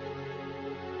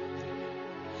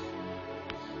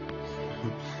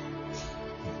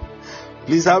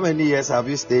 Please, how many years have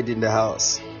you stayed in the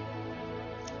house?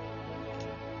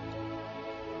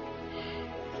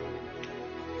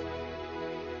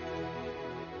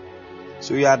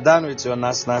 So you are done with your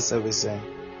national service, eh?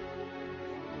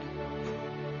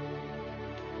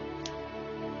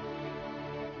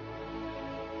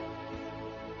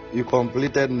 You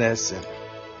completed nursing.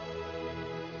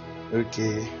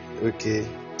 Okay.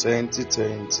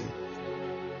 2020.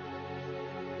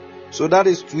 So that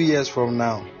is 2 years from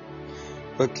now.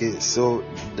 Okay, so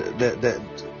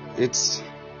it's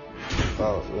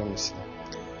let me see.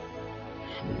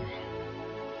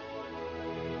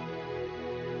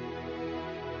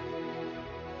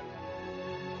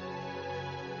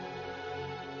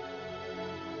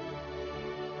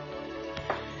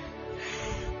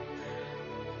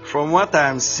 From what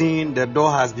I'm seeing, the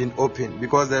door has been opened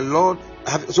because the Lord.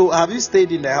 Have you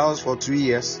stayed in the house for 2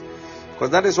 years?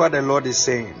 Because that is what the Lord is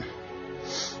saying.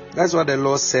 That's what the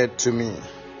Lord said to me.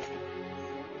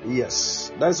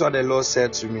 Yes, that's what the Lord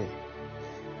said to me.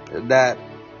 That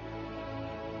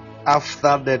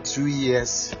after the 2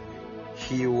 years,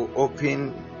 He will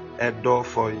open a door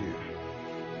for you.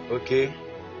 Okay?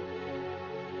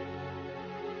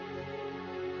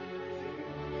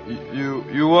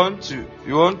 You want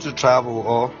to travel,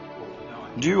 or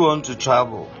do you want to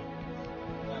travel?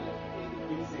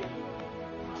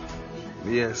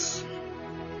 Yes.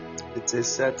 It is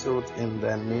settled in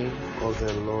the name of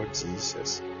the Lord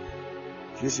Jesus.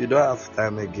 Please, you don't have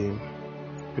time again.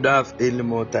 You don't have any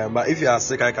more time. But if you are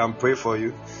sick, I can pray for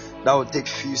you. That will take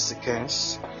few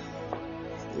seconds.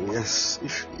 Yes.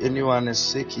 If anyone is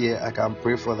sick here, I can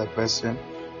pray for the person.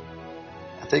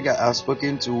 I think I've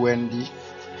spoken to Wendy.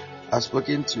 I've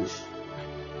spoken to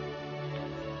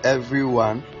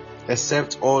everyone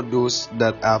except all those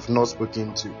that I have not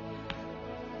spoken to.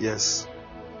 Yes.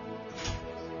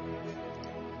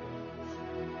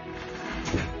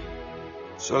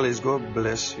 So let's God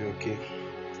bless you, okay?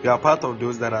 You are part of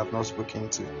those that I have not spoken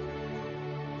to.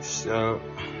 So,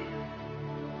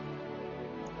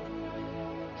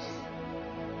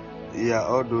 yeah,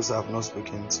 all those I have not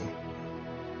spoken to.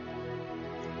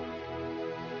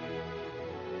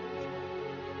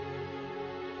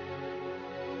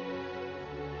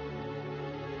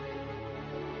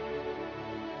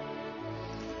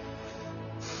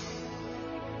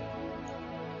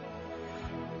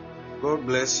 God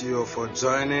bless you for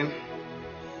joining.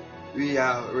 We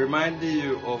are reminding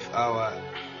you of our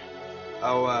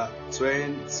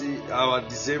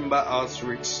December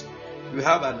outreach. We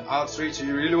have an outreach.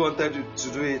 We really wanted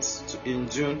to do it in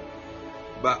June,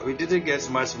 but we didn't get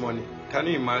much money. Can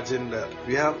you imagine that?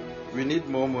 We need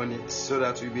more money so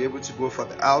that we'll be able to go for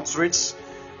the outreach.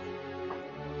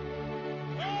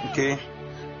 Okay.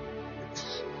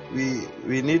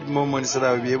 We need more money so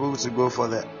that we'll be able to go for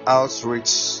the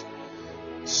outreach.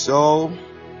 So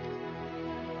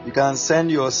you can send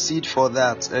your seed for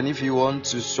that, and if you want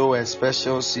to sow a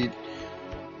special seed,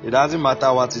 it doesn't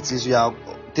matter what it is. We are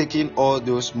taking all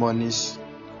those monies.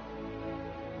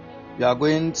 We are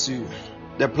going to.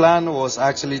 The plan was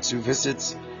actually to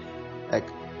visit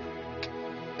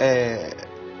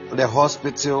the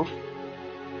hospital,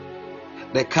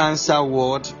 the cancer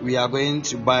ward. We are going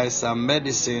to buy some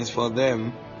medicines for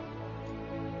them.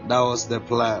 That was the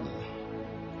plan.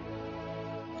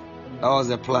 That was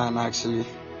the plan, actually.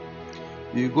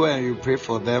 You go and you pray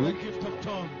for them,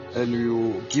 and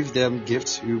you give them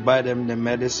gifts. You buy them the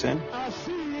medicine.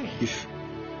 If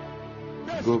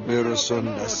go better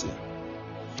son,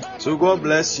 so God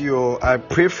bless you. I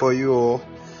pray for you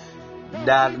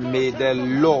that may the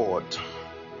Lord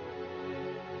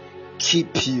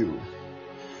keep you.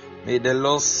 May the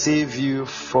Lord save you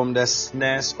from the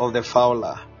snares of the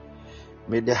fowler.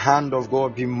 May the hand of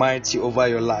God be mighty over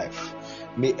your life.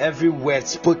 May every word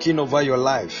spoken over your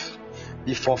life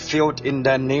be fulfilled in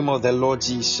the name of the Lord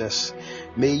Jesus.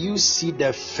 May you see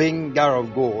the finger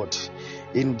of God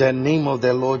in the name of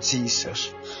the Lord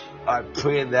Jesus. I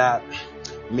pray that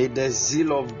may the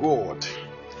zeal of God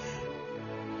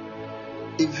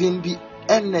even be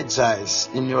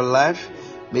energized in your life.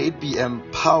 May it be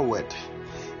empowered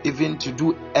even to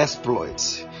do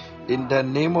exploits in the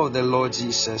name of the Lord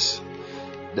Jesus.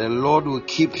 The Lord will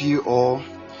keep you all.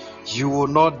 You will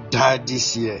not die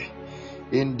this year.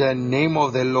 In the name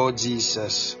of the Lord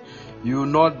Jesus. You will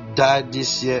not die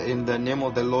this year in the name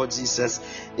of the Lord Jesus.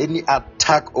 Any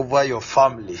attack over your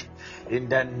family, in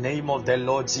the name of the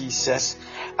Lord Jesus,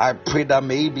 I pray that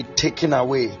may it be taken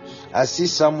away. I see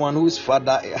someone whose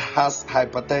father has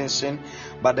hypertension,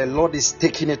 but the Lord is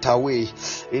taking it away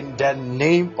in the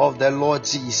name of the Lord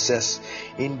Jesus.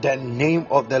 In the name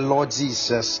of the Lord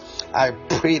Jesus, I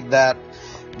pray that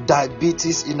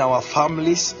diabetes in our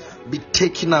families be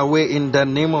taken away in the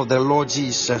name of the Lord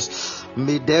Jesus.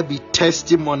 May there be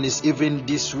testimonies even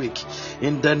this week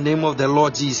in the name of the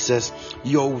Lord Jesus.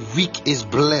 Your week is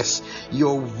blessed.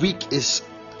 Your week is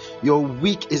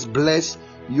blessed.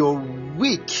 Your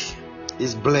week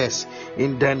is blessed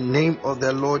in the name of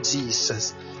the Lord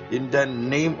Jesus. In the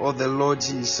name of the Lord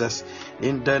Jesus.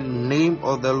 In the name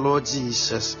of the Lord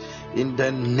Jesus. In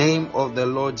the name of the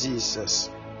Lord Jesus.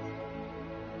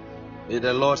 May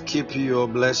the Lord keep you or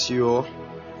bless you all.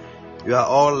 You are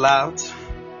all loved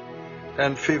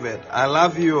and favored. I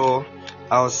love you all.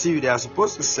 I'll see you. They are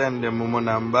supposed to send the Momo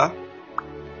number.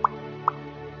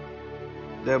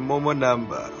 The Momo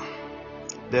number.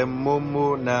 The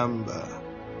Momo number.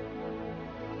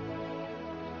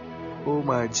 Oh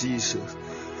my Jesus.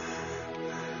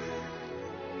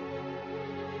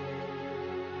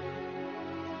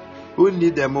 Who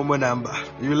need the Momo number?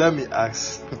 You let me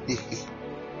ask.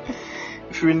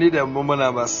 If you need a Momo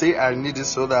number, say I need it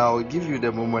so that I will give you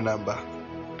the Momo number.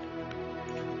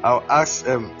 I'll ask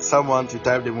someone to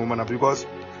type the Momo number because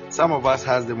some of us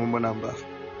has the Momo number.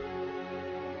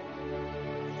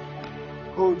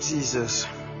 Oh Jesus.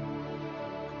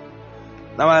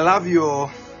 Now I love you all.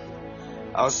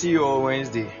 I'll see you all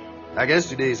Wednesday. I guess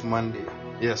today is Monday.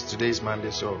 Yes, today is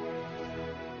Monday, so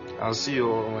I'll see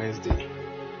you all on Wednesday.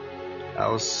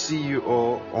 I'll see you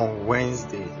all on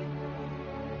Wednesday.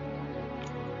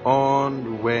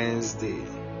 On Wednesday.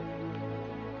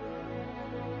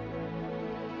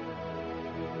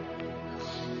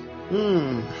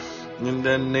 In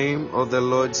the name of the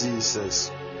Lord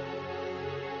Jesus.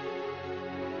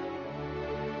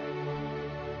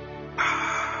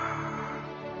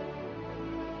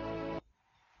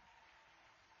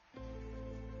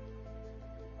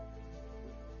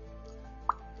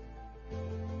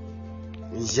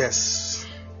 Yes.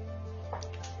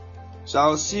 So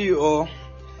I'll see you all.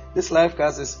 This live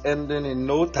cast is ending in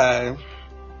no time.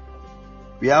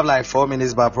 We have like 4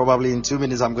 minutes, but probably in 2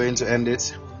 minutes I'm going to end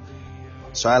it.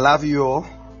 So I love you all.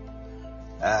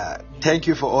 Thank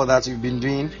you for all that you've been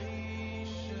doing.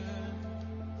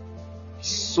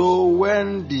 So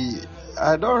Wendy,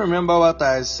 I don't remember what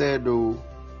I said though.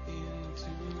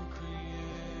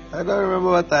 I don't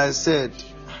remember what I said.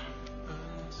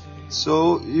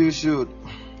 So you should.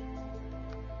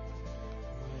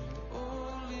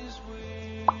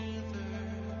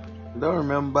 Don't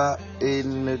remember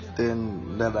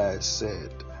anything that I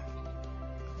said.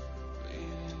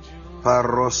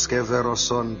 Paroske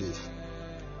verosondi.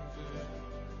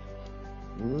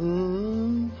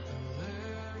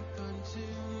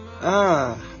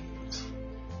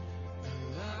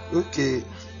 Okay.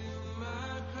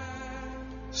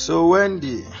 So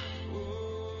Wendy,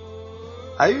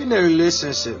 are you in a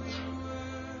relationship?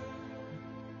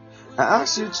 I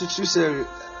asked you to choose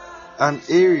an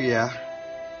area.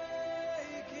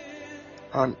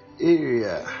 An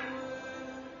area.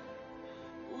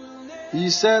 You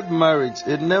said marriage.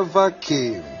 It never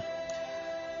came.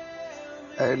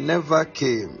 It never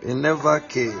came. It never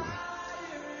came.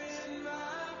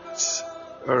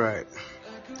 Alright.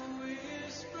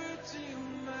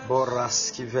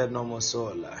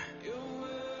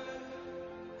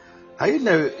 Are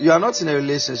you are not in a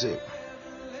relationship?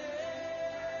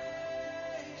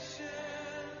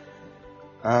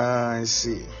 I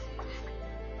see.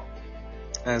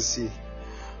 I see.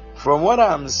 From what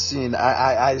I'm seeing,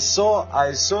 I saw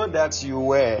that you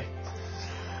were.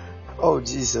 Oh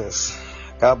Jesus,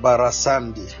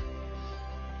 Kabarasandi,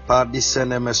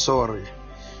 Padisenemesori.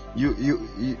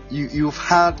 You've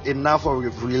had enough of a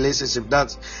relationship.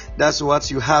 That's what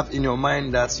you have in your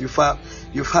mind. That you've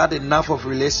had enough of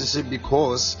relationship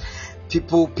because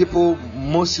people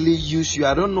mostly use you.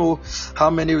 I don't know how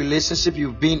many relationships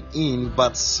you've been in,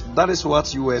 but that is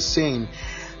what you were saying.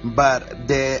 But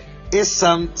there is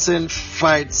something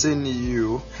fighting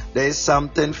you. There is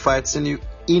something fighting you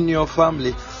in your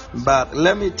family. But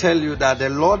let me tell you that the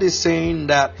Lord is saying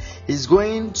that He's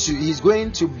going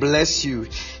to bless you.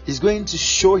 He's going to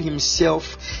show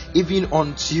Himself even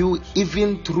unto you,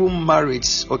 even through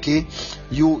marriage. Okay,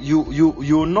 you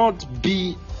will not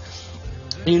be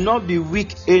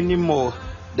weak anymore.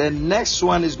 The next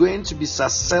one is going to be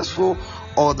successful.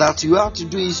 All that you have to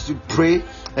do is to pray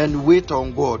and wait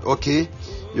on God. Okay,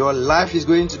 your life is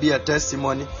going to be a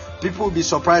testimony. People will be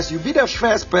surprised. You'll be the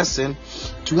first person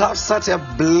to have such a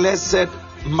blessed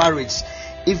marriage,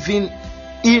 even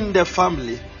in the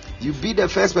family. You'll be the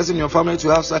first person in your family to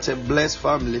have such a blessed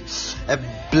family. A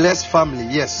blessed family,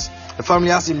 yes. A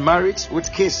family as in marriage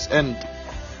with kids and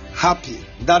happy.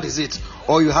 That is it.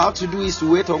 All you have to do is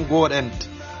to wait on God, and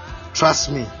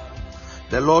trust me,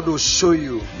 the Lord will show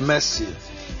you mercy,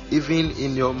 even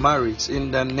in your marriage.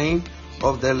 In the name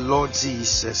of the Lord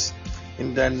Jesus.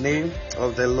 In the name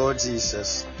of the Lord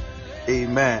Jesus.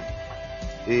 Amen.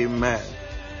 Amen.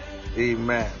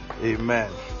 Amen.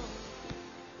 Amen.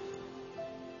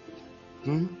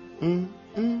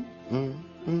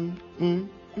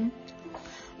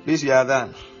 Please, you are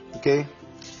done. Okay.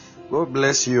 God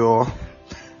bless you all.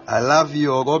 I love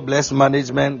you all. God bless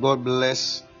management. God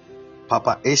bless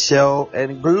Papa Ashel.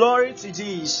 And glory to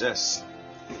Jesus.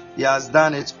 He has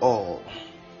done it all.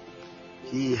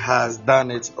 He has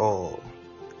done it all.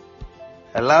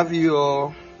 I love you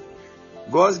all.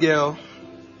 God's girl,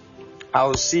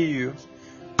 I'll see you.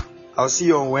 I'll see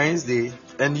you on Wednesday.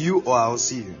 And you or I'll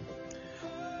see you.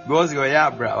 God's girl, yeah,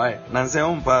 bro. Right? Nancy,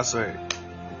 I'm sorry.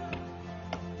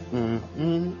 Boom,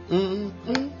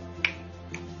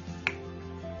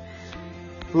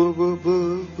 boom,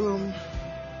 boom, boom.